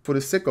here. For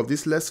the sake of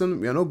this lesson,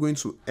 we are not going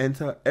to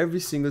enter every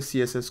single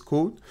CSS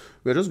code.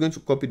 We're just going to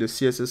copy the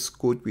CSS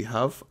code we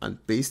have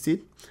and paste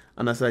it.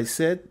 And as I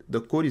said,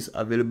 the code is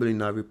available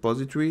in our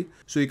repository,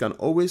 so you can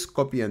always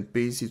copy and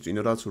paste it in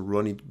order to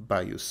run it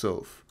by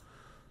yourself.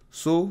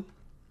 So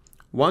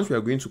once we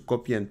are going to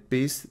copy and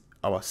paste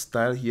our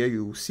style here,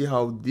 you will see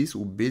how this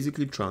will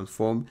basically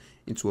transform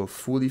into a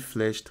fully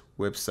fledged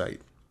website.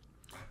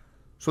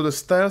 So the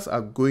styles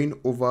are going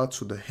over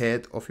to the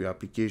head of your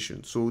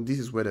application. So this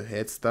is where the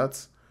head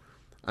starts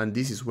and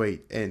this is where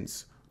it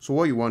ends. So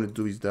what you want to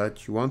do is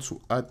that you want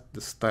to add the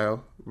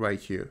style right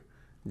here,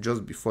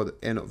 just before the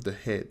end of the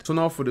head. So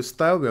now for the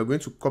style, we are going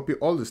to copy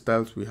all the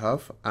styles we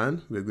have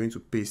and we're going to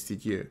paste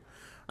it here.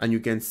 And you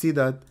can see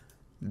that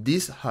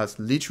this has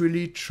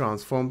literally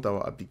transformed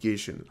our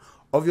application.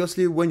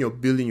 Obviously, when you're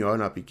building your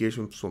own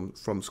application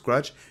from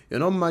scratch, you're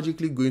not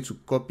magically going to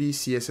copy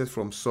CSS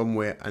from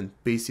somewhere and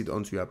paste it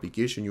onto your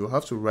application. You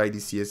have to write the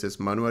CSS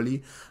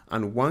manually.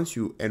 And once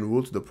you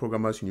enroll to the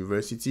Programmers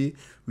University,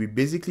 we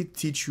basically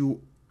teach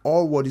you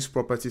all what these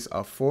properties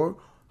are for,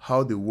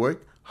 how they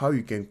work, how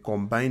you can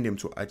combine them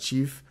to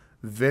achieve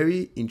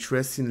very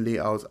interesting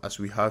layouts as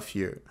we have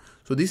here.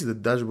 So this is the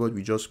dashboard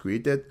we just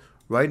created.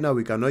 Right now,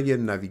 we cannot yet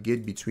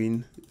navigate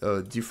between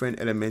different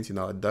elements in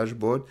our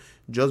dashboard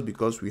just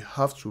because we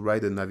have to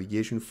write the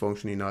navigation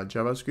function in our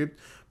JavaScript.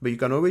 But you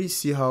can already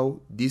see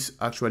how this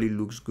actually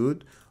looks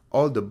good.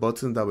 All the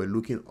buttons that were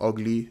looking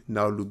ugly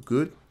now look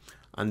good.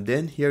 And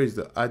then here is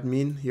the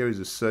admin, here is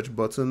the search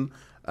button,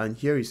 and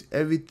here is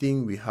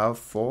everything we have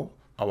for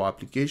our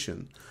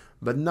application.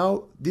 But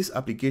now this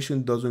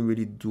application doesn't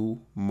really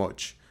do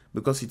much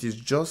because it is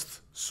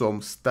just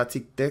some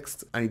static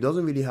text and it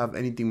doesn't really have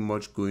anything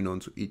much going on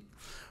to it.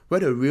 Where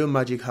the real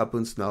magic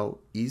happens now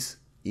is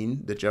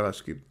in the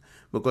JavaScript,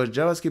 because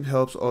JavaScript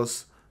helps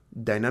us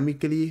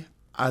dynamically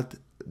add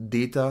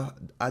data,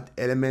 add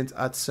elements,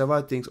 add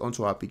several things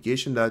onto our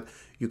application that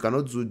you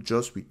cannot do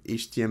just with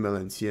HTML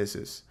and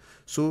CSS.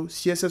 So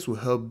CSS will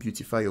help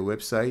beautify your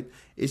website,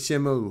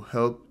 HTML will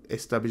help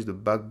establish the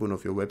backbone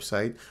of your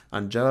website,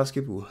 and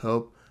JavaScript will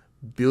help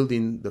build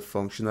in the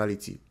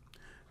functionality.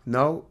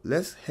 Now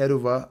let's head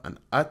over and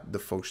add the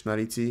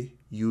functionality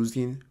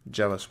using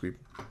JavaScript.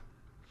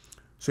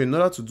 So in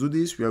order to do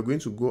this, we are going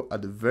to go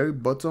at the very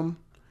bottom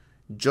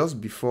just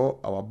before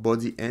our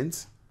body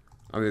ends,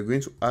 and we're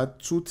going to add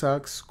two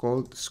tags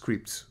called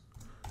scripts.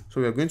 So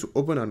we are going to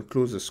open and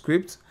close the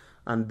script,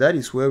 and that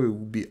is where we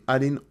will be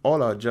adding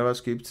all our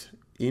JavaScript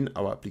in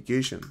our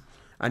application.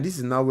 And this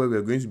is now where we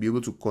are going to be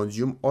able to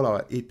consume all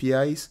our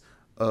APIs,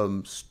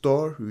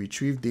 store,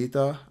 retrieve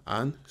data,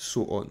 and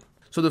so on.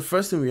 So the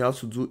first thing we have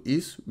to do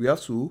is we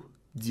have to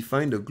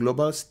define the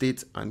global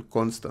state and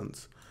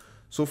constant.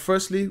 So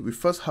firstly, we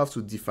first have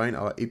to define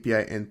our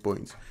API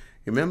endpoint.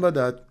 Remember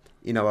that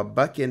in our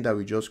backend that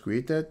we just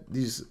created,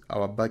 this is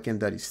our backend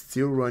that is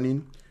still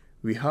running.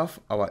 We have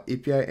our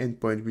API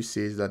endpoint which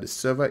says that the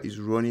server is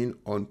running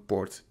on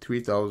port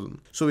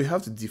 3000. So we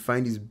have to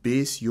define this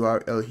base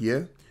URL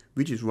here,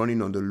 which is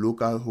running on the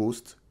local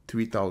host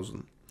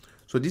 3000.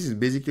 So this is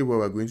basically where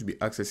we're going to be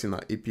accessing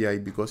our API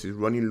because it's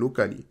running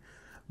locally.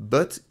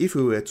 But if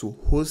we were to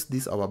host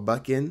this our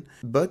backend,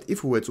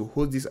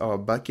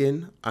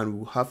 and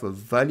we have a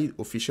valid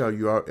official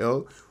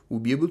URL, we'll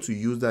be able to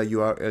use that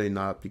URL in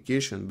our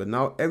application. But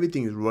now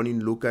everything is running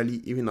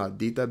locally, even our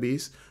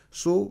database.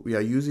 So we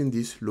are using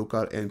this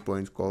local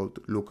endpoint called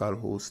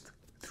localhost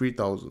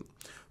 3000,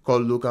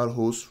 called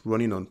localhost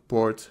running on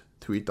port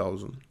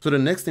 3000. So the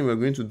next thing we're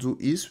going to do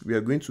is we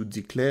are going to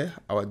declare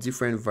our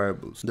different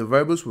variables. The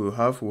variables we'll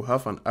have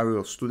an array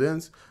of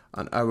students,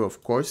 an array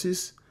of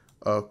courses,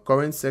 a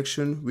current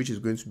section, which is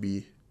going to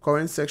be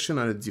current section,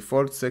 and the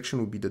default section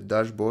will be the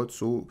dashboard.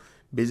 So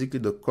basically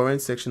the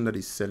current section that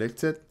is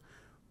selected.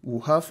 We'll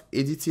have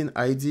editing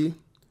ID,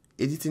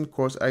 editing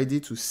course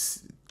ID to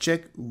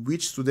check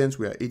which students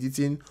we are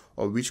editing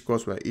or which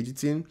course we are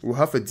editing. We'll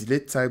have a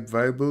delete type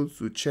variable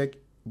to check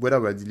whether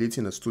we're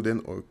deleting a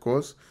student or a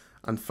course.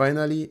 And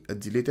finally, a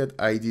deleted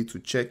ID to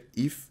check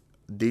if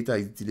data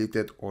is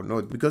deleted or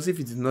not, because if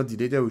it is not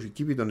deleted, we should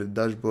keep it on the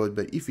dashboard,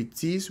 but if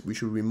it is, we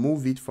should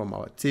remove it from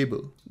our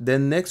table.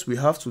 Then next, we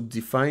have to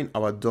define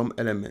our DOM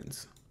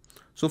elements.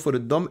 So for the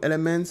DOM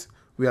elements,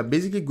 we are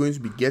basically going to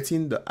be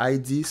getting the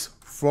IDs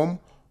from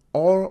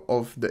all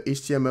of the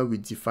HTML we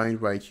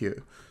defined right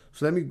here.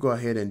 So let me go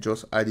ahead and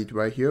just add it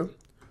right here.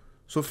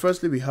 So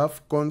firstly, we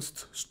have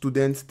const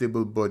student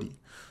table body.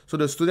 So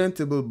the student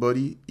table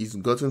body is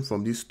gotten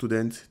from this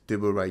student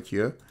table right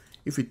here.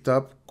 If we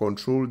tap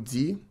Ctrl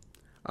D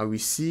and we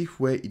see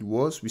where it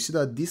was, we see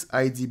that this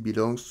ID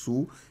belongs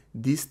to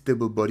this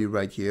table body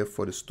right here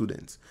for the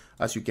students.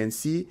 As you can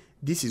see,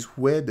 this is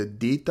where the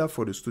data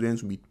for the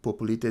students will be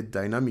populated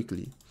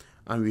dynamically,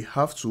 and we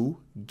have to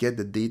get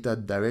the data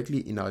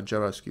directly in our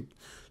JavaScript.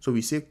 So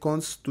we say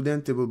const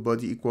student table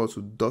body equals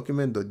to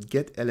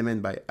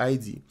document.getElement by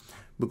ID,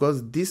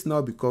 because this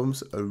now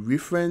becomes a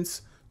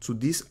reference to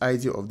this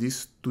ID of this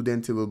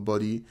student table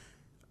body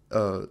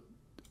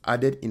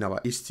added in our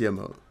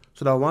HTML.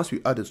 So that once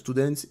we add the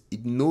students,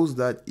 it knows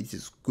that it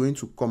is going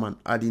to come and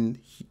add in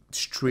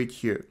straight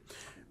here.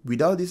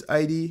 Without this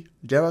ID,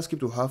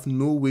 JavaScript will have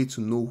no way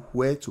to know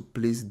where to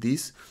place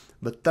this,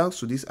 but thanks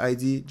to this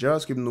ID,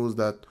 JavaScript knows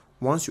that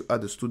once you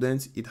add the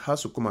students, it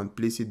has to come and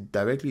place it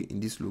directly in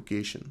this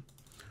location.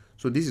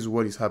 So this is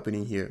what is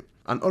happening here.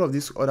 And all of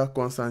these other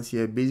constants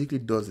here basically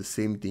does the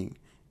same thing.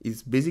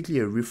 It's basically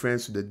a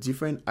reference to the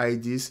different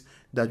IDs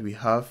that we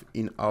have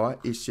in our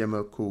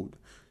HTML code.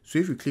 So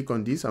if we click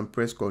on this and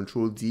press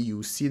Ctrl D,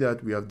 you see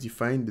that we have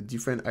defined the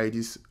different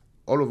IDs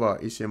all over our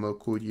HTML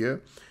code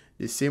here.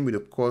 The same with the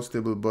course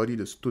table body,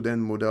 the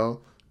student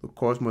modal, the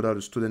course modal,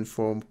 the student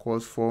form,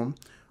 course form,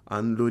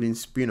 and loading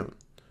spinner.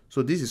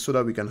 So this is so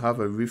that we can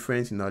have a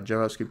reference in our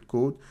JavaScript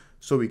code,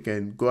 so we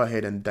can go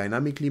ahead and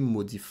dynamically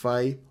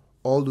modify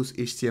all those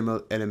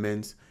HTML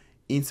elements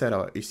inside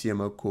our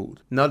HTML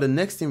code. Now the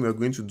next thing we're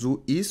going to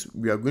do is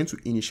we are going to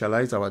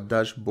initialize our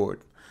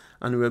dashboard.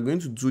 And we're going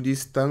to do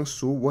this thanks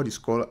to what is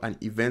called an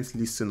event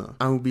listener.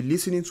 And we'll be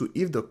listening to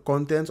if the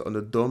content on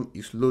the DOM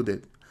is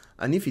loaded.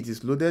 And if it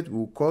is loaded,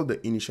 we'll call the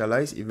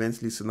initialize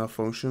event listener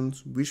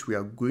functions, which we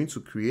are going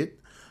to create.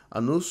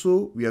 And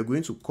also we are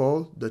going to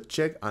call the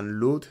check and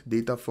load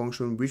data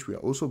function, which we are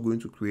also going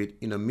to create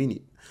in a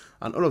minute.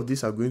 And all of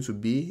these are going to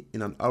be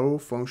in an arrow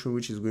function,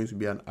 which is going to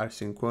be an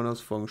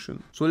asynchronous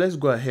function. So let's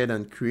go ahead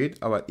and create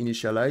our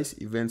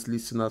initialize event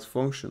listeners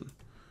function.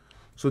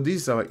 So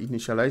this is our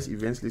initialize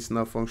events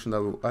listener function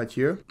that we'll add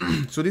here.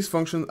 So this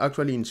function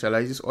actually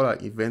initializes all our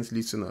events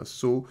listeners.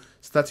 So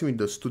starting with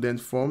the student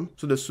form.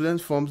 So the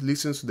student form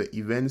listens to the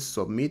event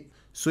submit.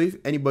 So if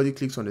anybody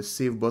clicks on the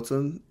save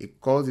button, it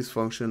calls this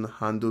function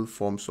handle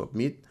form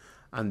submit,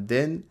 and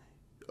then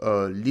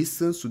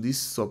listens to this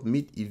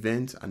submit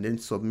event and then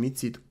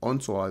submits it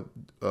onto our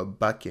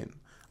backend.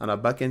 And our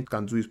backend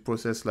can do its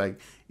process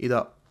like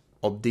either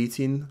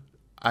updating,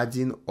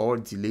 adding, or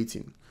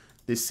deleting.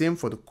 The same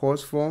for the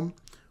course form.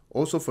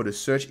 Also for the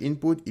search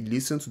input, it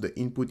listens to the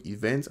input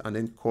event and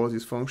then calls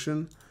this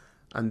function.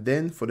 And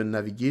then for the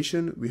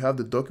navigation, we have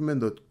the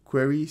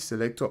document.query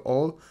selector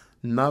all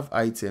nav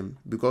item,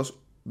 because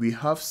we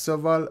have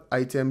several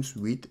items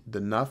with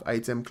the nav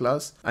item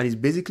class, and it's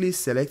basically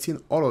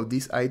selecting all of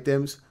these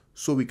items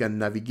so we can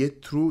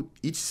navigate through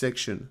each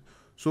section.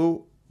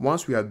 So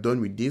once we are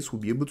done with this,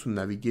 we'll be able to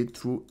navigate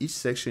through each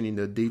section in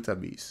the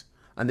database.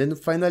 And then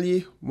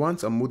finally,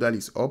 once a modal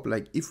is up,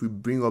 like if we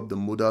bring up the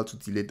modal to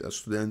delete a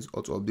student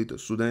or to update a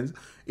student,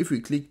 if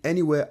we click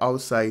anywhere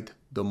outside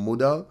the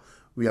modal,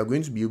 we are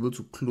going to be able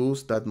to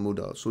close that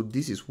modal. So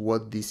this is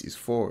what this is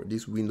for,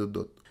 this window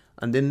dot.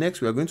 And then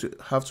next, we are going to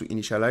have to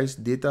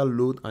initialize data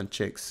load and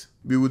checks.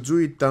 We will do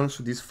it thanks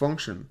to this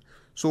function.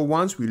 So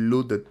once we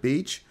load the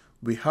page,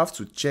 we have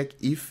to check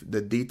if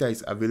the data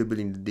is available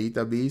in the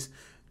database,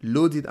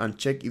 load it and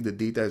check if the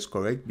data is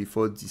correct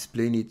before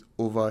displaying it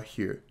over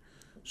here.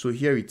 So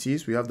here it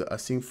is, we have the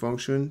async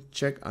function,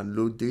 check and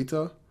load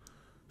data.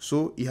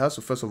 So it has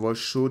to first of all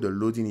show the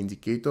loading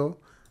indicator,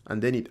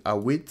 and then it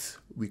awaits,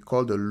 we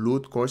call the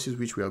load courses,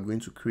 which we are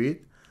going to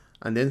create.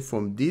 And then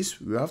from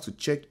this, we have to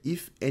check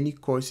if any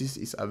courses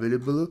is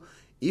available.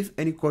 If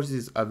any courses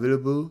is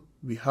available,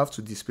 we have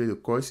to display the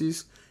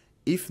courses.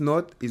 If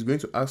not, it's going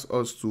to ask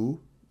us to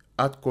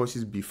add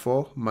courses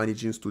before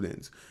managing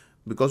students,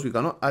 because we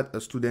cannot add a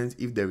student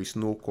if there is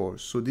no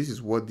course. So this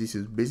is what this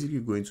is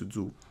basically going to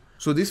do.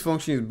 So this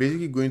function is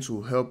basically going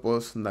to help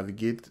us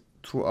navigate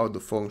throughout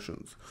the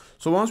functions.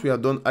 So once we are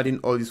done adding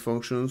all these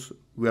functions,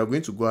 we are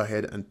going to go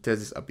ahead and test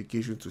this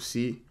application to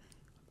see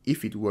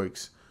if it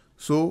works.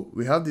 So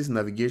we have these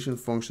navigation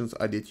functions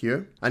added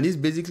here, and this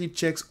basically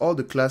checks all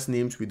the class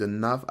names with the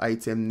nav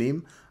item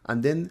name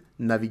and then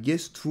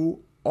navigates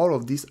through all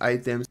of these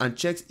items and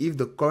checks if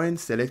the current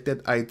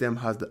selected item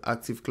has the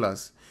active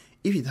class.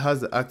 If it has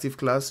the active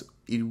class,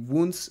 it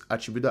won't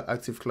attribute the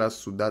active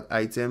class to that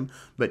item,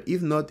 but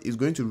if not, it's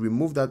going to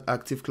remove that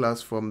active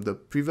class from the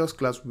previous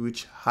class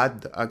which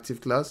had the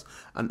active class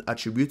and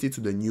attribute it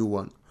to the new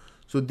one.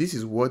 So this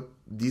is what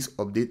this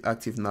update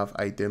active nav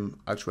item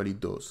actually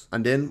does.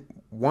 And then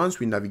once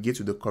we navigate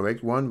to the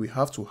correct one, we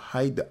have to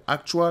hide the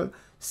actual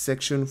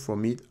section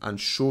from it and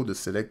show the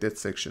selected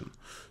section.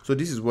 So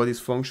this is what this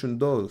function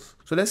does.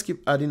 So let's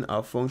keep adding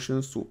our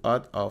functions to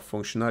add our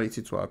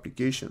functionality to our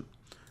application.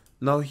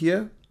 Now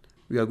here,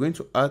 we are going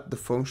to add the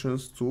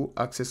functions to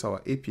access our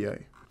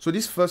API. So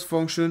this first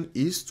function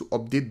is to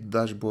update the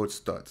dashboard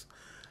start.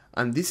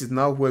 And this is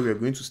now where we are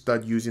going to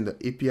start using the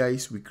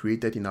APIs we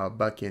created in our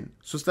backend.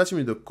 So starting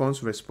with the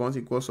const response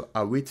equals to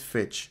await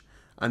fetch.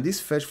 And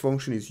this fetch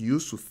function is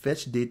used to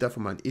fetch data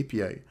from an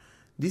API.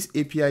 This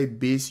API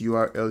base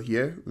URL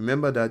here,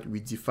 remember that we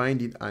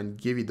defined it and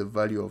gave it the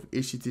value of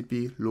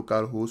HTTP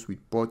localhost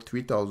with port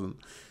 3000,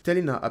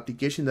 telling our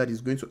application that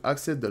it's going to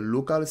access the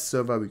local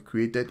server we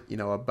created in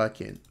our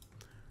backend.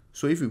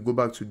 So if we go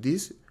back to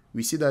this,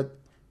 we see that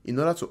in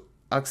order to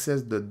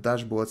access the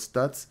dashboard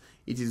stats,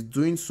 it is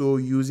doing so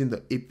using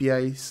the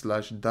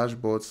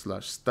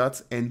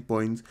API/dashboard/stats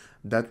endpoint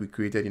that we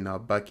created in our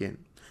backend.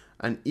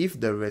 And if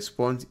the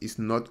response is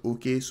not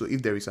okay, so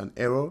if there is an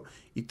error,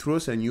 it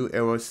throws a new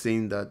error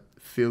saying that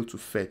failed to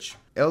fetch.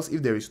 Else,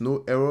 if there is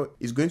no error,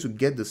 it's going to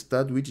get the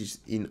stat, which is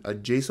in a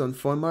JSON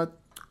format,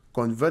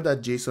 convert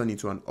that JSON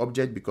into an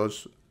object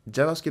because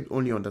JavaScript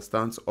only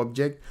understands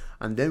object,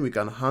 and then we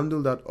can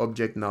handle that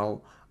object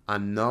now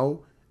and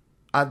now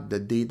add the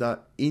data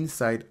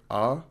inside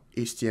our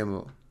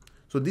HTML.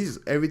 So this is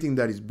everything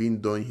that is being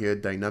done here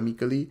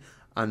dynamically,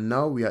 and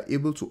now we are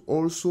able to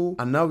also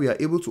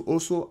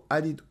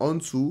add it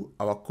onto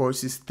our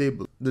courses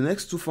table. The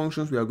next two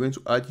functions we are going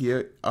to add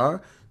here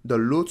are the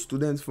load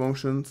students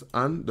functions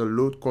and the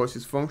load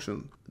courses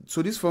function.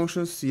 So these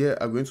functions here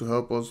are going to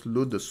help us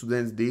load the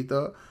students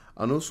data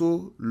and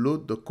also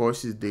load the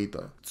courses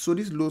data. So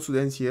this load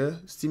students here,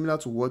 similar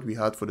to what we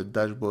had for the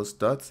dashboard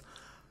stats,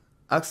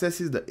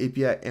 accesses the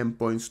API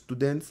endpoint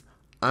students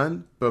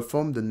and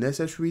perform the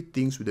necessary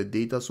things with the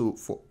data so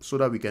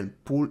that we can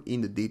pull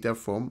in the data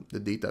from the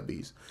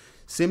database.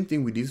 Same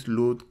thing with this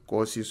load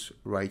courses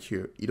right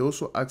here. It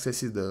also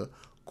accesses the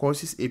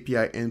courses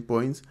API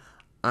endpoints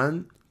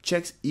and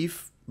checks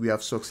if we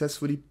have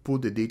successfully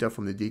pulled the data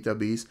from the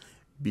database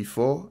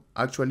before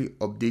actually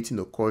updating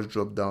the course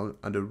dropdown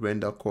and the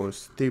render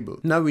course table.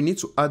 Now we need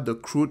to add the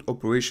CRUD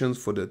operations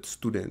for the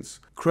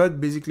students.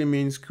 CRUD basically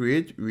means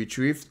create,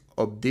 retrieve,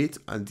 update,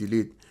 and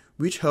delete,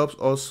 which helps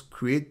us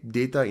create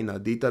data in our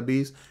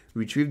database,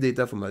 retrieve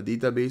data from our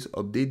database,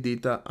 update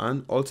data,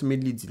 and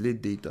ultimately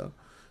delete data.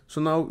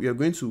 So now we are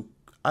going to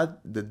add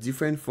the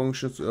different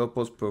functions to help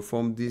us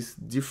perform these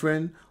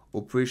different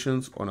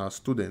operations on our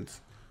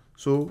students.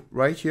 So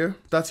right here,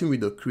 starting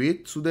with the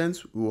create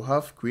students, we will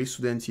have create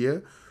student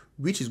here,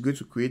 which is going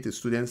to create the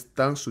students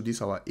thanks to this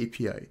our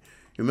API.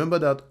 Remember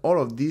that all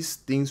of these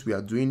things we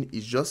are doing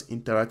is just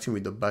interacting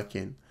with the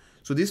backend.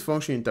 So this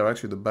function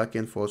interacts with the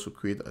backend for us to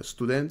create a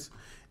student.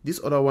 This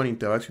other one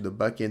interacts with the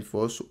backend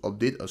for us to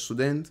update a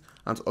student.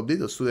 And to update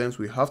the students,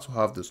 we have to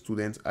have the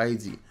student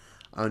ID.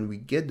 And we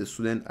get the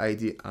student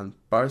ID and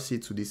parse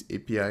it to this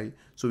API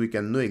so we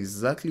can know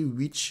exactly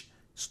which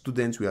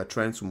students we are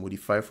trying to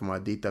modify from our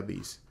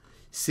database.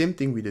 Same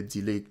thing with the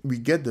delete. We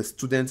get the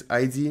student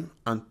ID,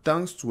 and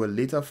thanks to a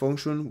later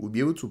function, we'll be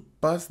able to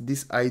pass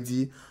this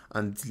ID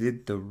and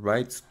delete the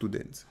right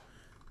student.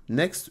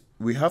 Next,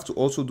 we have to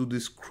also do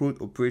these CRUD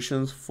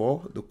operations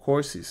for the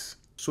courses.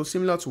 So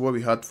similar to what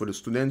we had for the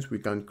students, we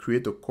can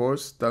create a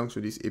course thanks to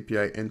this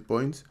API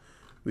endpoint.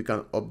 We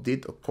can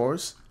update a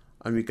course,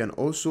 and we can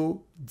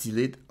also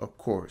delete a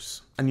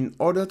course. And in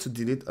order to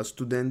delete a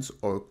student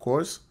or a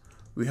course,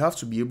 we have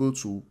to be able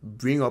to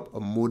bring up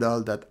a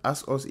modal that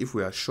asks us if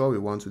we are sure we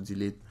want to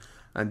delete.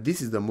 And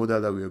this is the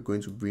modal that we are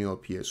going to bring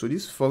up here. So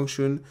this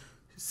function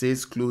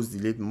says close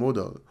delete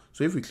modal.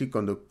 So if we click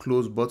on the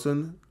close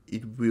button,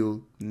 it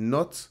will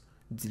not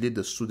delete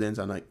the students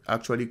and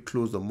actually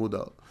close the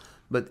modal.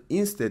 But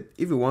instead,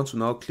 if we want to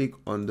now click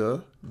on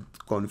the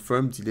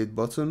confirm delete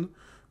button,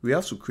 we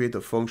have to create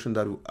a function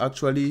that will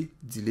actually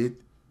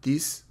delete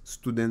this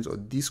student or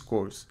this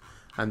course.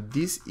 And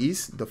this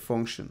is the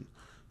function.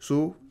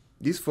 So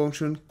this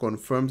function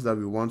confirms that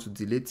we want to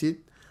delete it,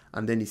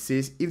 and then it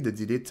says if the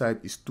delete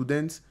type is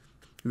student,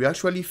 we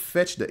actually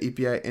fetch the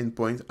API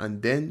endpoint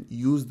and then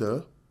use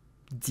the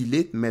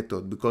delete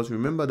method, because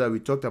remember that we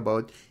talked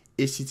about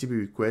HTTP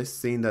requests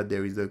saying that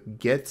there is a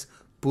get,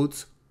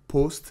 put,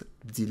 post,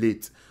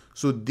 delete.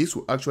 So this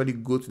will actually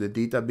go to the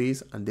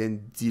database and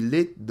then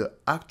delete the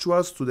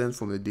actual student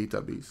from the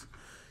database.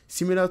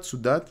 Similar to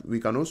that, we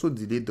can also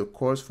delete the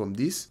course from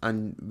this,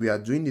 and we are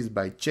doing this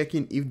by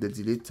checking if the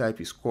delete type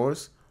is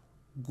course,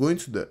 going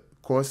to the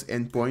course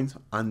endpoint,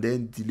 and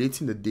then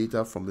deleting the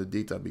data from the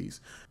database.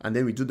 And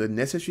then we do the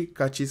necessary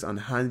catches and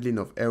handling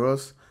of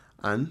errors,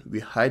 and we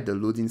hide the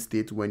loading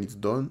state when it's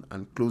done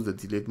and close the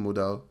delete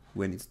modal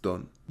when it's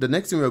done. The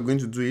next thing we are going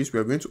to do is we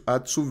are going to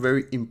add two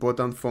very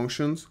important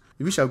functions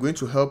which are going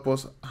to help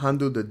us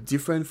handle the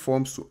different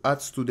forms to add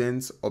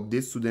students,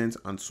 update students,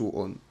 and so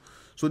on.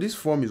 So this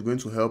form is going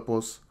to help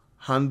us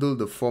handle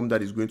the form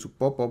that is going to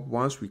pop up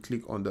once we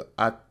click on the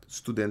add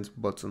student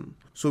button.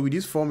 So with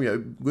this form, we are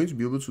going to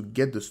be able to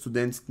get the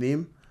student's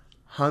name,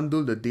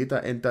 handle the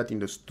data entered in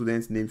the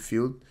student's name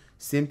field,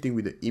 same thing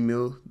with the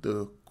email,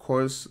 the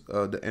course,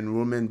 the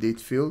enrollment date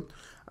field,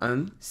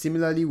 and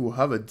similarly we'll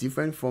have a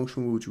different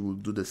function which will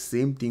do the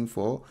same thing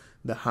for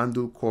the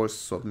handle course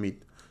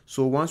submit.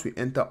 So once we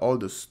enter all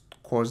the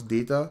course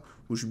data,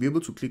 we should be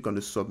able to click on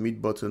the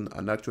submit button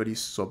and actually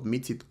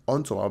submit it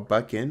onto our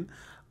backend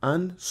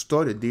and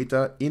store the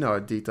data in our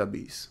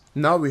database.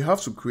 Now we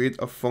have to create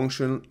a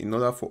function in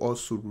order for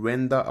us to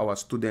render our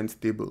student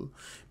table,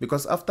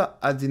 because after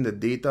adding the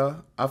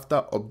data,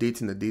 after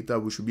updating the data,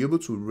 we should be able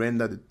to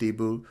render the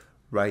table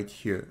right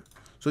here.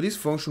 So this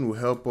function will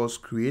help us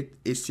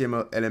create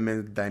HTML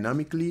elements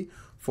dynamically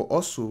for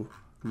us to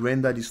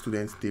render the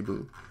students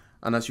table.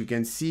 And as you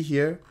can see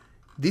here,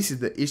 this is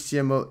the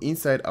HTML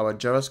inside our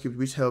JavaScript,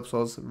 which helps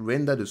us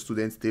render the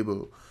students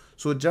table.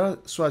 So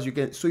you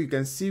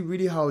can see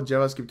really how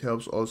JavaScript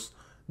helps us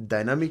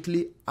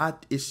dynamically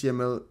add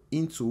HTML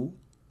into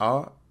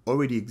our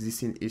already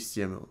existing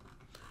HTML.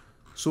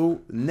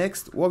 So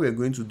next, what we are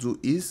going to do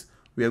is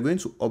we are going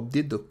to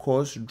update the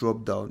course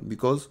dropdown,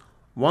 because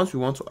once we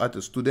want to add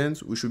a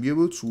student, we should be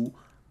able to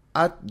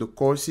add the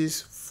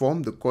courses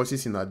from the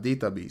courses in our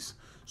database.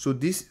 So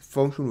this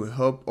function will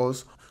help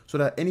us so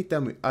that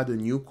anytime we add a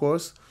new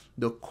course,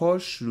 the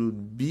course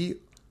should be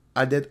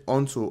added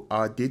onto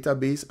our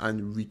database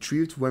and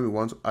retrieved when we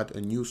want to add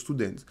a new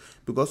student.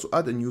 Because to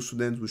add a new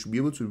student, we should be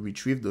able to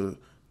retrieve the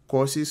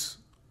courses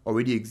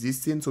already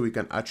existing, so we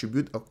can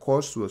attribute a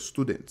course to a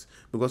student,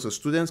 because a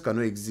student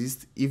cannot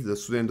exist if the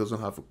student doesn't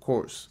have a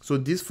course. So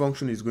this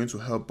function is going to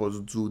help us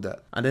do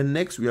that. And then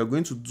next, we are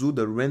going to do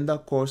the render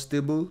course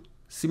table,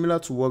 similar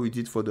to what we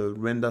did for the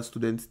render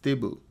student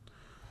table.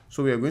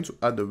 So we are going to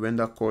add the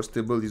render course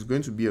table. It's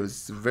going to be a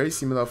very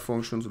similar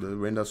function to the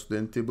render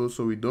student table,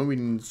 so we don't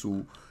really need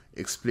to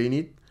explain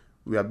it.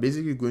 We are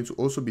basically going to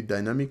also be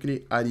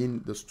dynamically adding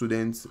the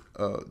students,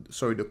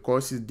 the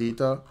courses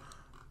data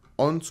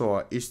onto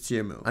our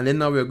HTML. And then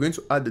now we are going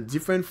to add the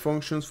different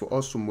functions for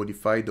us to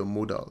modify the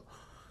modal.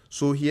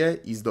 So here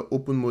is the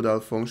open modal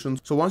function.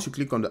 So once you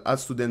click on the add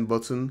student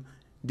button,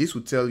 this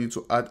will tell you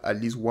to add at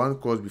least one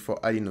course before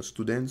adding a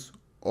student,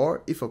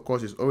 or if a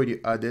course is already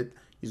added,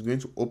 it's going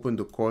to open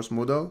the course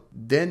modal.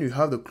 Then you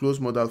have the close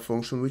modal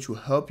function, which will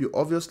help you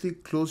obviously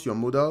close your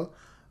modal,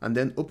 and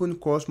then open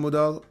course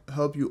modal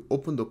help you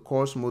open the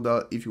course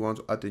modal if you want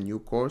to add a new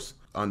course,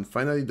 and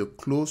finally the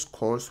close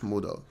course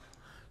modal.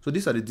 So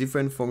these are the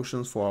different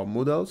functions for our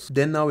modals.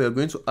 Then now we are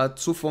going to add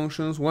two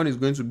functions. One is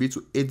going to be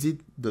to edit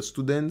the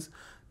students.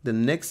 The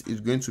next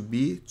is going to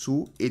be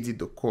to edit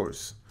the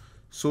course.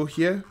 So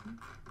here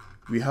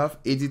we have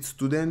edit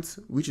student,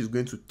 which is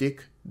going to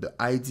take the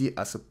ID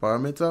as a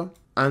parameter,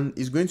 and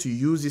is going to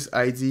use this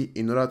ID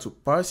in order to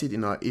parse it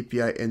in our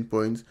API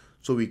endpoint,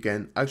 so we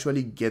can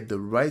actually get the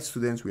right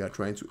students we are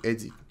trying to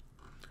edit.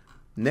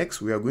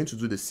 Next, we are going to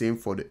do the same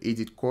for the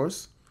edit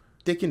course,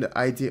 taking the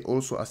ID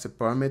also as a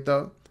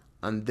parameter,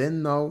 and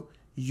then now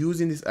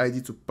using this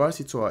ID to pass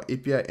it to our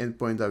API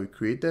endpoint that we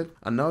created,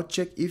 and now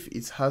check if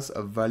it has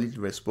a valid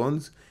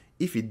response.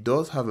 If it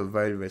does have a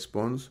valid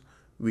response,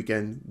 we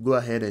can go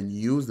ahead and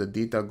use the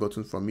data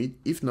gotten from it.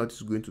 If not,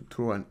 it's going to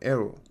throw an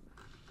error.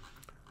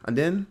 And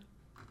then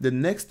the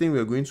next thing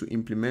we're going to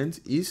implement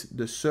is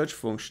the search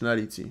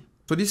functionality.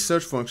 So this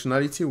search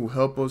functionality will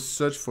help us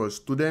search for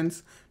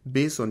students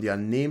based on their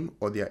name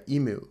or their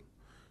email.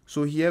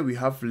 So here we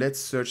have let's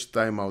search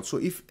timeout. So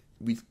if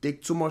we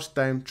take too much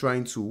time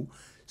trying to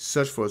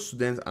search for a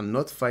student and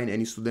not find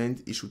any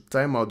student, it should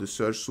time out the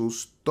search, so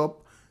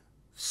stop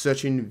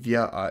searching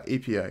via our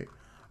API.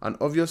 And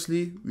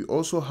obviously we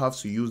also have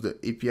to use the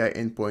API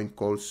endpoint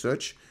called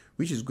search,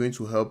 which is going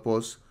to help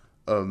us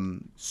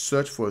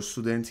search for a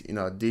student in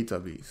our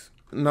database.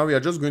 Now we are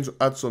just going to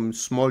add some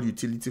small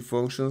utility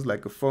functions,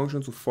 like a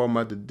function to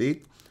format the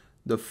date,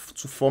 to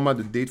format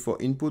the date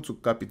for input, to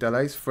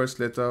capitalize first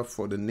letter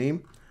for the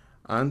name,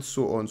 and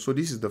so on. So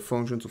this is the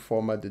function to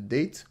format the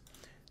date.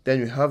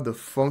 Then we have the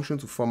function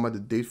to format the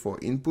date for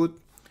input,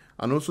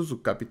 and also to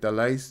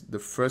capitalize the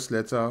first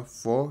letter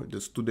for the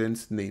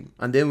student's name.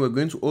 And then we're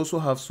going to also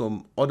have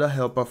some other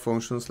helper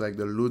functions like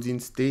the loading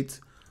state,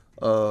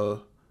 the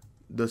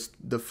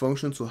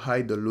function to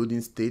hide the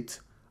loading state,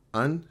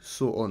 and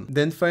so on.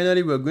 Then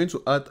finally, we're going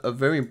to add a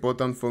very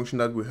important function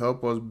that will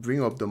help us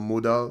bring up the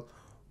modal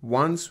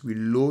once we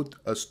load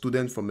a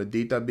student from a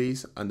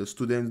database and the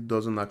student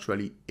doesn't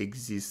actually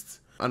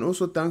exist. And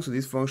also, thanks to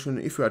this function,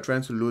 if we are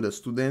trying to load a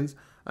student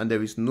and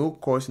there is no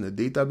course in the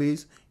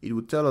database, it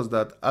will tell us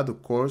that add a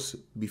course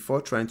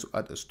before trying to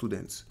add a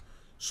student.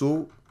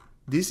 So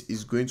this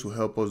is going to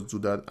help us do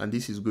that, and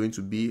this is going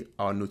to be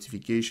our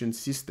notification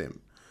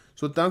system.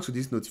 So thanks to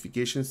this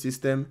notification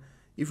system,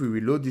 if we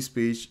reload this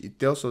page, it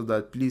tells us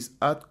that please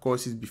add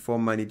courses before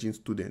managing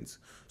students.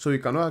 So we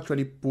cannot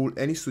actually pull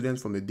any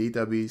students from the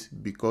database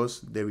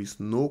because there is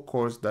no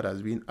course that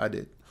has been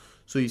added.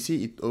 So you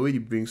see, it already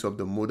brings up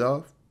the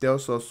modal,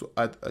 tells us to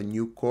add a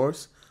new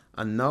course,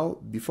 and now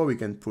before we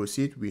can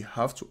proceed, we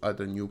have to add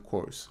a new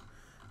course.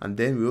 And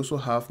then we also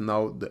have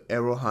now the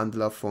error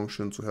handler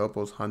function to help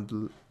us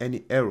handle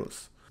any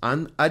errors.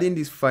 And adding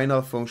this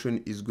final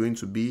function is going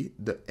to be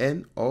the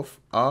end of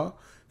our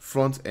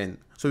front end.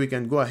 So we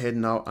can go ahead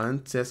now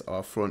and test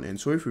our front end.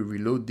 So if we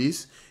reload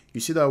this, you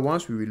see that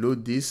once we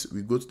reload this,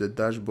 we go to the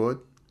dashboard.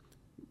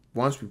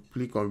 Once we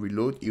click on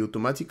reload, it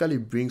automatically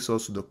brings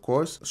us to the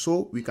course.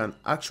 So we can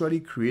actually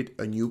create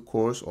a new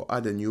course or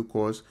add a new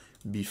course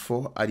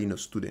before adding a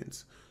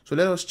student. So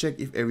let us check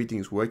if everything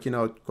is working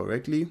out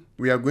correctly.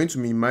 We are going to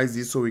minimize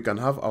this so we can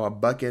have our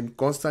backend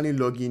constantly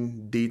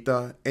logging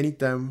data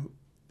anytime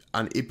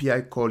an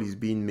API call is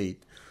being made.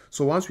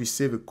 So once we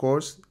save a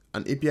course,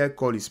 an API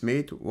call is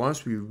made.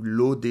 Once we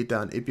load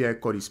data, an API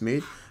call is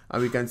made,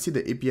 and we can see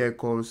the API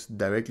calls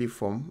directly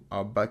from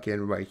our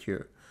backend right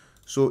here.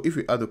 So if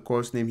we add the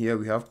course name here,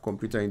 we have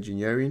computer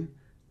engineering.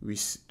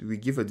 We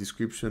give a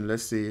description,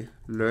 let's say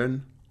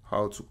learn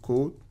how to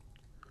code.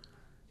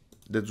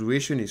 The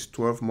duration is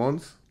 12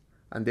 months,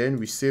 and then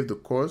we save the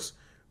course.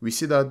 We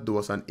see that there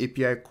was an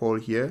API call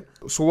here.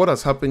 So what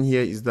has happened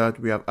here is that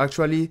we have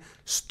actually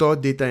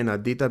stored data in our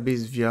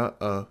database via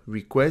a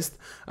request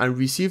and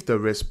received a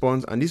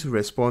response, and this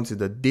response is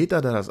the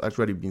data that has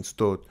actually been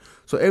stored.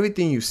 So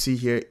everything you see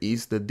here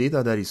is the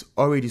data that is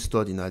already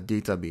stored in our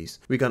database.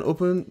 We can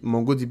open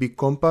MongoDB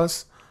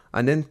Compass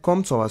and then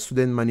come to our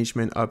student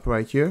management app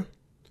right here,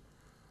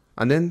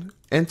 and then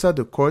enter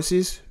the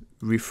courses,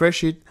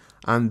 refresh it,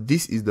 and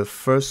this is the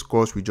first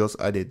course we just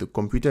added, the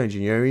computer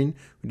engineering,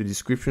 with the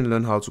description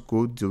learn how to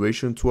code,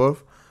 duration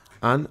 12,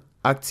 and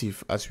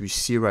active as we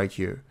see right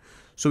here.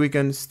 So we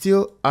can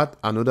still add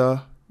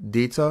another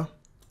data,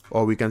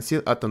 or we can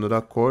still add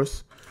another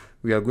course.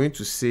 We are going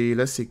to say,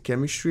 let's say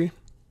chemistry.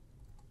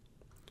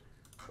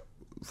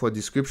 For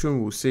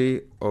description, we'll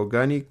say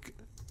organic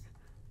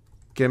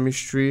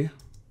chemistry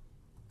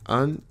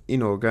and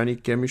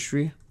inorganic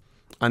chemistry,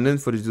 and then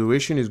for the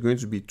duration is going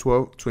to be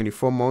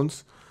 24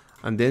 months.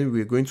 And then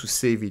we're going to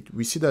save it.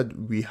 We see that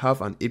we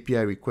have an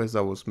API request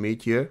that was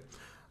made here,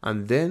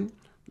 and then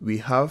we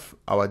have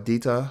our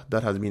data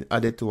that has been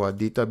added to our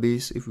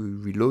database. If we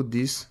reload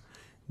this,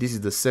 this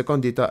is the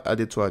second data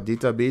added to our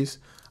database,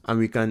 and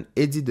we can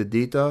edit the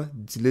data,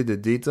 delete the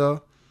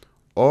data,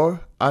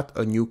 or add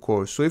a new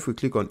course. So if we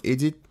click on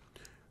edit,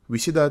 we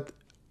see that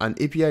an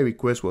API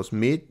request was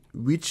made,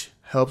 which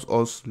helps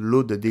us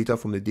load the data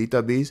from the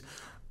database,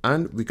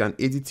 and we can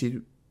edit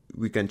it.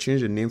 We can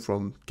change the name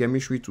from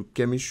chemistry to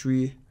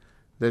chemistry,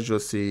 let's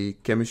just say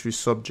chemistry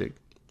subject.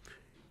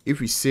 If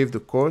we save the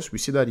course, we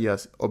see that he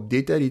has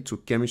updated it to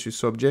chemistry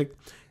subject.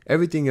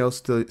 Everything else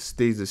still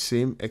stays the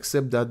same,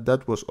 except that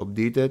that was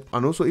updated.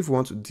 And also, if we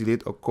want to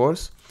delete a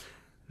course,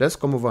 let's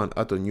come over and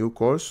add a new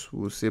course.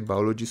 We'll say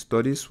biology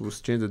studies. We'll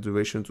change the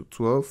duration to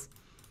 12.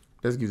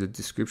 Let's give the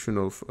description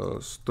of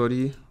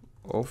study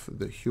of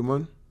the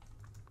human,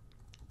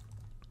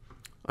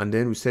 and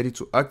then we set it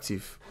to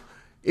active.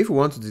 If we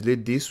want to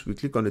delete this, we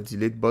click on the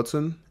delete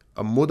button.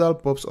 A modal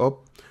pops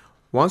up.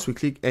 Once we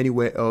click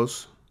anywhere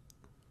else,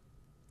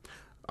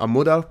 a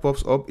modal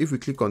pops up. If we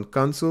click on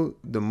cancel,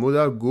 the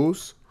modal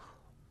goes,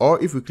 or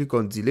if we click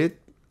on delete,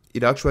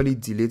 it actually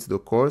deletes the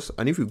course.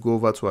 And if we go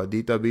over to our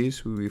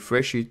database, we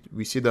refresh it,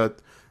 we see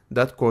that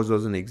that course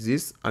doesn't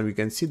exist, and we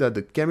can see that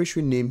the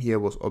chemistry name here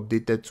was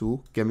updated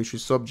to chemistry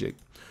subject.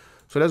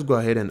 So let's go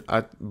ahead and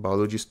add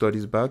biology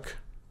studies back.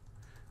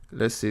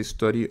 Let's say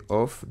study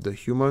of the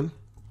human,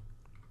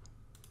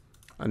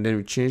 and then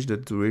we change the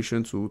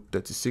duration to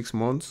 36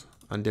 months,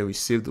 and then we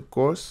save the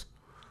course.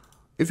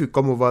 If we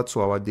come over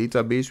to our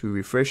database, we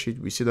refresh it,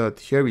 we see that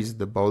here is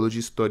the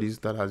biology studies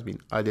that has been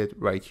added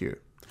right here.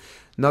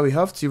 Now we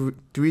have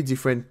three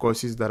different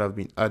courses that have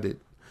been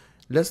added.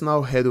 Let's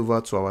now head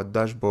over to our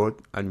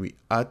dashboard and we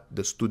add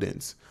the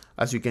students.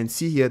 As you can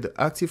see here, the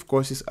active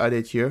courses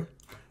added here.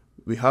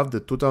 We have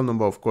the total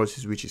number of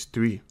courses, which is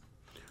 3.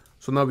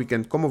 So now we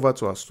can come over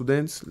to our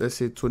students. Let's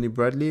say Tony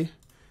Bradley.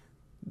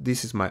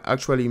 This is my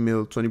actual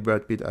email,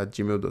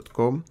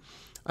 tonybradpitt@gmail.com,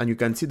 and you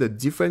can see the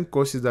different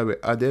courses that were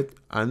added,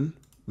 and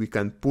we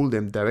can pull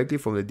them directly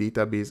from the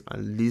database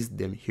and list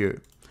them here.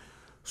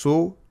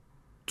 So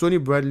Tony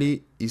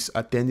Bradley is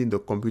attending the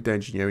computer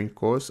engineering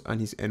course,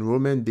 and his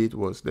enrollment date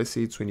was, let's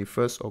say,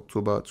 21st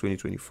October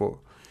 2024.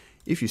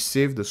 If you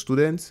save the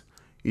students,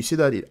 you see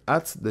that it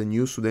adds the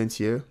new students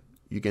here.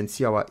 You can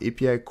see our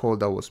API call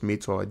that was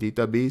made to our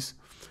database,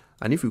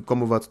 and if we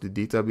come over to the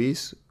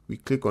database, we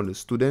click on the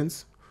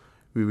students,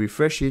 we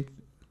refresh it,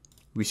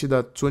 we see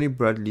that Tony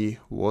Bradley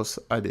was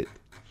added.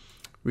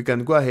 We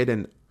can go ahead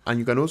and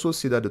you can also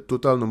see that the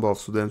total number of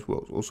students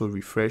was also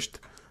refreshed,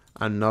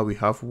 and now we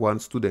have 1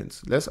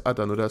 student. Let's add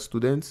another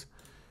student.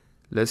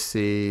 Let's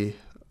say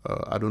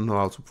I don't know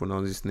how to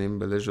pronounce his name,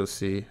 but let's just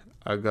say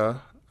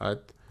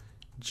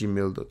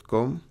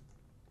aga@gmail.com.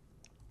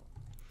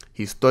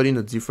 He's studying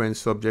a different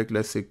subject,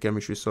 let's say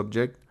chemistry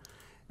subject.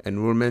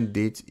 Enrollment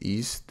date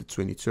is the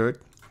 23rd.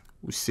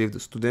 We save the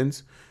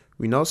students.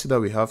 We now see that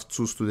we have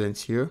 2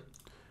 students here.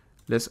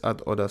 Let's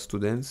add other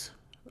students.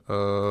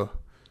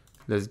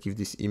 Let's give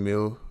this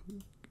email.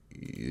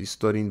 He's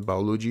studying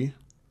biology.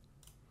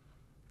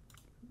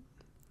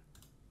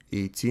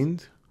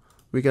 18th.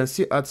 We can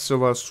still add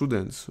several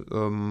students.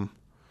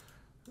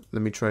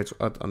 Let me try to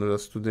add another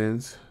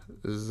student.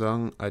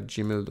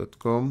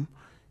 zhang@gmail.com.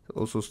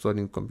 Also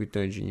studying computer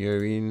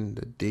engineering.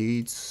 The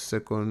date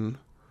 2nd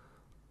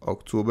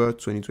October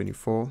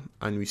 2024,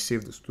 and we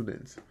save the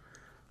students.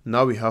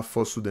 Now we have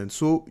 4 students.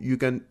 So you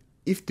can,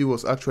 if there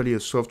was actually a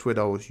software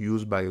that was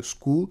used by a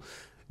school,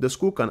 the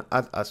school can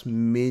add as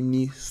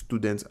many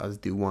students as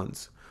they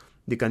want.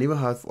 They can even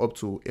have up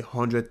to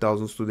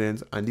 100,000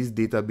 students, and this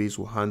database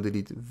will handle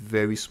it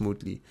very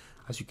smoothly.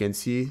 As you can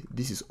see,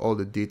 this is all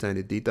the data in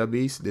the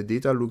database. The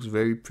data looks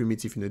very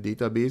primitive in the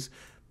database,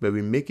 but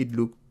we make it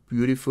look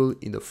beautiful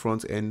in the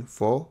front end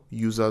for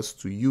users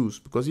to use.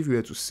 Because if you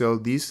were to sell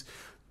this,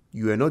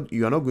 you are not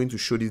going to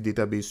show this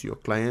database to your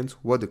client.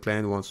 What the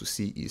client wants to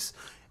see is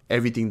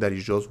everything that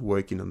is just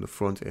working on the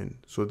front end.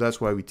 So that's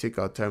why we take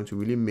our time to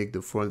really make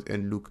the front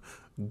end look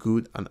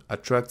good and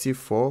attractive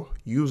for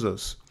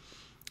users.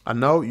 And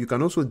now you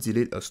can also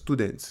delete a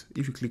student.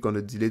 If you click on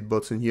the delete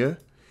button here,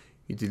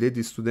 you delete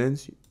the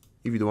student.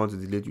 If you don't want to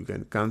delete, you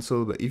can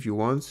cancel, but if you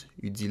want,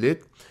 you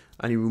delete,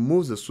 and it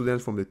removes the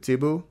student from the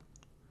table.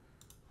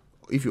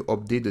 If you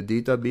update the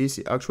database,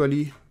 it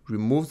actually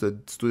removes the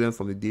student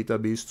from the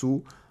database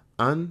too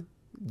and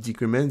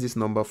decrements this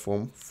number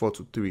from 4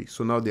 to 3.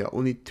 So now there are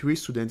only 3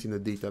 students in the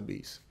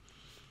database.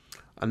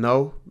 And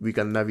now we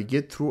can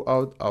navigate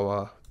throughout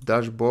our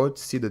dashboard,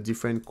 see the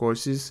different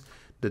courses,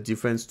 the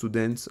different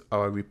students,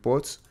 our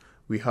reports.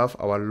 We have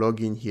our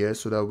login here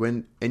so that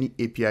when any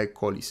API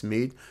call is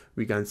made,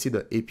 we can see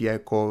the API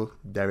call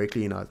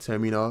directly in our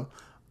terminal,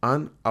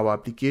 and our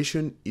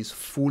application is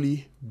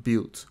fully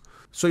built.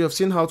 So you've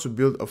seen how to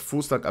build a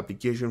full stack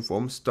application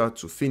from start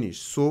to finish.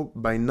 So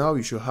by now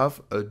you should have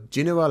a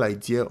general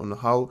idea on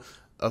how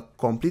a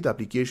complete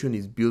application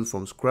is built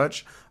from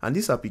scratch, and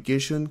this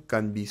application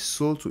can be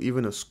sold to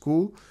even a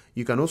school.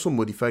 You can also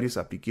modify this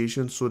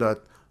application so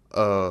that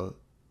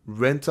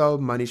rental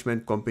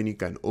management company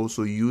can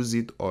also use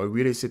it, or a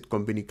real estate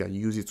company can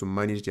use it to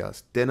manage their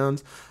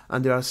tenants.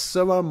 And there are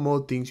several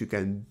more things you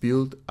can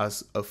build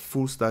as a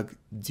full stack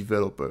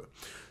developer.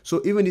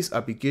 So even this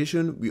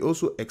application, we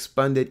also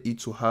expanded it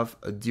to have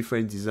a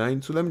different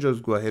design. So let me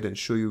just go ahead and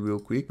show you real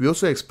quick. We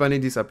also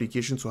expanded this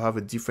application to have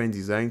a different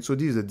design. So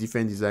this is a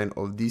different design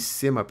of this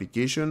same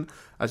application.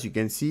 As you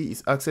can see,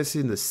 it's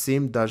accessing the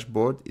same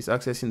dashboard, it's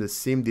accessing the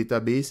same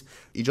database.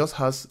 It just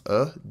has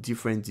a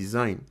different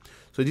design.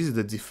 So this is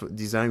the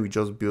design we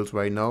just built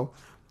right now,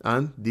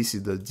 and this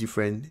is the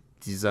different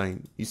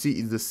design. You see,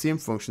 it's the same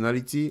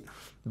functionality,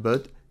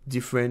 but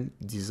different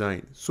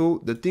design.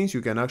 So the things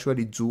you can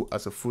actually do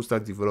as a full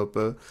stack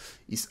developer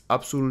is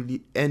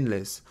absolutely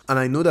endless. And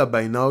I know that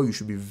by now you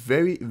should be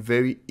very,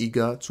 very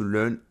eager to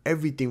learn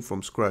everything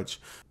from scratch,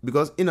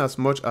 because in as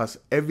much as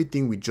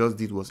everything we just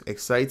did was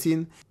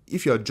exciting,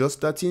 if you're just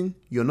starting,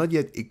 you're not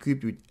yet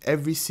equipped with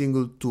every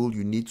single tool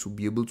you need to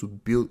be able to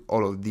build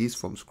all of these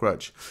from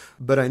scratch.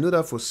 But I know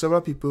that for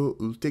several people,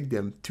 it will take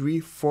them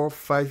 3, 4,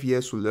 5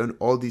 years to learn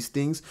all these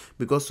things,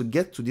 because to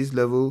get to this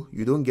level,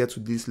 you don't get to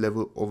this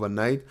level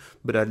overnight,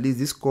 but at least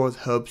this course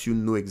helps you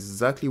know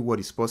exactly what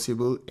is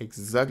possible,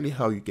 exactly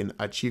how you can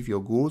achieve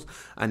your goals,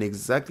 and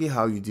exactly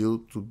how you deal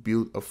to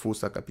build a full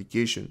stack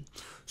application.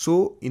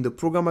 So in the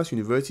Programmers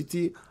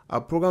University,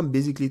 our program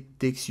basically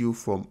takes you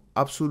from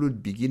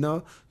absolute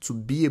beginner to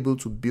be able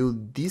to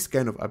build this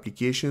kind of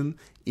application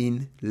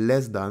in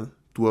less than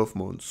 12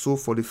 months. So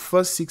for the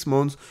first 6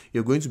 months,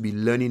 you're going to be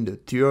learning the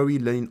theory,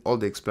 learning all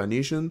the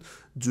explanation,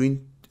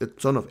 doing a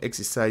ton of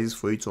exercises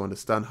for you to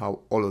understand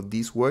how all of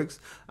this works.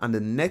 And the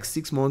next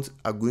 6 months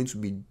are going to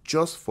be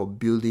just for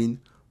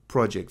building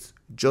projects,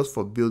 just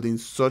for building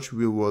such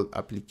real-world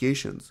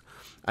applications.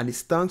 And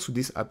it's thanks to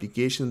this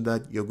application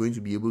that you're going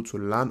to be able to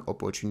land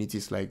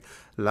opportunities like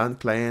land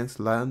clients,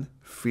 land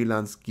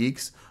freelance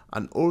gigs,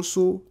 and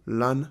also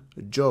land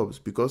jobs,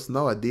 because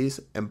nowadays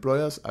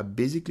employers are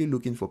basically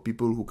looking for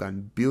people who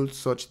can build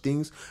such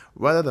things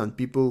rather than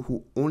people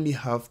who only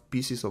have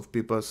pieces of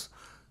papers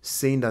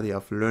saying that they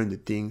have learned the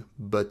thing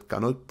but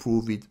cannot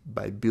prove it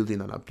by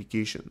building an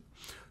application.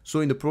 So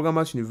in the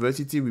Programmers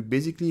University, we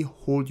basically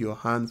hold your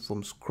hand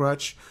from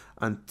scratch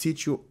and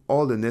teach you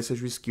all the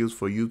necessary skills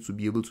for you to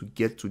be able to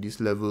get to this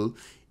level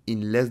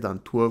in less than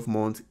 12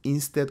 months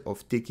instead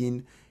of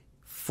taking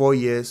 4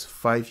 years,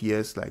 5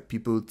 years like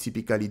people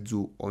typically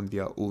do on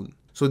their own.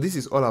 So this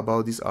is all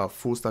about this our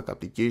full stack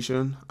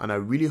application, and I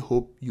really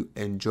hope you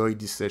enjoyed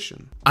this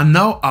session. And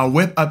now our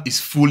web app is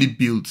fully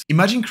built.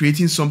 Imagine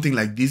creating something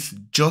like this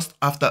just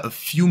after a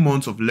few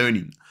months of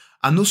learning.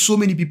 I know so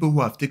many people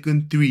who have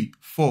taken 3,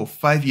 4,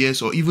 5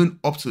 years or even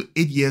up to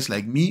 8 years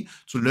like me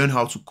to learn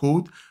how to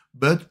code,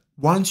 but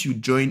once you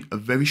join a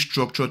very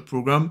structured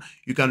program,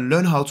 you can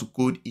learn how to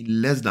code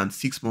in less than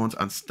 6 months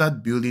and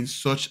start building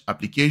such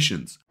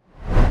applications.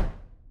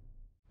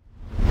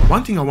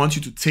 One thing I want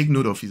you to take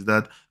note of is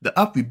that the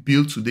app we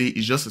built today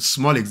is just a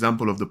small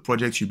example of the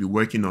project you'll be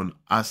working on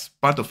as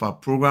part of our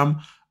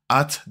program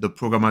at the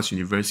Programmers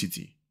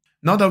University.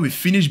 Now that we've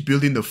finished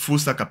building the full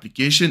stack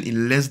application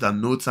in less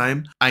than no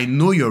time, I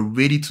know you're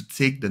ready to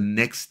take the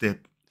next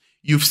step.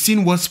 You've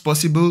seen what's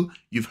possible,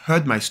 you've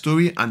heard my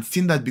story and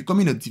seen that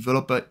becoming a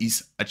developer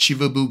is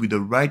achievable with the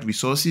right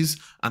resources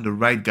and the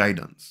right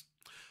guidance.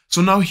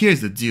 So now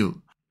here's the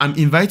deal. I'm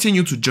inviting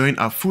you to join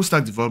our full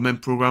stack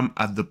development program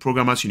at the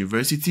Programmers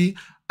University,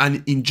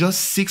 and in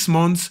just 6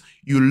 months,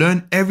 you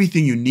learn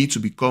everything you need to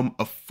become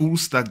a full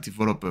stack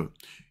developer.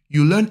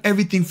 You learn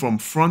everything from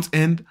front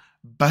end,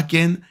 back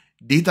end,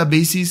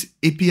 databases,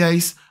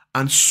 APIs,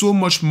 and so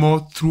much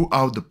more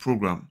throughout the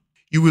program.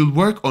 You will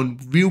work on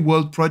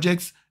real-world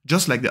projects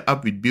just like the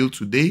app we built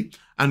today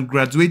and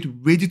graduate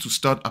ready to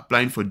start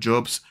applying for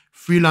jobs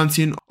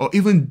freelancing, or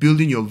even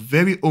building your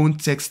very own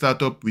tech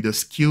startup with the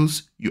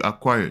skills you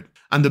acquired.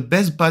 And the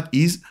best part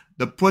is,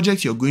 the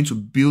projects you're going to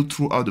build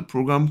throughout the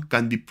program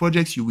can be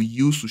projects you will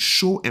use to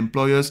show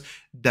employers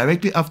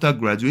directly after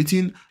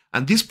graduating,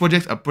 and these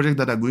projects are projects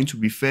that are going to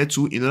be referred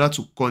to in order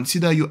to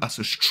consider you as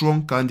a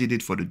strong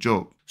candidate for the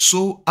job.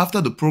 So after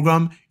the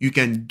program, you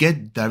can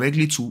get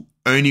directly to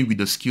earning with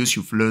the skills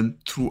you've learned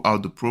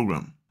throughout the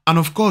program. And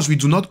of course, we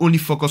do not only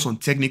focus on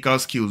technical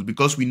skills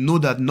because we know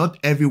that not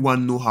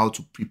everyone knows how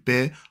to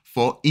prepare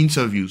for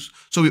interviews.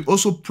 So we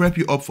also prep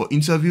you up for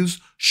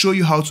interviews, show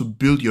you how to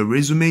build your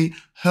resume,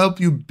 help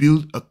you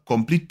build a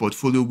complete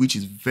portfolio which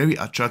is very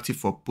attractive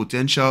for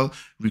potential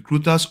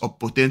recruiters or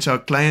potential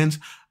clients,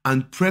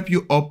 and prep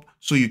you up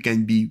so you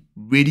can be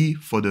ready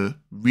for the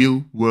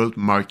real world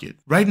market.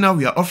 Right now,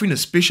 we are offering a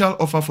special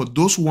offer for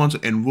those who want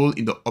to enroll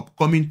in the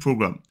upcoming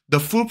program. The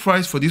full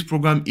price for this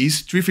program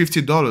is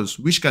 $350,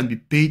 which can be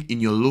paid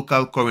in your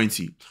local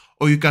currency,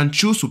 or you can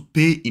choose to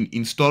pay in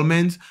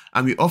installments,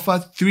 and we offer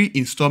 3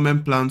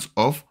 installment plans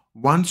of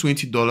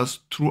 $120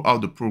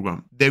 throughout the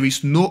program. There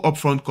is no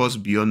upfront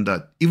cost beyond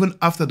that. Even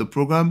after the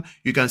program,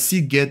 you can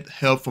still get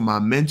help from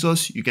our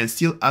mentors, you can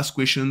still ask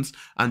questions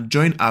and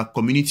join our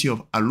community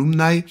of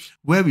alumni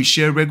where we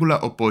share regular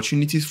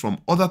opportunities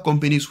from other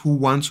companies who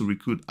want to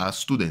recruit our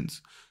students.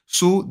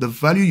 So the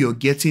value you're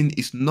getting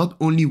is not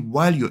only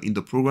while you're in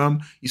the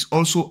program, it's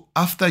also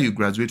after you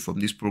graduate from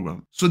this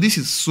program. So this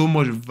is so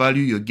much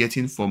value you're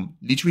getting from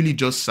literally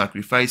just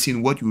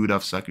sacrificing what you would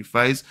have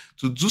sacrificed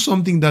to do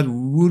something that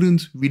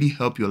wouldn't really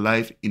help your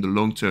life in the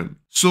long term.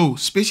 So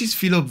spaces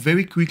fill up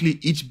very quickly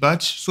each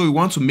batch, so we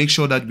want to make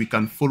sure that we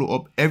can follow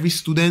up every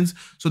student,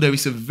 so there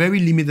is a very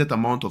limited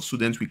amount of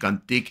students we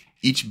can take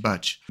each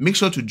batch. Make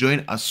sure to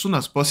join as soon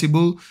as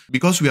possible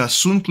because we are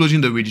soon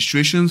closing the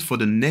registrations for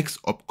the next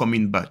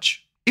upcoming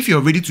batch. If you're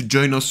ready to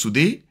join us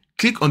today,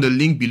 click on the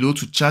link below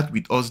to chat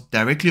with us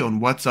directly on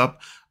WhatsApp.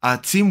 Our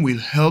team will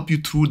help you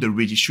through the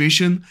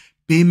registration,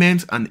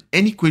 payment, and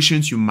any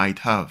questions you might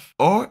have.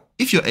 Or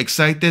if you're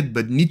excited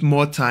but need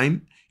more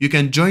time, you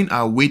can join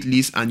our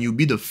waitlist and you'll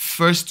be the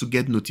first to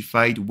get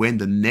notified when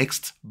the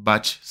next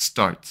batch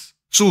starts.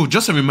 So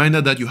just a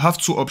reminder that you have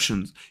 2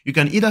 options. You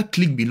can either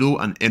click below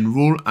and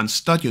enroll and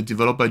start your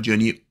developer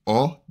journey,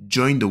 or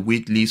join the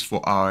waitlist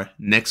for our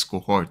next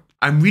cohort.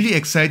 I'm really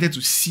excited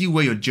to see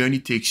where your journey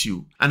takes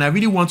you, and I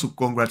really want to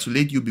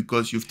congratulate you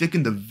because you've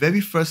taken the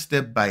very first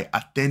step by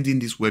attending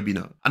this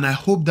webinar. And I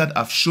hope that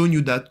I've shown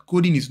you that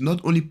coding is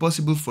not only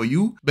possible for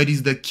you, but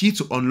is the key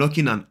to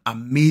unlocking an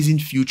amazing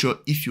future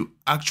if you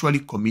actually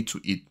commit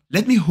to it.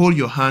 Let me hold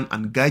your hand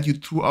and guide you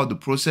throughout the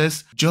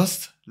process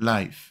just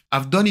live.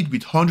 I've done it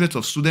with hundreds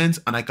of students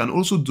and I can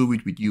also do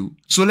it with you.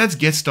 So let's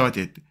get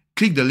started.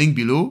 Click the link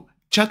below,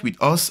 chat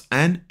with us,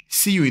 and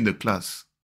see you in the class.